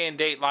like day and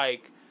date.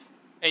 Like,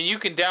 and you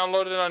can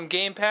download it on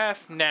Game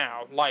Pass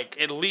now. Like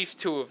at least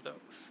 2 of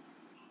those.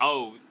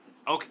 Oh,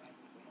 okay.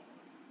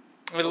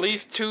 At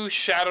least 2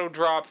 shadow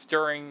drops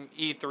during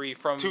E3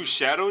 from 2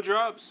 shadow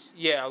drops?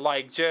 Yeah,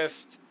 like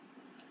just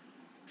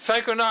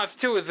Psychonauts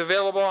 2 is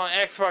available on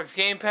Xbox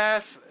Game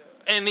Pass,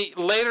 and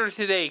later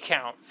today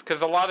counts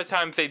because a lot of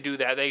times they do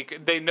that.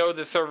 They know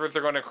the servers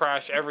are going to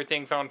crash,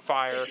 everything's on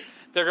fire.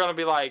 They're going to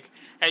be like,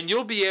 and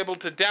you'll be able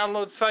to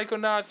download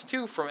Psychonauts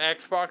 2 from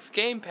Xbox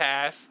Game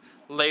Pass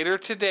later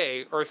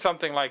today or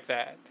something like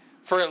that.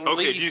 For at least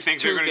Okay, do you think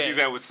 2 they're going to games.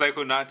 do that with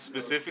Psychonauts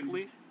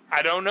specifically?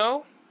 I don't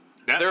know.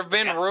 There have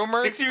been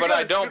rumors, stick to your but I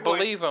guns, don't good boy.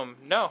 believe them.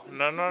 No.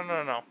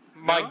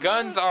 My No?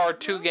 guns are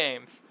 2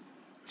 games.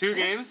 2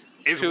 games?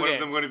 Is 2 one games. of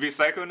them going to be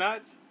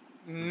Psychonauts?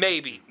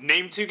 Maybe.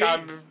 Name 2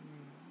 games.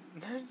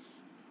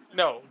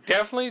 No,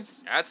 definitely.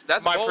 That's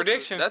My bold.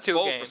 prediction's That's 2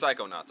 bold games. for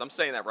Psychonauts. I'm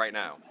saying that right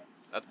now.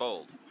 That's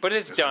bold. But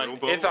it's That's done. real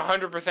bold. It's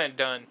 100%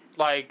 done.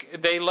 Like,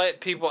 they let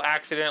people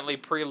accidentally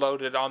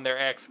preload it on their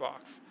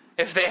Xbox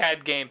if they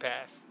had Game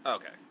Pass.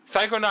 Okay.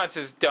 Psychonauts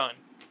is done.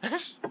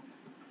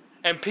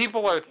 And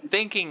people are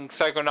thinking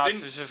Psychonauts Then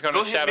is just going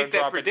go to ahead and shadow make that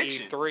drop at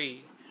prediction. E3.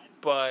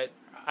 But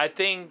I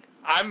think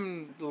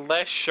I'm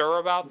less sure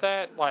about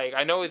that. Like,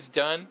 I know it's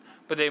done,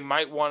 but they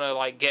might want to,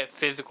 like, get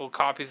physical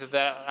copies of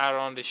that out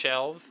on the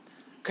shelves.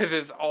 Because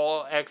it's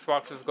all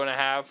Xbox is going to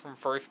have from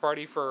first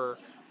party for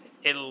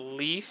at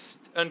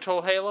least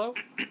until Halo.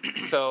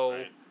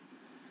 So,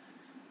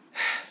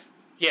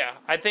 yeah,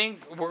 I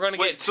think we're going to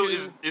get Wait, so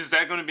 2... is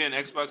that going to be an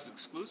Xbox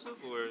exclusive,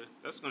 or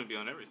that's going to be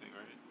on everything,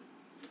 right?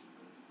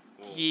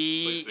 Well,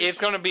 It's PlayStation.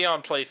 going to be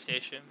on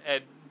PlayStation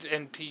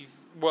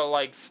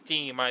like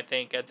Steam, I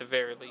think, at the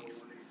very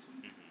least.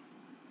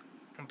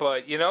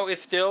 But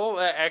it's still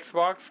an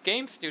Xbox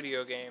Game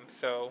Studio game.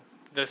 So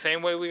the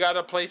same way we got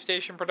a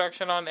PlayStation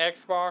production on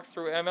Xbox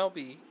through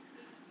MLB,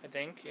 I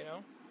think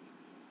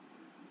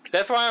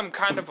That's why I'm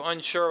kind of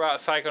unsure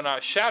about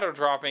Psychonauts shadow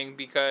dropping,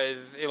 because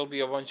it'll be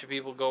a bunch of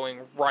people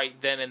going right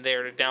then and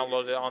there to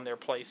download it on their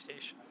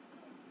PlayStation.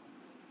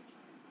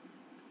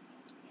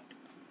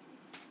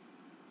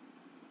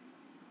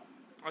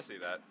 I see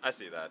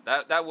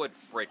that. That would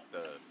break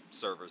the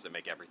servers and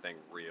make everything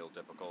real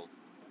difficult.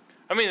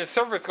 I mean, the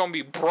server's gonna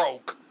be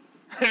broke.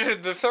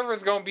 The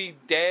server's gonna be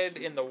dead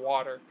in the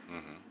water.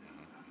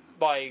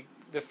 Like,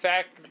 the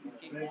fact,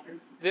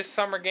 this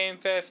Summer Game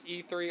Fest,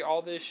 E3,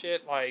 all this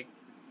shit, like,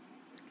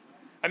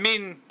 I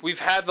mean, we've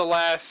had the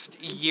last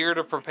year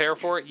to prepare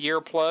for it, year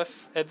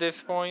plus at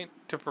this point,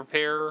 to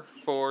prepare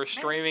for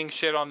streaming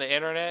shit on the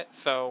internet,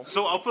 so...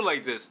 So I'll put it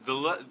like this: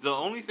 the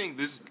only thing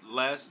this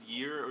last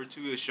year or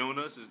 2 has shown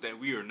us is that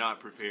we are not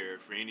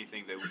prepared for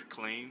anything that we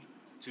claim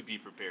to be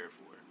prepared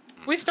for.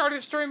 We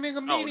started streaming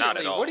immediately. not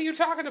at all. What are you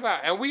talking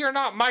about? And we are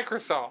not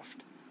Microsoft.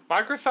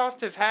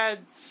 Microsoft has had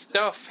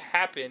stuff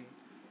happen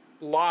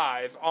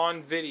live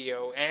on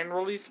video and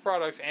released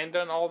products and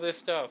done all this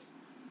stuff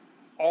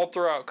all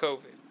throughout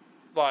COVID.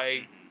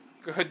 Like,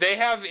 they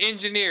have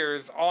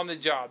engineers on the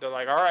job. They're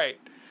like, all right,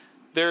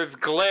 there's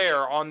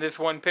glare on this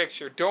one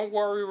picture. Don't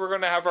worry, we're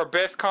going to have our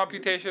best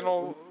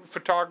computational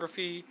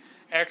photography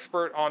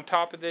expert on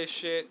top of this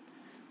shit.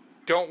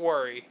 Don't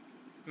worry,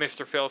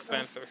 Mr. Phil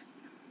Spencer.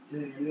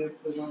 We'll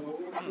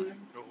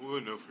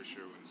know for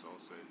sure when it's all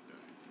said and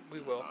done. We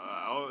will.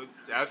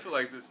 I feel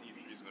like this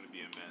E3 is going to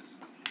be a mess.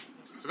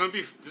 It's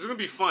gonna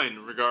be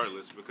fun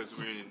regardless, because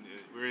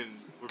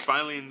we're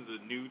finally in the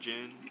new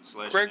gen /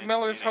 Greg next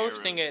Miller's gen era.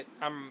 hosting it.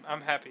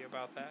 I'm happy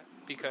about that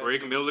because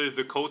Greg Miller,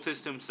 the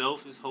cultist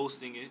himself, is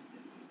hosting it.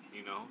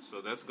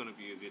 So that's gonna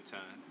be a good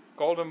time.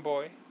 Golden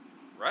Boy.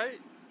 Right?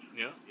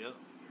 Yeah.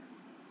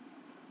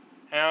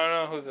 And I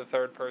don't know who the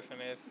third person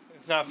is.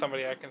 It's not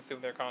somebody I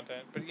consume their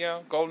content, but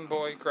Golden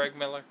Boy, Greg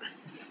Miller.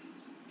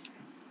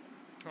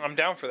 I'm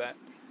down for that.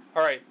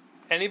 All right.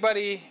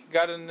 Anybody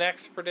got a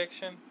next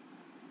prediction?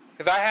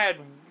 Because I had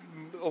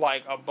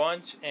like a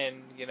bunch,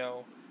 and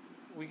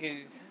we could.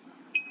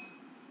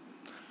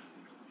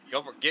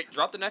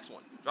 Drop the next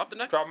one. Drop the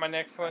next. Drop my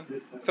next one.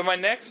 So my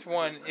next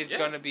one is Yeah.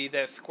 going to be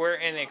that Square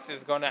Enix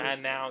is going to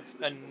announce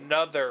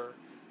another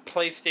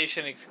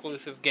PlayStation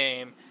exclusive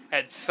game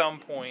at some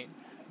point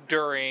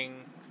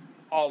during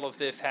all of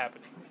this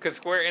happening. Because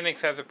Square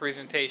Enix has a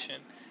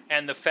presentation.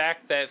 And the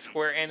fact that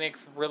Square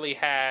Enix really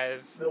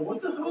has...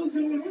 What the hell is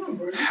going on,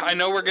 bro? I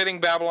know we're getting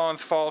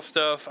Babylon's Fall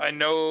stuff. I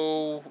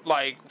know,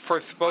 like,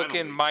 Forspoken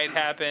Finally. might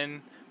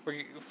happen.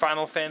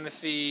 Final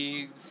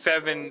Fantasy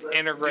VII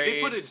Integrate. Did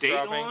they put a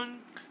date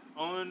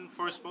on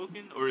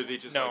Forspoken, or are they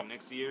just No. like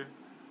next year?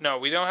 No,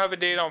 we don't have a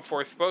date on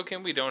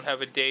Forspoken. We don't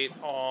have a date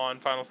on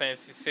Final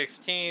Fantasy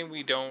 16.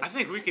 We don't... I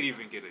think we could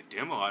even get a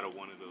demo out of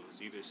one of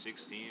those, either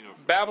 16 or.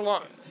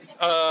 Babylon...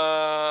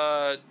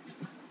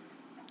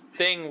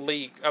 Thing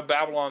leaked. A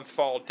Babylon's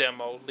Fall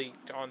demo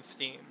leaked on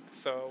Steam.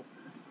 So...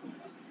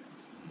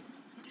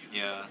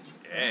 Yeah,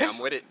 Yeah, I'm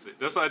with it.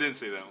 that's why I didn't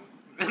say that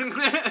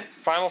one.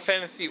 Final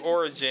Fantasy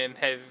Origin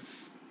has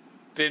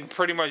been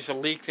pretty much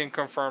leaked and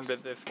confirmed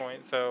at this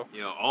point. So...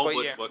 Yeah, all But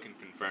but yeah. fucking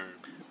confirmed.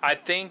 I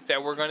think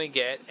that we're gonna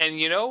get, and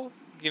you know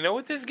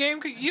what this game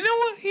could, you know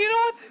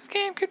what this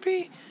game could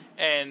be,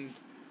 and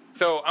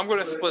so I'm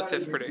gonna split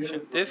this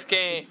prediction. This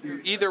game,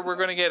 either we're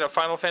gonna get a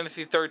Final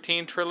Fantasy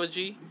 13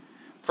 trilogy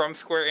from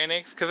Square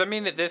Enix, because I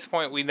mean at this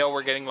point we know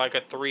we're getting like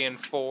a 3 and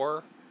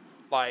 4,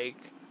 like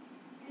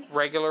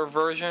regular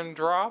version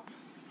drop,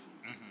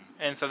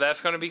 and so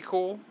that's gonna be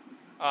cool.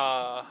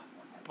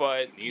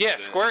 But Needs yeah, that.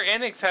 Square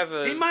Enix has a.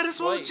 They might as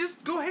well slate.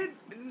 just go ahead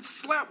and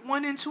slap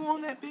 1 and 2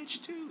 on that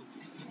bitch too.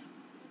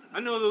 I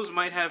know those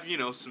might have,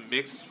 some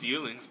mixed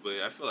feelings, but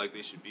I feel like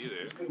they should be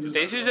there.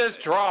 They should just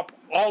drop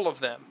all of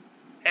them,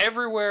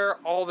 everywhere,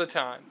 all the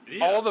time,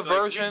 Yeah, all the like,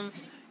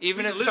 versions.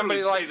 Even We if literally somebody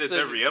say likes this the,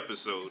 every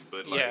episode,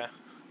 but like, yeah,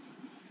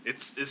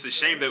 it's a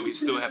shame that we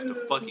still have to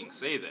fucking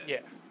say that. yeah,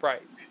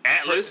 right.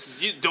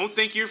 Atlas, you don't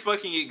think you're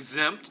fucking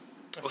exempt?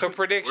 So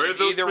prediction: Where are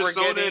those either we're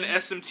Persona getting,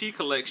 and SMT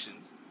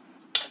collections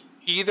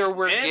either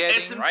we're and getting,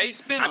 SMT right?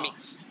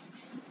 spinoffs?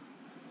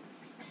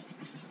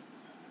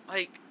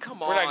 Like,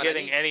 come on. we're not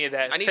getting any of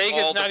that. I need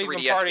Sega's all the not even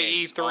 3DS part of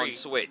games on E3.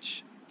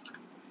 Switch.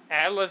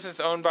 Atlas is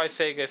owned by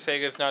Sega.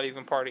 Sega's not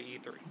even part of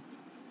E3.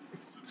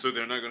 So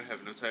they're not gonna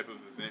have no type of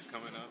event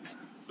coming up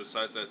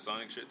besides that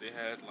Sonic shit they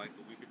had like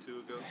a week or two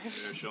ago.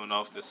 They're showing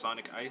off the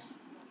Sonic Ice.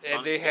 And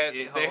Sonic they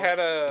Hedgehog. had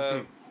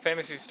a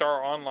Phantasy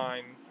Star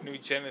Online New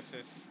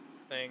Genesis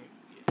thing.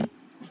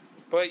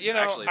 But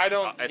Actually, I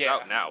don't. It's yeah.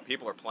 out now.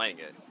 People are playing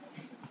it.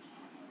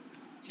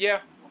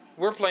 Yeah,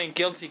 we're playing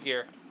Guilty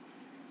Gear.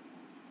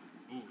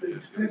 Ooh,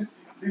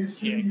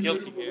 Yeah,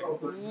 Guilty Gear.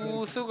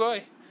 Ooh,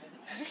 sugoi.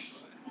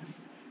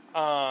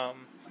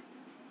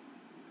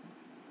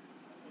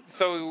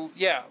 So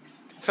yeah,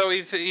 so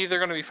it's either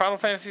going to be Final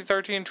Fantasy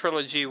 13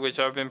 trilogy, which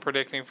I've been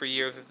predicting for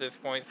years at this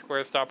point.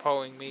 Square, stop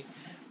hoeing me,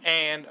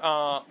 and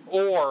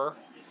or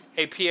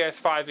a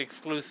PS5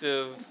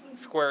 exclusive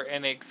Square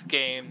Enix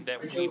game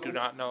that we do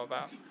not know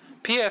about.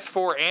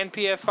 PS4 and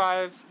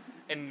PS5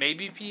 and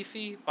maybe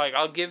PC. Like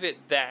I'll give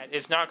it that.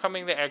 It's not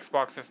coming to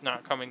Xbox. It's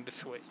not coming to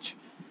Switch.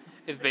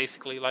 Is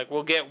basically like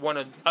we'll get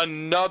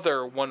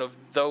another one of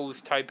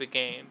those type of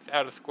games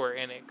out of Square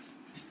Enix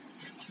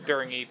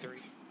during E3.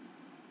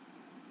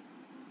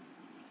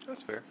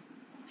 That's fair.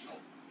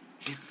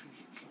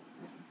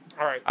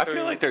 All right. I so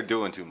feel like they're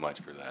doing too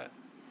much for that,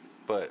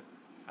 but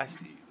I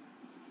see you.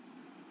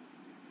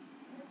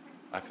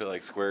 I feel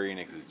like Square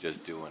Enix is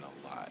just doing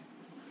a lot.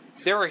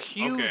 they're a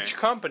huge Okay.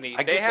 company.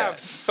 I They get have that.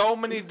 so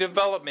many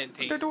development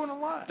teams. They're doing a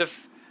lot.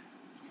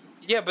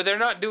 Yeah, but they're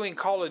not doing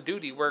Call of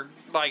Duty, where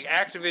like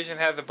Activision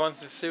has a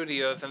bunch of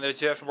studios and they're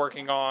just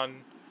working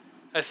on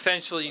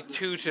essentially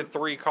 2 to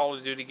 3 Call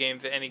of Duty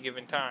games at any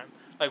given time.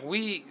 Like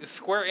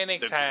Square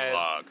Enix The has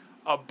Gulag.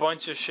 a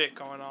bunch of shit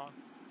going on.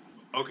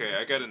 Okay,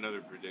 I got another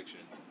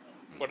prediction.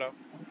 What up?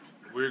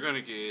 We're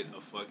gonna get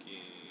a fucking.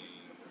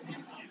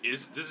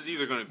 This is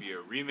either gonna be a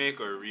remake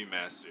or a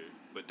remaster,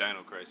 but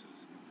Dino Crisis.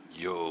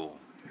 Yo.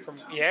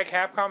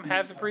 Capcom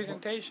has a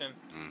presentation.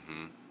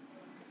 Mm-hmm.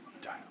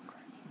 Dino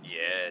Crisis.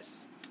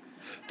 Yes.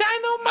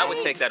 Dynamite. I would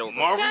take that over.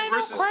 Marvel Dino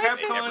vs.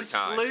 Crisis. Capcom Every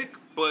time. slick,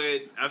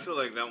 but I feel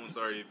like that one's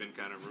already been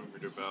kind of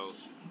rumored about.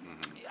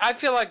 I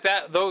feel like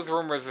those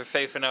rumors are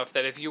safe enough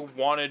that if you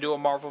want to do a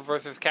Marvel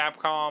vs.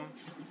 Capcom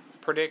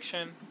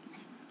prediction,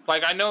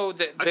 like I know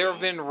that I there don't.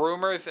 have been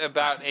rumors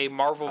about a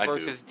Marvel I do.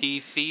 vs.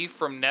 DC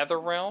from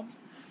NetherRealm.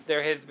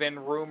 There has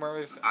been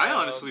rumors. I of-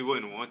 honestly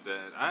wouldn't want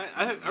that.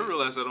 I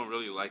realize I don't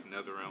really like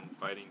NetherRealm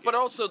fighting games. But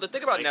also, the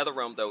thing about Like-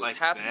 NetherRealm, though, is like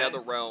half that?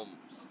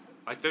 NetherRealm's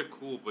like they're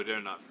cool, but they're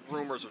not.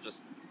 rumors are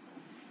just...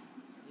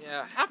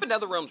 Yeah, half of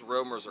NetherRealm's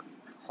rumors are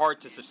hard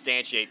to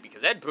substantiate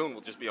because Ed Boon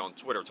will just be on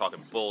Twitter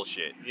talking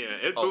bullshit. Yeah,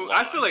 Ed A Boon. lot.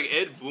 I feel like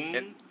Ed Boon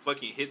And-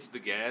 fucking hits the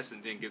gas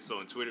and then gets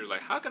on Twitter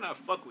like, how can I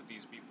fuck with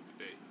these people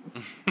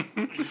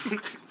today?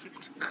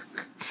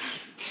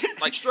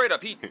 Like, straight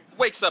up, he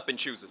wakes up and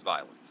chooses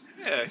violence.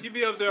 Yeah, he'd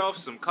be up there off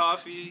some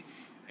coffee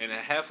and a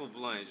half a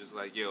blunt, just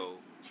like, yo,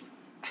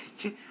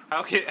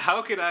 how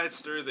can I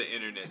stir the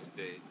internet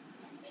today?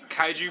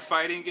 Kaiju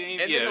fighting game?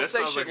 And yeah, then he'll that say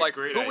sounds shit like like, a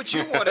great who would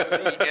idea. you want to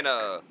see in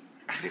a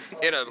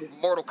in a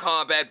Mortal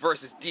Kombat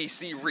versus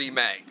DC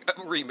remake.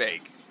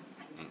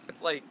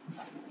 It's like,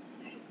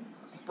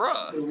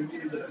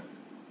 bruh.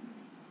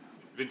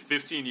 Then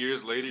 15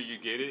 years later, you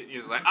get it.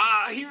 He's like,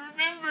 he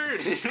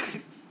remembered.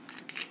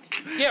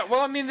 Yeah,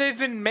 well, I mean, they've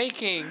been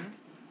making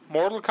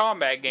Mortal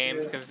Kombat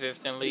games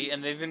consistently,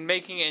 and they've been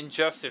making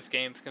Injustice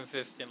games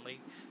consistently.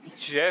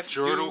 Just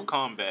do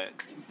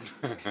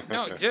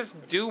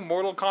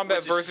Mortal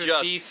Kombat versus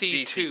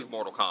DC 2.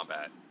 Mortal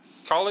Kombat.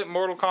 Call it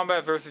Mortal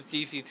Kombat versus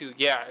DC 2.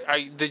 Yeah,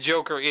 the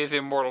Joker is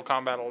in Mortal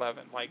Kombat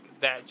 11, like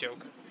that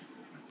Joker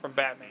from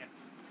Batman.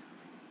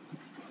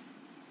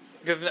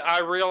 Because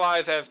I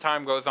realize as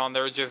time goes on,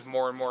 there are just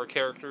more and more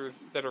characters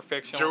that are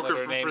fictional. Joker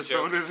that are from named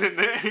Persona's in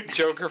there.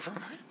 Joker from.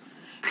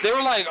 They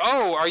were like,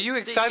 "Oh, are you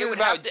excited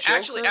about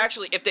Joker?"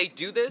 Actually, if they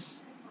do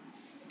this,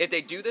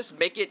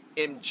 make it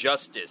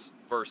Injustice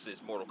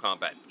versus Mortal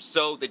Kombat,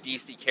 so the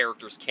DC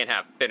characters can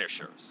have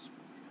finishers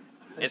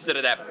instead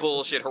of that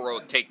bullshit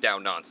heroic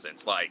takedown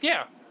nonsense. Like,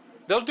 yeah,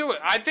 they'll do it.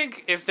 I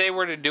think if they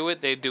were to do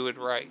it, they'd do it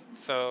right.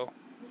 So.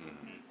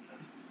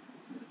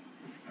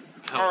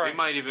 They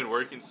might even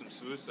work in some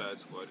Suicide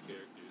Squad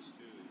characters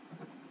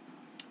too.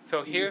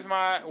 So here's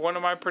one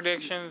of my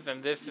predictions,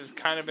 and this has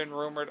kind of been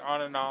rumored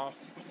on and off.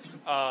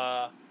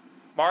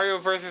 Mario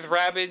vs.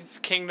 Rabbids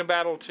Kingdom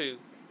Battle 2.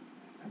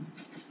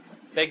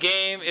 The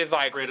game is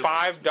like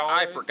 $5.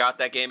 I forgot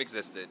that game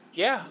existed.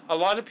 Yeah, a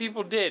lot of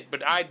people did,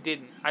 but I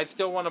didn't. I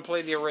still want to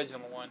play the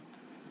original one.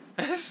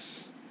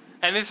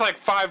 And it's like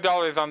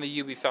 $5 on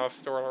the Ubisoft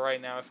store right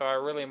now, so I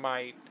really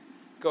might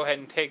go ahead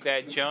and take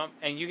that jump.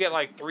 And you get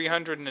like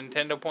 300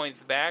 Nintendo points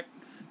back,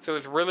 so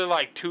it's really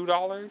like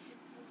 $2.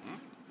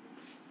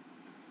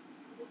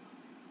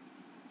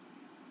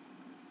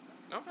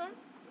 Okay.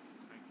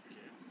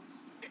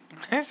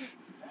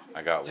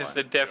 I got one. Just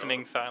a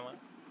deafening silence.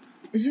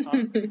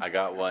 I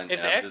got one.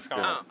 It's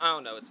XCOM. I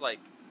don't know. It's like,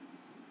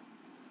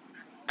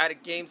 out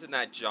of games in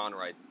that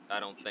genre,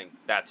 I don't think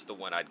that's the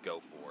one I'd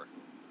go for.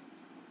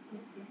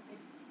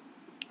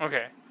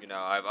 Okay. You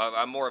know,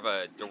 I'm more of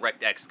a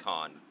direct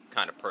XCon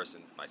kind of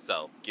person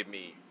myself. Give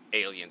me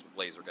aliens with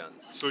laser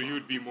guns. So you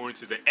would be more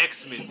into the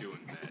X-Men doing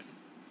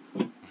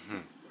that.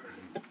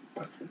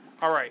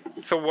 All right.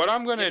 So what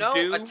I'm gonna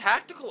do? A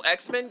tactical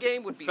X-Men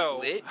game would be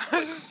lit,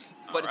 but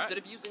right. Instead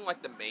of using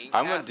like the main,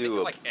 I'm gonna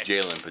do a like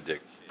Jalen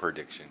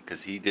prediction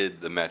because he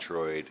did the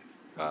Metroid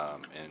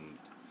and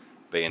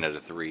Bayonetta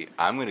 3.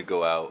 I'm gonna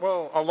go out.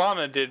 Well,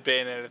 Alana did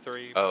Bayonetta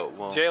 3. Oh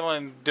well.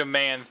 Jalen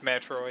demands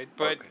Metroid,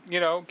 but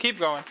keep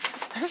going.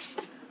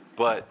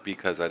 But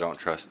because I don't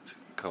trust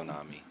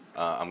Konami,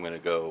 I'm gonna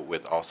go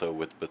with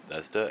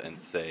Bethesda and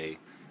say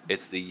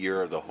it's the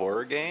year of the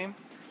horror game,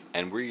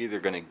 and we're either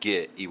gonna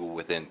get Evil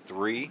Within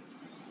 3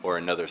 or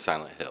another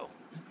Silent Hill.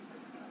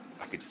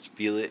 I could just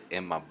feel it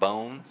in my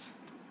bones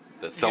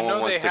that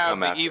someone wants to come after.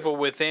 They have the Evil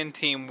Within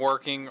team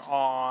working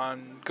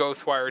on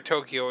Ghostwire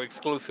Tokyo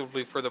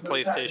exclusively for the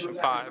PlayStation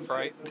 5,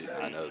 right?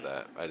 I know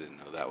that. I didn't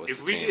know that was. If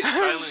the we team. get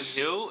Silent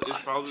Hill, it's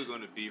probably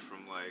going to be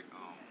from like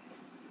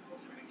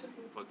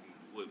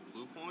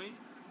Blue Point.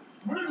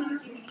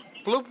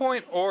 Blue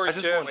Point or I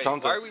just want Wait,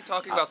 something. why are we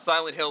talking about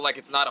Silent Hill like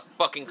it's not a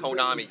fucking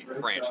Konami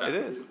franchise? It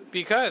is.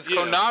 Because Yeah,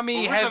 Konami but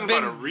we're has talking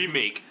been about a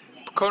remake.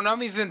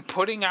 Konami's been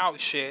putting out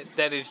shit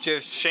that is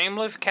just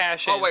shameless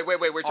cash in. Oh wait, we're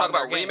talking on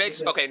about their remakes.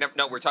 games. Okay,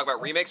 no, we're talking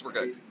about remakes. We're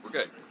good.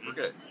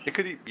 It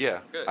could, yeah.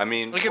 Good. I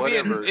mean, It could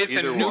whatever. be it's a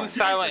either new one.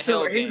 Silent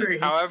So Hill angry.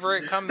 game. However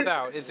it comes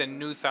out, it's a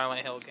new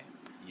Silent Hill game.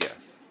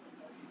 Yes.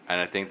 And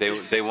I think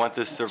they want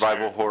this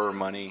survival horror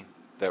money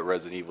that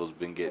Resident Evil's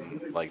been getting,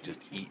 like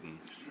just eaten.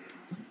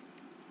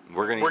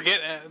 We're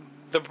getting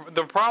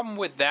the problem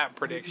with that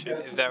prediction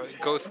is that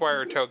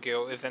Ghostwire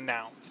Tokyo is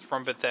announced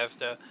from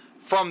Bethesda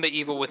from the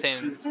Evil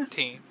Within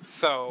team.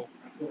 So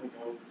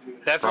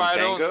that's From why I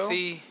Tango? don't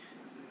see.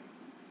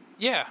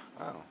 Yeah.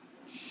 Oh,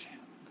 shit.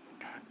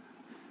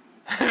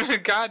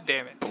 God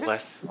damn it.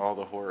 Bless all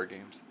the horror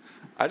games.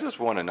 I just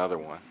want another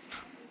one.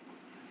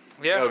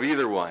 Yeah. Of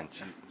either one.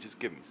 Just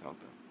give me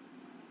something.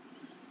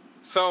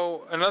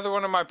 So another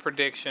one of my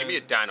predictions Give me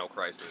a Dino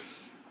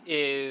Crisis.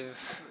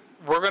 is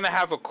we're gonna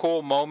have a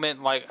cool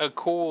moment, like a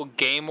cool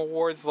Game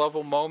Awards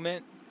level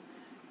moment,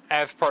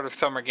 as part of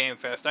Summer Game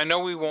Fest. I know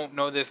we won't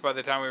know this by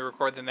the time we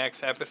record the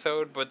next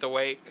episode, but the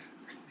way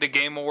the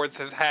Game Awards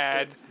has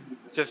had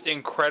just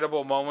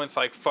incredible moments,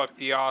 like fuck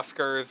the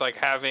Oscars, like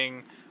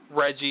having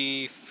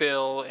Reggie,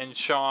 Phil, and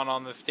Sean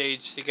on the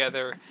stage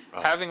together,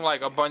 having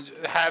like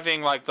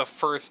the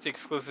first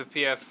exclusive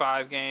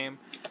PS5 game,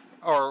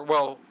 or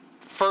well,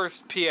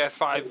 first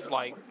PS5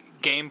 like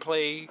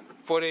gameplay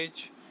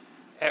footage.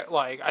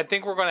 Like I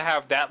think we're gonna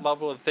have that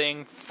level of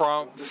thing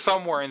from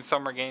somewhere in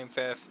Summer Game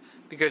Fest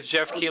because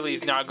Jeff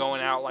Keighley's not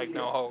going out like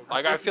no hope.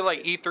 Like I feel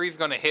like E3 is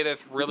gonna hit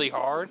us really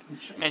hard,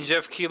 and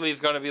Jeff Keighley's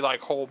gonna be like,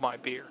 hold my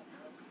beer.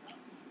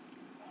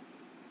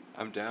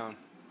 I'm down.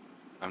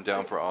 I'm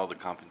down for all the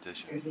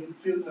competition. It didn't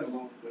feel that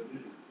long, but it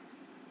did.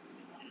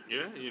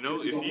 Yeah, you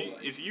know,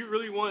 if you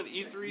really want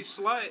E3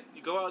 slot,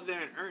 you go out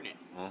there and earn it.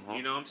 Mhm.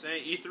 You know what I'm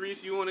saying? E3,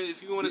 if you want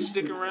to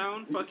stick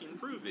around, fucking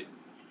prove it.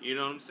 You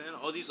know what I'm saying?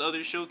 All these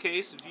other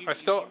showcases.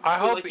 I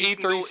hope like you can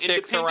E3 go sticks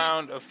independent.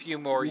 around a few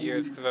more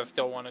years because I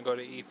still want to go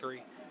to E3.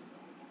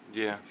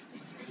 Yeah.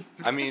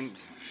 I mean,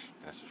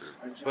 that's true.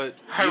 But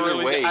I either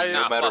really- way, I-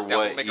 no Nah, matter fuck that.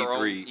 what, We'll make our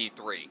own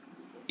E3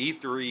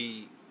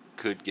 E3.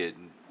 could get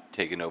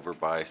taken over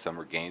by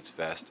Summer Games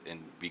Fest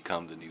and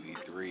become the new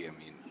E3. I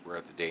mean, we're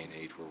at the day and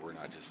age where we're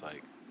not just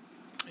like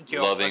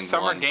loving a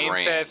Summer one Game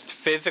brand. Fest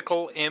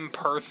physical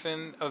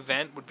in-person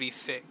event would be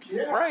sick.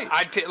 Right.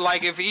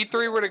 Like if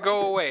E3 were to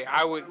go away,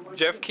 I would.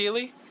 Jeff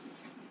Keighley,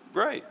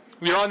 Right.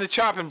 you're on the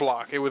chopping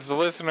block. It was the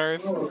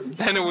listeners,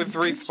 then it was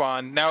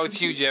Respawn. Now it's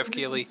you, Jeff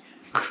Keighley.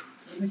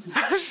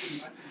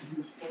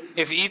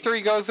 If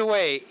E3 goes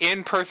away,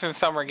 in-person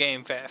Summer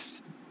Game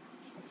Fest,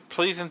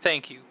 please and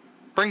thank you.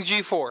 Bring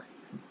G4.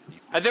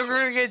 I think we're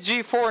going to get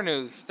G4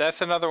 news.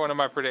 That's another one of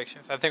my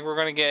predictions. I think we're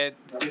going to get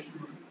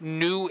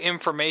new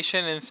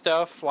information and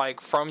stuff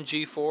like from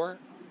G4.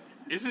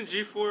 Isn't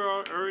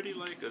G4 already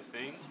like a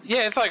thing?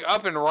 Yeah, it's like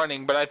up and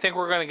running, but I think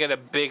we're going to get a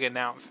big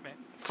announcement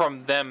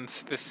from them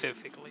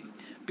specifically.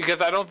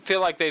 Because I don't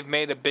feel like they've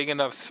made a big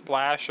enough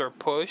splash or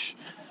push.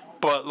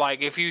 But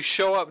like if you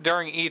show up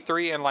during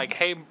E3 and like,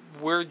 hey,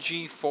 we're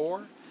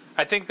G4,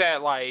 I think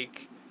that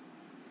like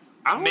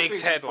I don't makes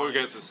think headlines. G4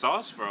 gets the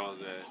sauce for all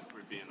that for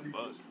being a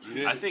bug.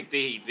 I think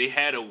they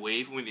had a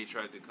wave when they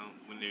tried to come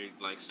when they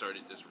like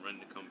started this run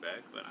to come back,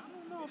 but I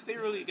don't know if they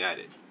really got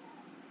it.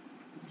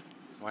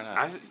 Why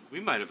not? We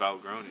might have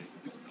outgrown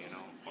it, you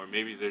know, or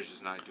maybe they're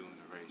just not doing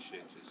the right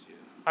shit just yet.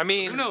 I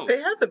mean, Who knows? They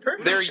had the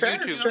perfect they're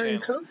trash YouTube during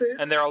channels, COVID.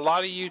 and there are a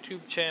lot of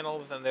YouTube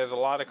channels, and there's a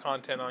lot of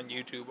content on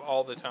YouTube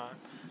all the time.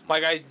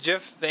 Like I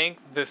just think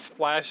the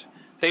splash,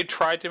 they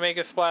tried to make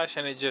a splash,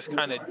 and it just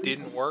kind of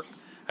didn't work.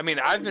 I mean,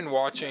 I've been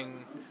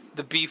watching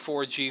the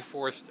B4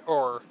 G4,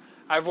 or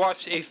I've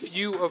watched a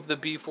few of the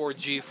B4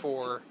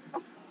 G4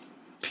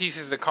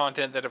 pieces of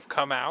content that have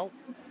come out.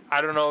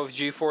 I don't know if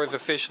G4 is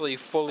officially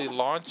fully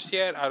launched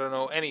yet. I don't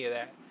know any of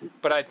that.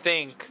 But I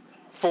think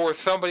for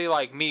somebody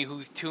like me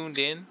who's tuned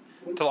in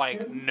to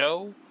like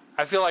know,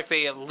 I feel like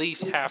they at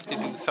least have to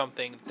do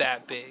something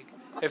that big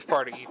as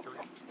part of E3.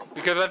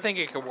 Because I think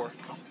it could work.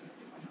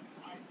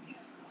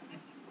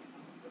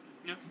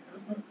 Yeah.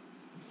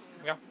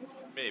 Yeah.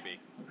 Maybe.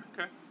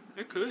 Okay.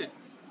 It could.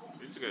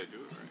 You just gotta do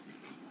it right.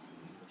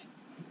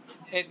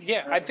 And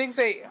yeah, I think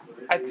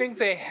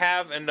they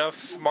have enough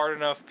smart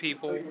enough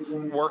people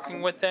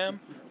working with them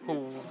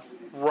who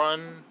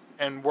run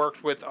and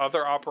worked with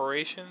other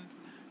operations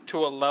to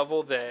a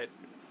level that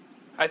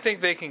I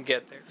think they can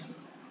get there.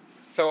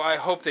 So I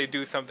hope they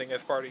do something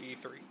as part of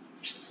E3.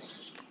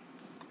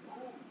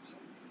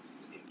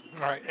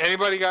 All right.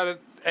 Anybody got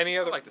any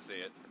I'd other like to see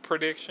it.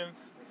 predictions?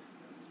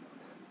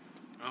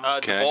 Can I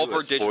do a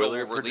Devolver Digital will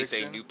spoiler release a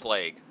prediction? new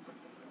Plague.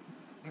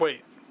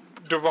 Wait,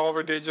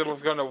 Devolver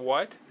Digital's gonna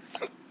what?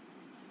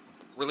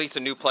 Release a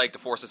new Plague to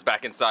force us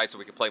back inside so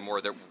we can play more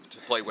of to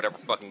play whatever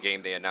fucking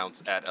game they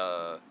announce at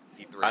E3.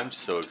 I'm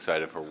so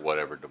excited for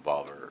whatever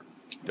Devolver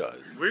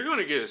does. We're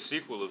gonna get a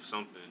sequel of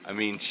something. I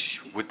mean,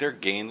 with their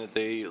game that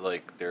they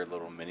like, their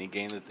little mini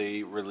game that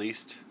they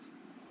released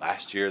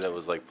last year, that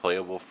was like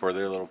playable for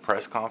their little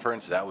press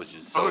conference. That was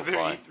just so their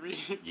fun.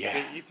 E3, Yeah.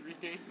 their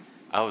E3 game.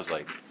 I was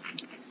like,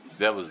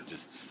 that was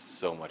just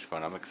so much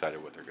fun. I'm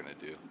excited what they're gonna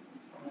do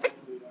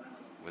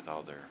with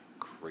all their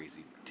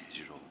crazy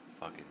digital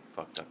fucking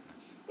fucked upness.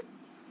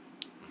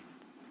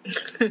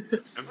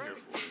 I'm here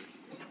for it.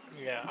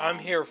 Yeah, I'm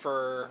here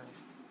for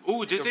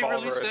Ooh, did they Devolver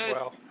release as that?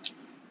 well.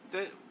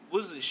 That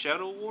was it,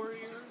 Shadow Warrior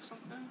or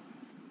something?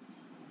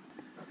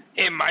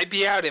 It might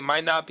be out. It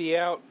might not be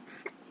out.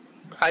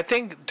 I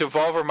think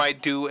Devolver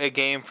might do a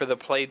game for the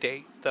play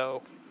date,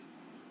 though.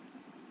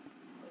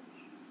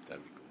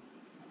 That'd be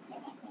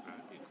cool.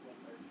 That'd be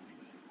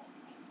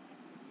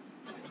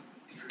cool.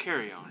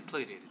 Carry on,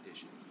 Playdate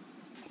Edition.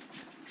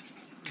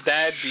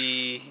 That'd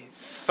be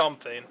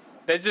something.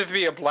 That'd just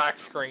be a black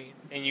screen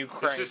and you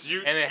crank, It's just you,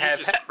 and it you're has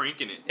just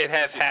cranking it. it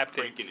has Just haptics.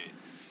 cranking it.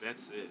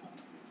 That's it.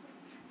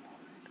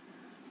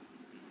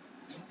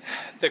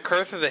 The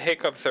curse of the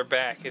hiccups are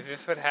back. Is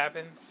this what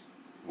happens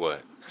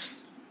What?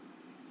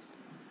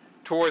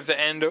 towards the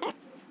end of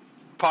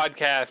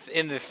podcast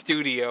in the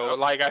studio?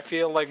 Like I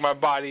feel like my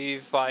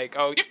body's like,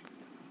 oh,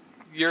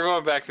 you're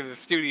going back to the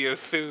studio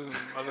soon,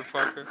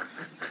 motherfucker.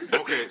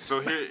 Okay, so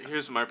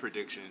here's my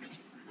prediction.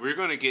 We're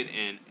gonna get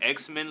an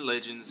X-Men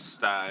Legends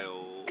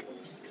style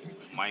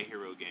My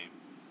Hero game.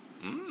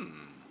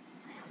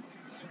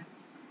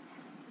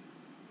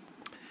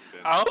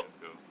 Oh.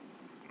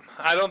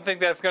 I don't think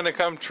that's gonna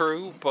come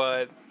true,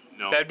 but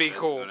No, that'd be that's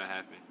cool. gonna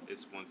happen.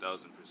 It's 1000% gonna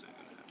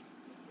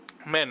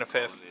happen.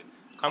 Manifest.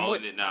 I'm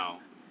Calling with- it now.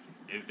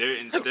 And they're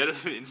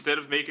instead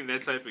of making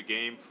that type of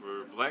game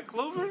for Black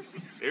Clover,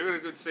 they're gonna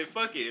go say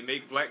fuck it and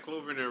make Black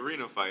Clover an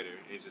arena fighter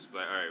and just be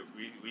like, all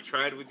right, we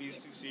tried with these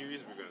two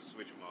series, we're gonna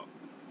switch them up.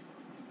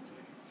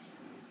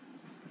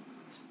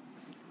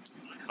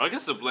 I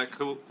guess the Black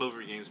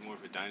Clover game is more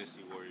of a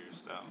Dynasty Warrior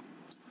style,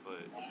 but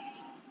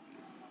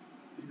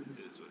it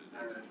is what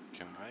it is.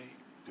 Can I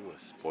do a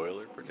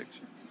spoiler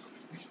prediction?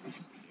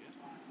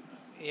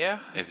 Yeah.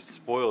 If it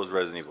spoils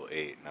Resident Evil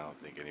 8, and I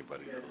don't think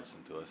anybody that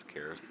listens to us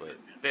cares, but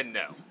Then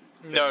no.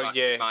 No, Then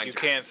yeah, mind you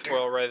your- can't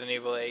spoil Resident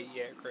Evil 8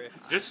 yet, Chris.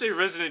 Just say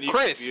Resident Evil.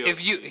 Chris,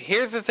 if you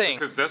here's the thing.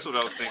 Because that's what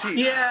I was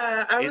thinking.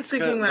 Yeah, I was it's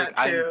thinking gonna-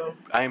 that too.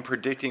 I'm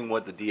predicting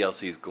what the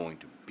DLC is going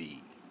to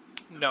be.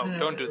 No,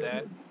 don't do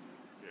that.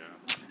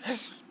 Yeah.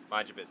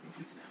 Mind your business.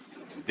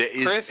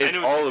 Chris, It's I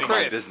know what all you're of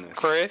my Chris, business.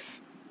 Chris,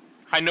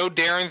 I know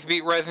Darren's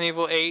beat Resident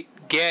Evil 8.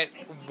 Get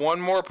one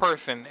more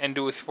person and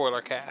do a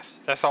spoiler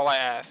cast. That's all I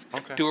ask.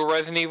 Okay. Do a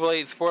Resident Evil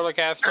 8 spoiler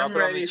cast. Drop I'm it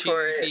on ready the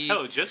for it. cheat.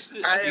 Hell, just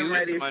I am you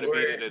ready might have for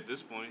beat it. it at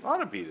this point. I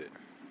want to beat it.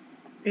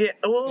 Yeah,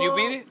 well, You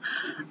beat it?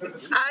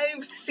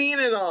 I've seen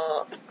it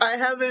all. I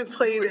haven't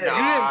played it.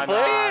 Nah, play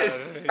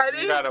it? I You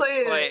didn't gotta play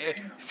it.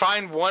 it.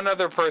 Find one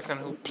other person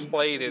who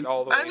played it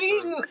all the way I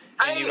mean, through.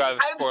 And you got a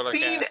I've spoiler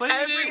seen cast. Played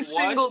every it,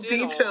 single watched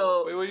it all.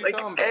 detail. Wait, what are you Like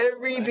talking about?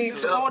 every It's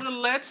It's detail. called a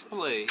Let's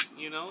Play,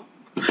 you know?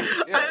 Yeah,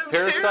 I'm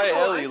Parasite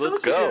terrible, Ellie, I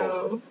let's told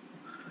go. you.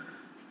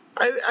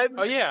 I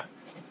Oh, yeah.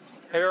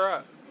 Hit her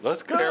up.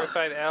 Let's go.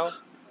 Parasite L,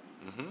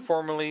 Mhm.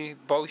 formerly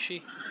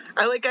Boshi.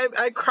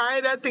 I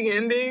cried at the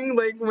ending,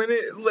 like when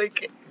it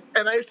like,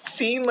 and I've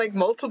seen like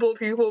multiple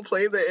people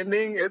play the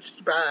ending.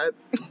 It's bad.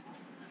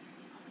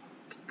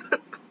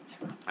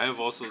 I have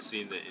also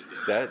seen the ending.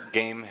 That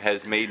game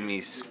has made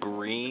me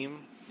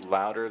scream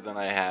louder than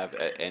I have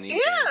at any game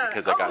Yeah.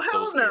 because I Oh, got so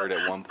hell no. scared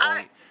at one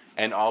point,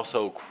 and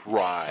also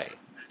cry.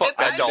 Fuck If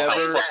that I dollhouse.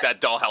 played Fuck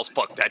that dollhouse.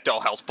 Fuck that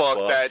dollhouse. Fuck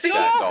Fuck that. See,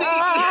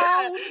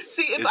 that yeah.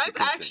 See, if is the I've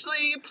consent.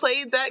 actually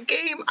played that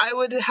game, I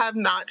would have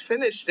not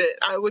finished it.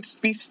 I would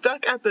be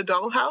stuck at the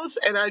dollhouse,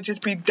 and I'd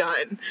just be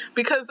done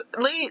because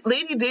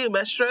Lady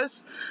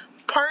Dimitrescu's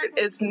part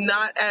is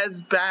not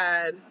as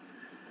bad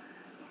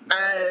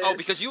as. Oh,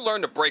 because you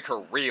learned to break her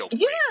real quick.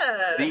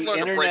 Yeah. The You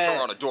learned to break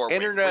her on a doorway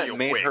internet real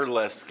made quick. her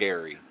less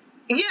scary.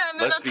 Yeah, and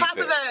then Let's on be top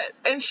fair. of that,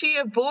 and she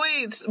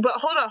avoids. But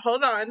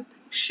hold on.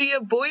 She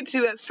avoids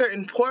you at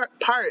certain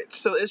parts,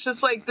 so it's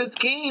just like this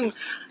game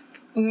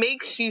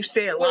makes you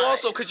stay alive. Well,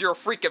 also because you're a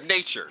freak of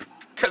nature.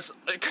 Because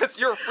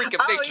you're a freak of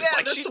nature.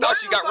 Like, the she thought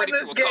she got spoilers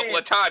rid of on you a this couple game-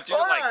 of times. You're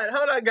like,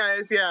 Hold on,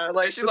 guys. Yeah,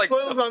 like she's the like,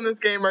 spoilers on this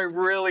game are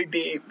really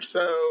deep.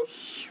 So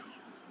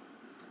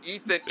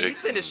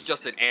Ethan is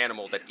just an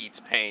animal that eats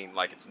pain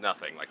like it's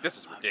nothing. Like, this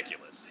is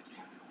ridiculous.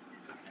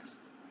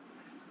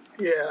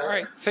 yeah. All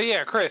right. So,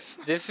 yeah, Chris,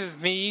 this is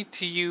me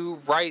to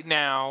you right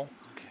now,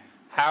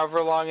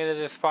 however long into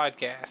this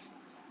podcast.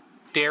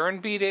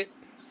 Darren beat it.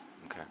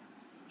 Okay.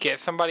 Get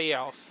somebody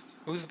else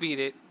who's beat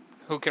it,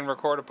 who can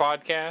record a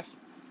podcast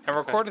and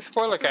record a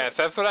spoiler cast.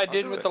 That's what I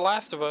did do with it. The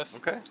Last of Us.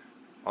 Okay.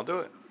 I'll do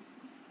it.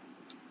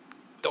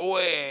 Do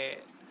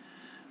it.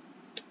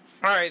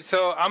 All right,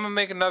 so I'm gonna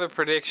make another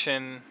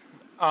prediction.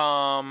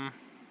 I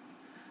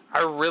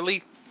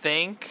really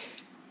think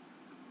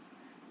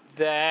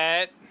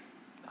that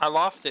I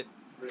lost it.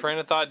 Train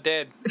of thought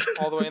dead,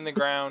 all the way in the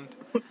ground.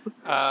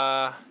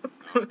 How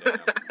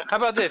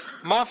about this?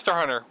 Monster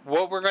Hunter.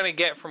 What we're gonna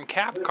get from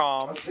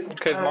Capcom,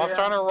 because Monster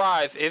yeah. Hunter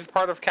Rise is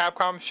part of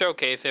Capcom's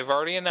showcase. They've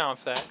already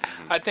announced that.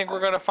 I think we're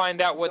gonna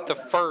find out what the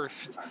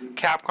first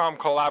Capcom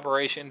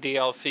collaboration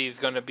DLC is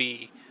gonna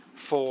be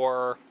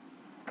for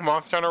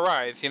Monster Hunter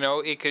Rise. You know,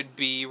 it could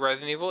be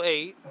Resident Evil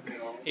 8.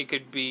 It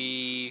could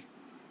be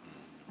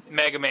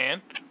Mega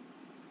Man.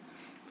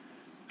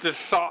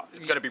 It's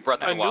gonna be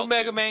Breath of a the new Wild.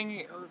 Mega too.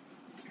 Man.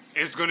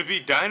 It's gonna be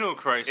Dino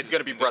Crisis. It's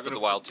gonna be and Breath they're of the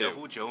gonna Wild, put too.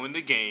 Devil Joe in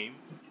the game,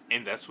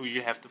 and that's who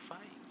you have to fight.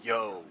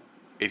 Yo,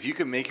 if you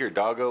can make your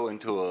doggo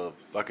into a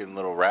fucking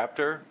little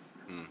raptor,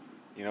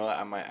 you know what?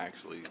 I might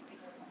actually.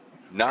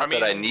 Not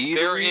that I need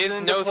a there is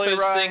reason no to play such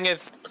Rise. thing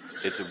as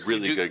It's a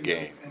really You do- good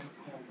game.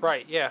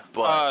 right. Yeah.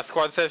 But-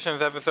 Squad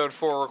Sessions episode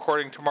 4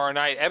 recording tomorrow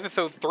night.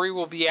 Episode 3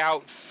 will be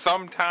out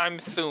sometime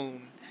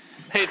soon.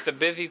 It's a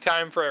busy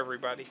time for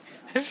everybody.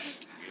 Yup.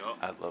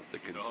 I love the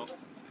consistency.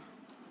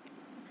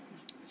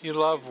 You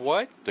love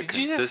what? The Did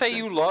you just say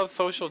you consistency. love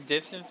social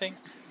distancing?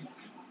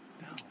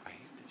 No, I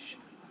hate this shit.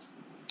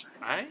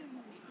 I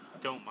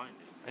don't mind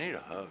it, I need a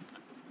hug.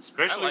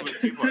 especially I like with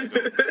it. people I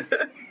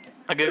don't.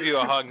 I'll give you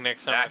a hug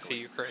next time Exactly. I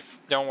see you, Chris.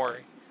 Don't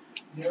worry.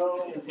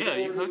 Yeah,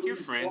 you hug your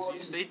friends. You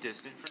stay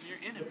distant from your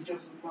enemies.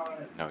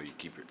 No, you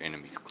keep your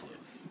enemies close.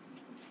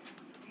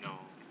 No,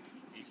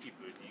 you keep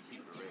a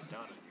red dot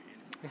on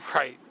your enemy.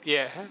 Right.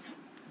 Yeah.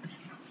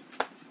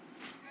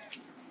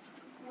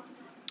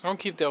 Don't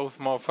keep those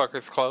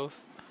motherfuckers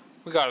close.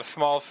 We got a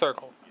small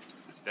circle.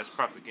 That's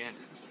propaganda.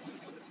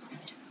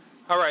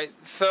 All right.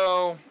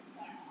 So,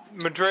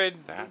 Madrid.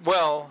 That's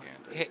Well,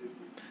 propaganda.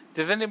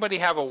 does anybody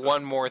have a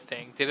one more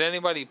thing? Did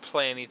anybody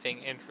play anything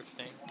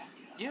interesting?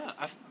 Yeah,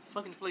 I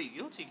fucking played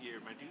Guilty Gear,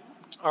 my dude.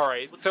 All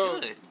right. What's so,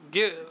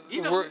 good?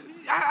 You know, we're-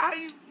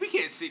 we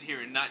can't sit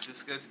here and not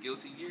discuss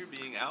Guilty Gear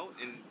being out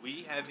and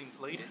we having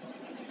played it.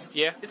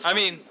 yeah. I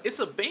mean, it's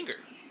a banger.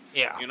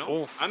 yeah. You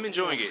know, Oof. I'm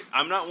enjoying it.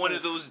 I'm not one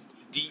of those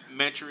deep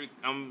metric.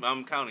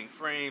 I'm counting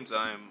frames.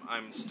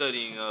 I'm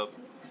studying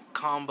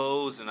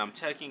combos and I'm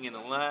teching in the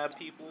lab.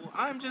 People,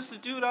 I'm just a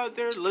dude out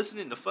there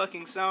listening to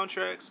fucking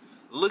soundtracks,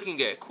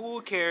 looking at cool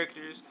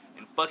characters,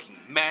 and fucking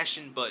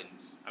mashing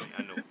buttons. I mean,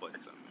 I know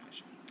buttons I'm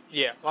mashing.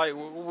 Yeah, like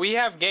we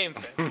have game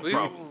sense.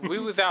 We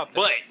was out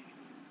there.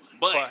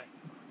 But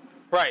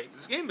right.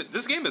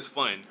 this game is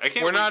fun. I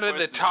can't. We're wait not for at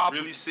us the to top.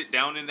 Really sit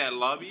down in that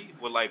lobby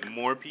with like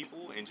more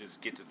people and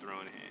just get to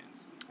throwing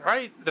hands.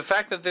 Right. The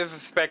fact that there's a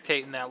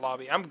spectate in that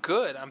lobby, I'm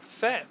good. I'm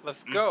set.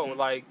 Let's go. Mhm.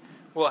 Like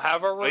we'll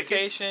have our Like,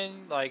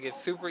 rotation. Like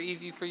it's super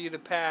easy for you to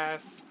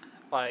pass.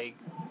 Like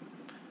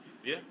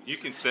Yeah, you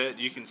can set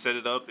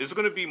it up. It's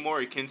gonna be more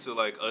akin to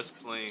like us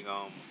playing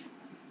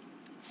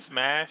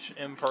Smash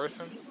in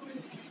person.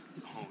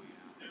 Oh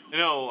yeah.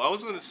 No, I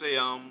was gonna say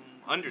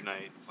Under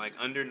Night, like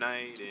Under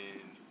Night,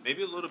 and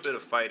maybe a little bit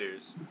of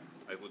Fighters,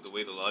 like with the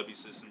way the lobby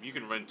system. You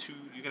can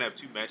have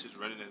 2 matches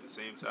running at the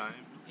same time.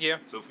 Yeah.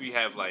 So if we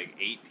have like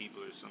 8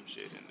 people or some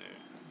shit in there,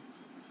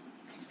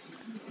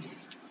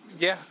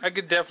 Yeah, I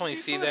could definitely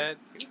it'd be see fun. that.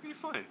 It'd be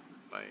fun.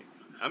 Like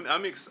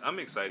I'm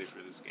excited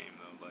for this game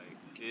though. Like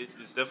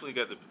it's definitely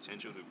got the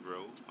potential to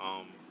grow.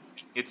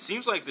 It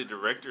seems like the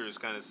director is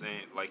kind of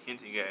saying, like,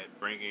 hinting at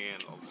bringing in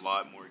a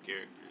lot more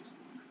characters,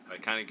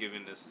 like kind of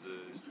giving us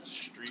the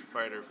Street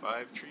Fighter V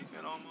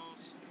treatment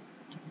almost.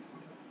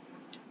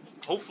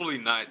 Hopefully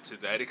not to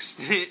that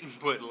extent,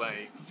 but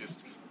like just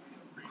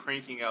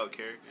cranking out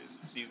characters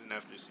season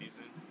after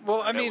season.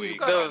 Well, I That mean, way you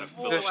the kinda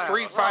fill the it out.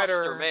 Street Fighter.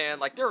 roster, man.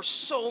 Like there are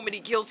so many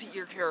Guilty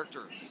Gear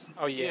characters.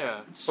 Oh yeah. Yeah.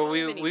 But So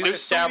we many- we've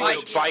There's so many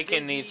established Mike, Viking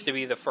Dizzy. needs to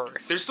be the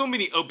first. There's so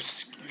many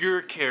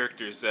obscure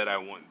characters that I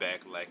want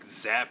back, like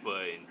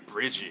Zappa and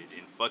Bridget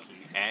and fucking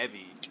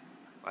Abby.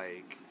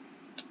 Like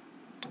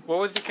What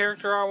was the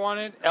character I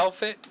wanted?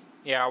 Elfit.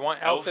 Yeah, I want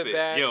Elfit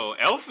back. Yo,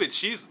 Elfit,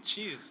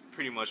 she's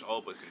pretty much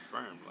all but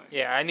confirmed. Like,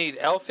 Yeah, I need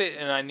Elfit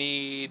and I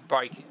need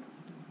Viking.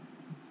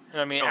 And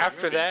I mean, oh,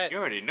 after that, you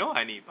already know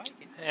I need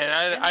Viking, and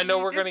I know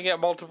we're gonna get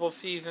multiple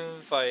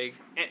seasons. Like,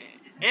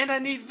 and I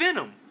need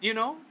Venom. You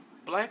know,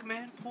 Black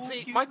Man. Pool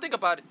See, cue.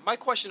 my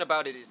question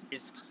about it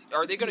is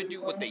are they gonna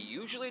do what they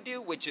usually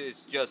do, which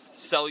is just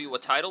sell you a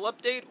title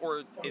update,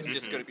 or is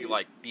this gonna be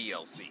like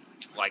DLC?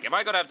 Like, am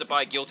I gonna have to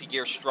buy Guilty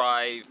Gear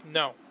Strive?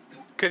 no,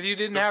 because you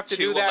didn't The have to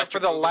do two that for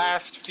the electrical-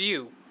 last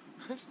few.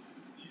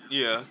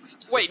 Yeah.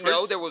 Wait, The no,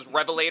 first- there was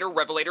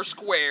Revelator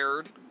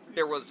Squared.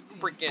 There was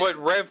freaking. But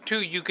Rev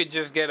 2, you could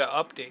just get an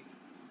update.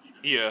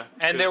 Yeah.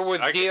 And there 'cause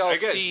was I got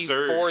DLC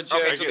Zerd. for just-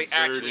 Okay, I so got they Zerd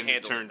actually and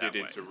handled it turned that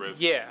it way. into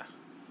Rev. Yeah.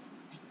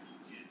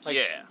 Like-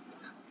 yeah,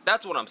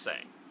 that's what I'm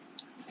saying.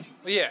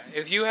 Well, yeah,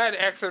 if you had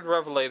Xrd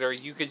Revelator,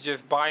 you could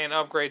just buy an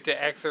upgrade to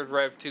Xrd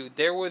Rev 2.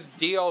 There was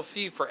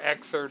DLC for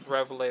Xrd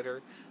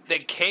Revelator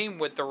that came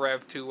with the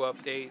Rev 2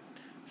 update.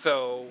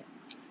 So,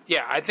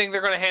 yeah, I think they're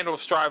going to handle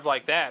Strive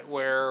like that,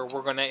 where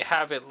we're going to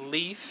have at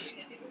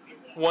least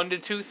 1 to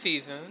 2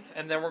 seasons,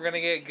 and then we're going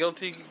to get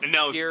Guilty And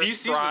now Gear these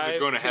seasons are Strive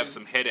going to 2. have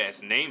some head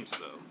ass names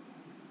though.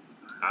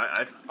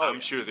 I'm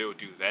sure they'll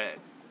do that.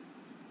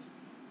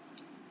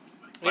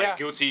 Like Yeah.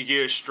 Guilty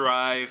Gear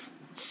Strive,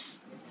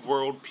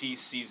 World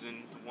Peace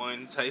Season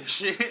 1 type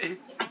shit.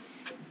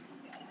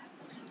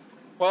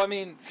 Well, I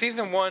mean,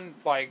 Season 1,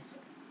 like,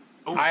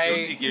 Oh, I-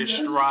 Guilty Gear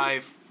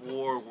Strive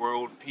for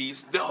World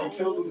Peace. I No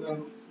killed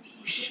them.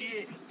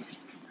 shit.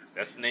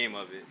 That's the name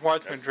of it.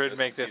 Watch That's- Madrid that's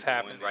make the this season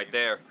happen. one Right name.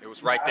 there, it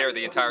was right there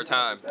the entire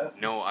time.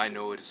 No, I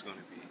know what it's gonna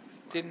be.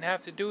 didn't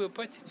have to do it,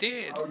 but you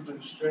did. I would have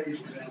been straight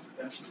for that.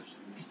 That's what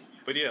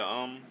But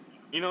yeah,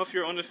 you know, if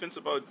you're on the fence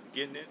about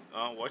getting it,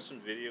 watch some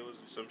videos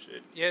or some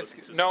shit. Yeah, it's, Look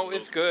into no, some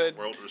it's of those good.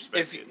 World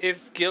respect it.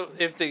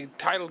 If the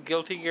title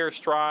Guilty Gear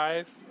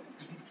Strive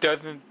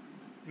doesn't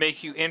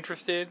make you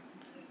interested,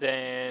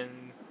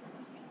 then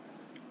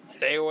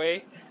stay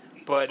away.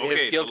 But Okay, if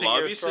the Guilty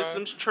lobby Gear Strive,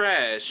 system's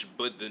trash,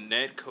 but the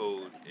net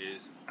code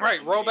is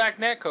right, roll back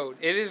netcode.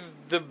 It is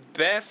the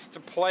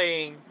best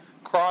playing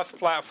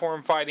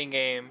cross-platform fighting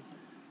game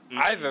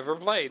I've ever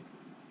played.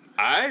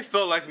 I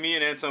felt like me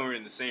and Anton were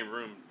in the same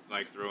room,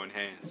 like throwing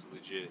hands,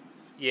 legit.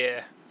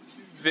 Yeah.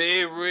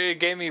 It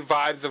gave me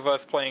vibes of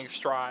us playing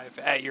Strive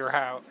at your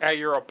house, at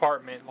your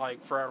apartment,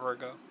 like forever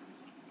ago.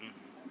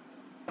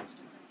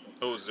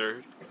 Oh,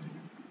 Zerd.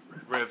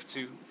 Rev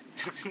 2.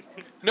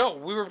 No,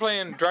 we were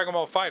playing Dragon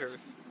Ball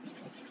Fighters.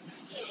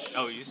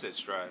 Oh, you said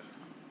Strive.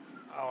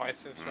 Oh, I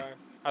said Strive.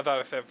 I thought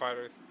I said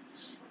Fighters.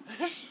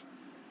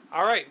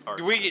 All right,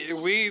 Arts.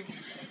 we've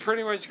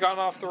pretty much gone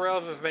off the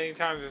rails as many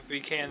times as we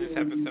can this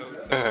episode.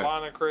 So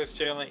Lana, Chris,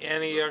 Jalen,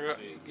 any of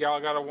y'all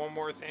got a one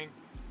more thing?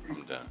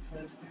 I'm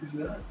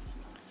done.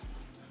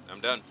 I'm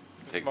done.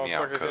 Take me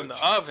out, Motherfuckers in coach.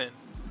 the oven.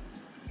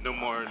 No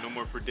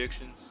more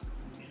predictions.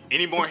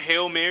 Any more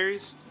Hail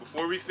Marys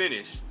before we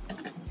finish?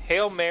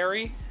 Hail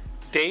Mary,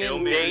 day Hail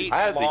and Mary. date.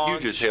 I have the launch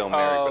hugest Hail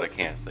Mary, but I of-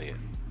 can't say it.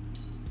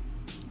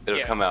 It'll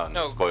Yeah, come out in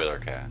no. the spoiler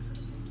cast.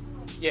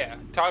 Yeah,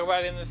 talk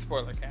about it in the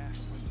spoiler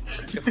cast.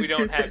 If we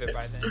don't have it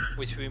by then,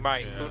 which we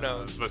might, who I was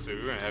knows? about to say,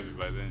 we're going to have it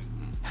by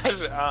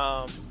then.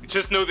 um,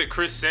 Just know that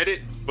Chris said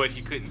it, but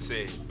he couldn't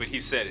say it. But he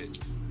said it.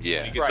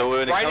 Yeah. Right. So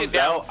when it Write it comes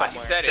down out, I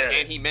somewhere. Said it,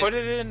 and he meant put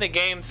it in the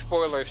game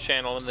spoilers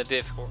channel in the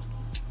Discord.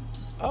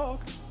 Oh,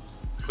 okay.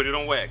 Put it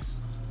on wax.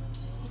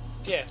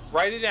 Yeah,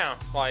 write it down.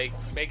 Like,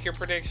 make your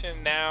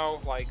prediction now,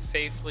 like,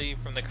 safely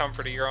from the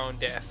comfort of your own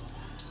desk.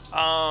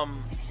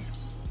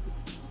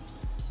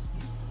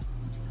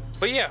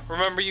 But yeah,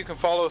 remember you can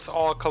follow us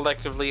all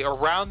collectively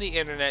around the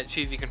internet,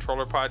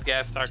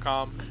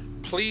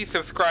 cheesycontrollerpodcast.com. Please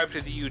subscribe to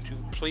the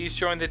YouTube. Please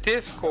join the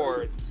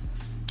Discord.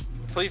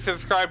 Please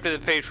subscribe to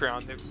the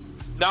Patreon. There's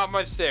not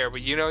much there, but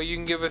you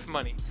can give us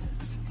money.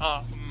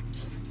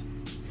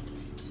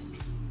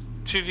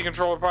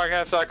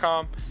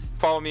 cheesycontrollerpodcast.com.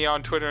 Follow me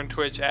on Twitter and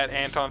Twitch at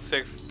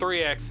Anton6,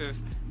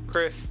 3X's.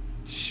 Chris.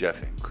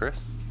 Chef and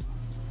Chris.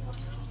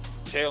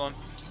 Jalen.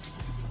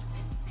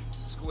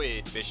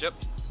 Squid Bishop.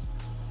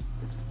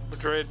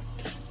 Madrid.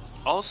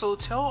 Also,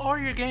 tell all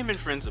your gaming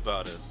friends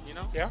about us.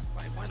 Yeah.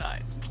 Like, why not?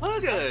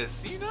 Plug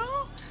us.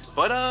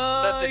 But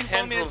Let the you can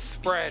follow me tendrils at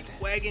spread.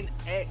 Wagon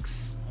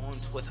X on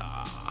Twitter.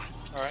 All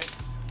right.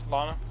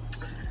 Lana.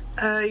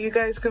 You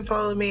guys can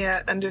follow me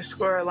at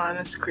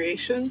 _Alana's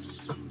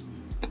Creations.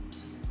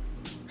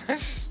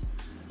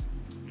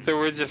 So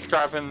we're just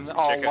scrapping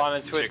all Lana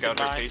Check Twisted out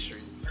her Mind.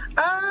 pastries.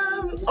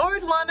 Or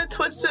Lana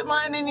Twisted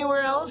Mine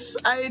anywhere else.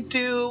 I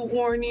do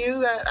warn you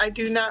that I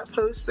do not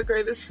post the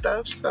greatest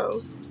stuff,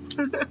 so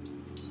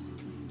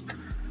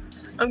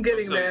I'm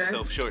getting Don't sell there.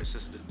 yourself short,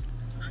 sister.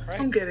 Right?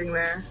 I'm getting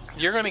there.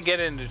 You're gonna get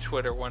into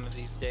Twitter one of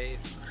these days.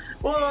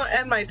 Well,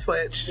 and my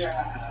Twitch.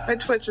 My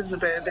Twitch is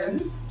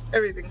abandoned.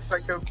 Everything's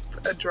like a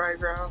dry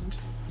ground.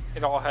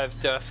 It all has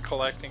dust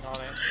collecting on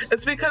it.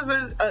 It's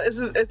because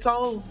it's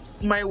all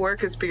my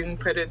work is being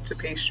put into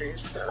pastries,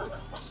 so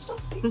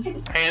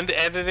And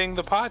editing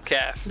the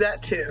podcast.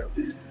 that too.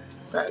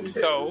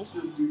 So,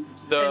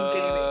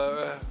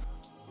 the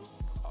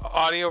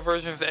audio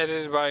version is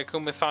edited by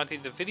Akuma Santi.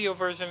 The video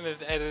version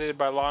is edited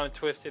by Lana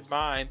Twisted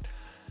Mind.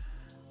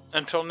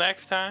 Until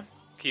next time,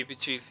 keep it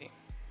cheesy.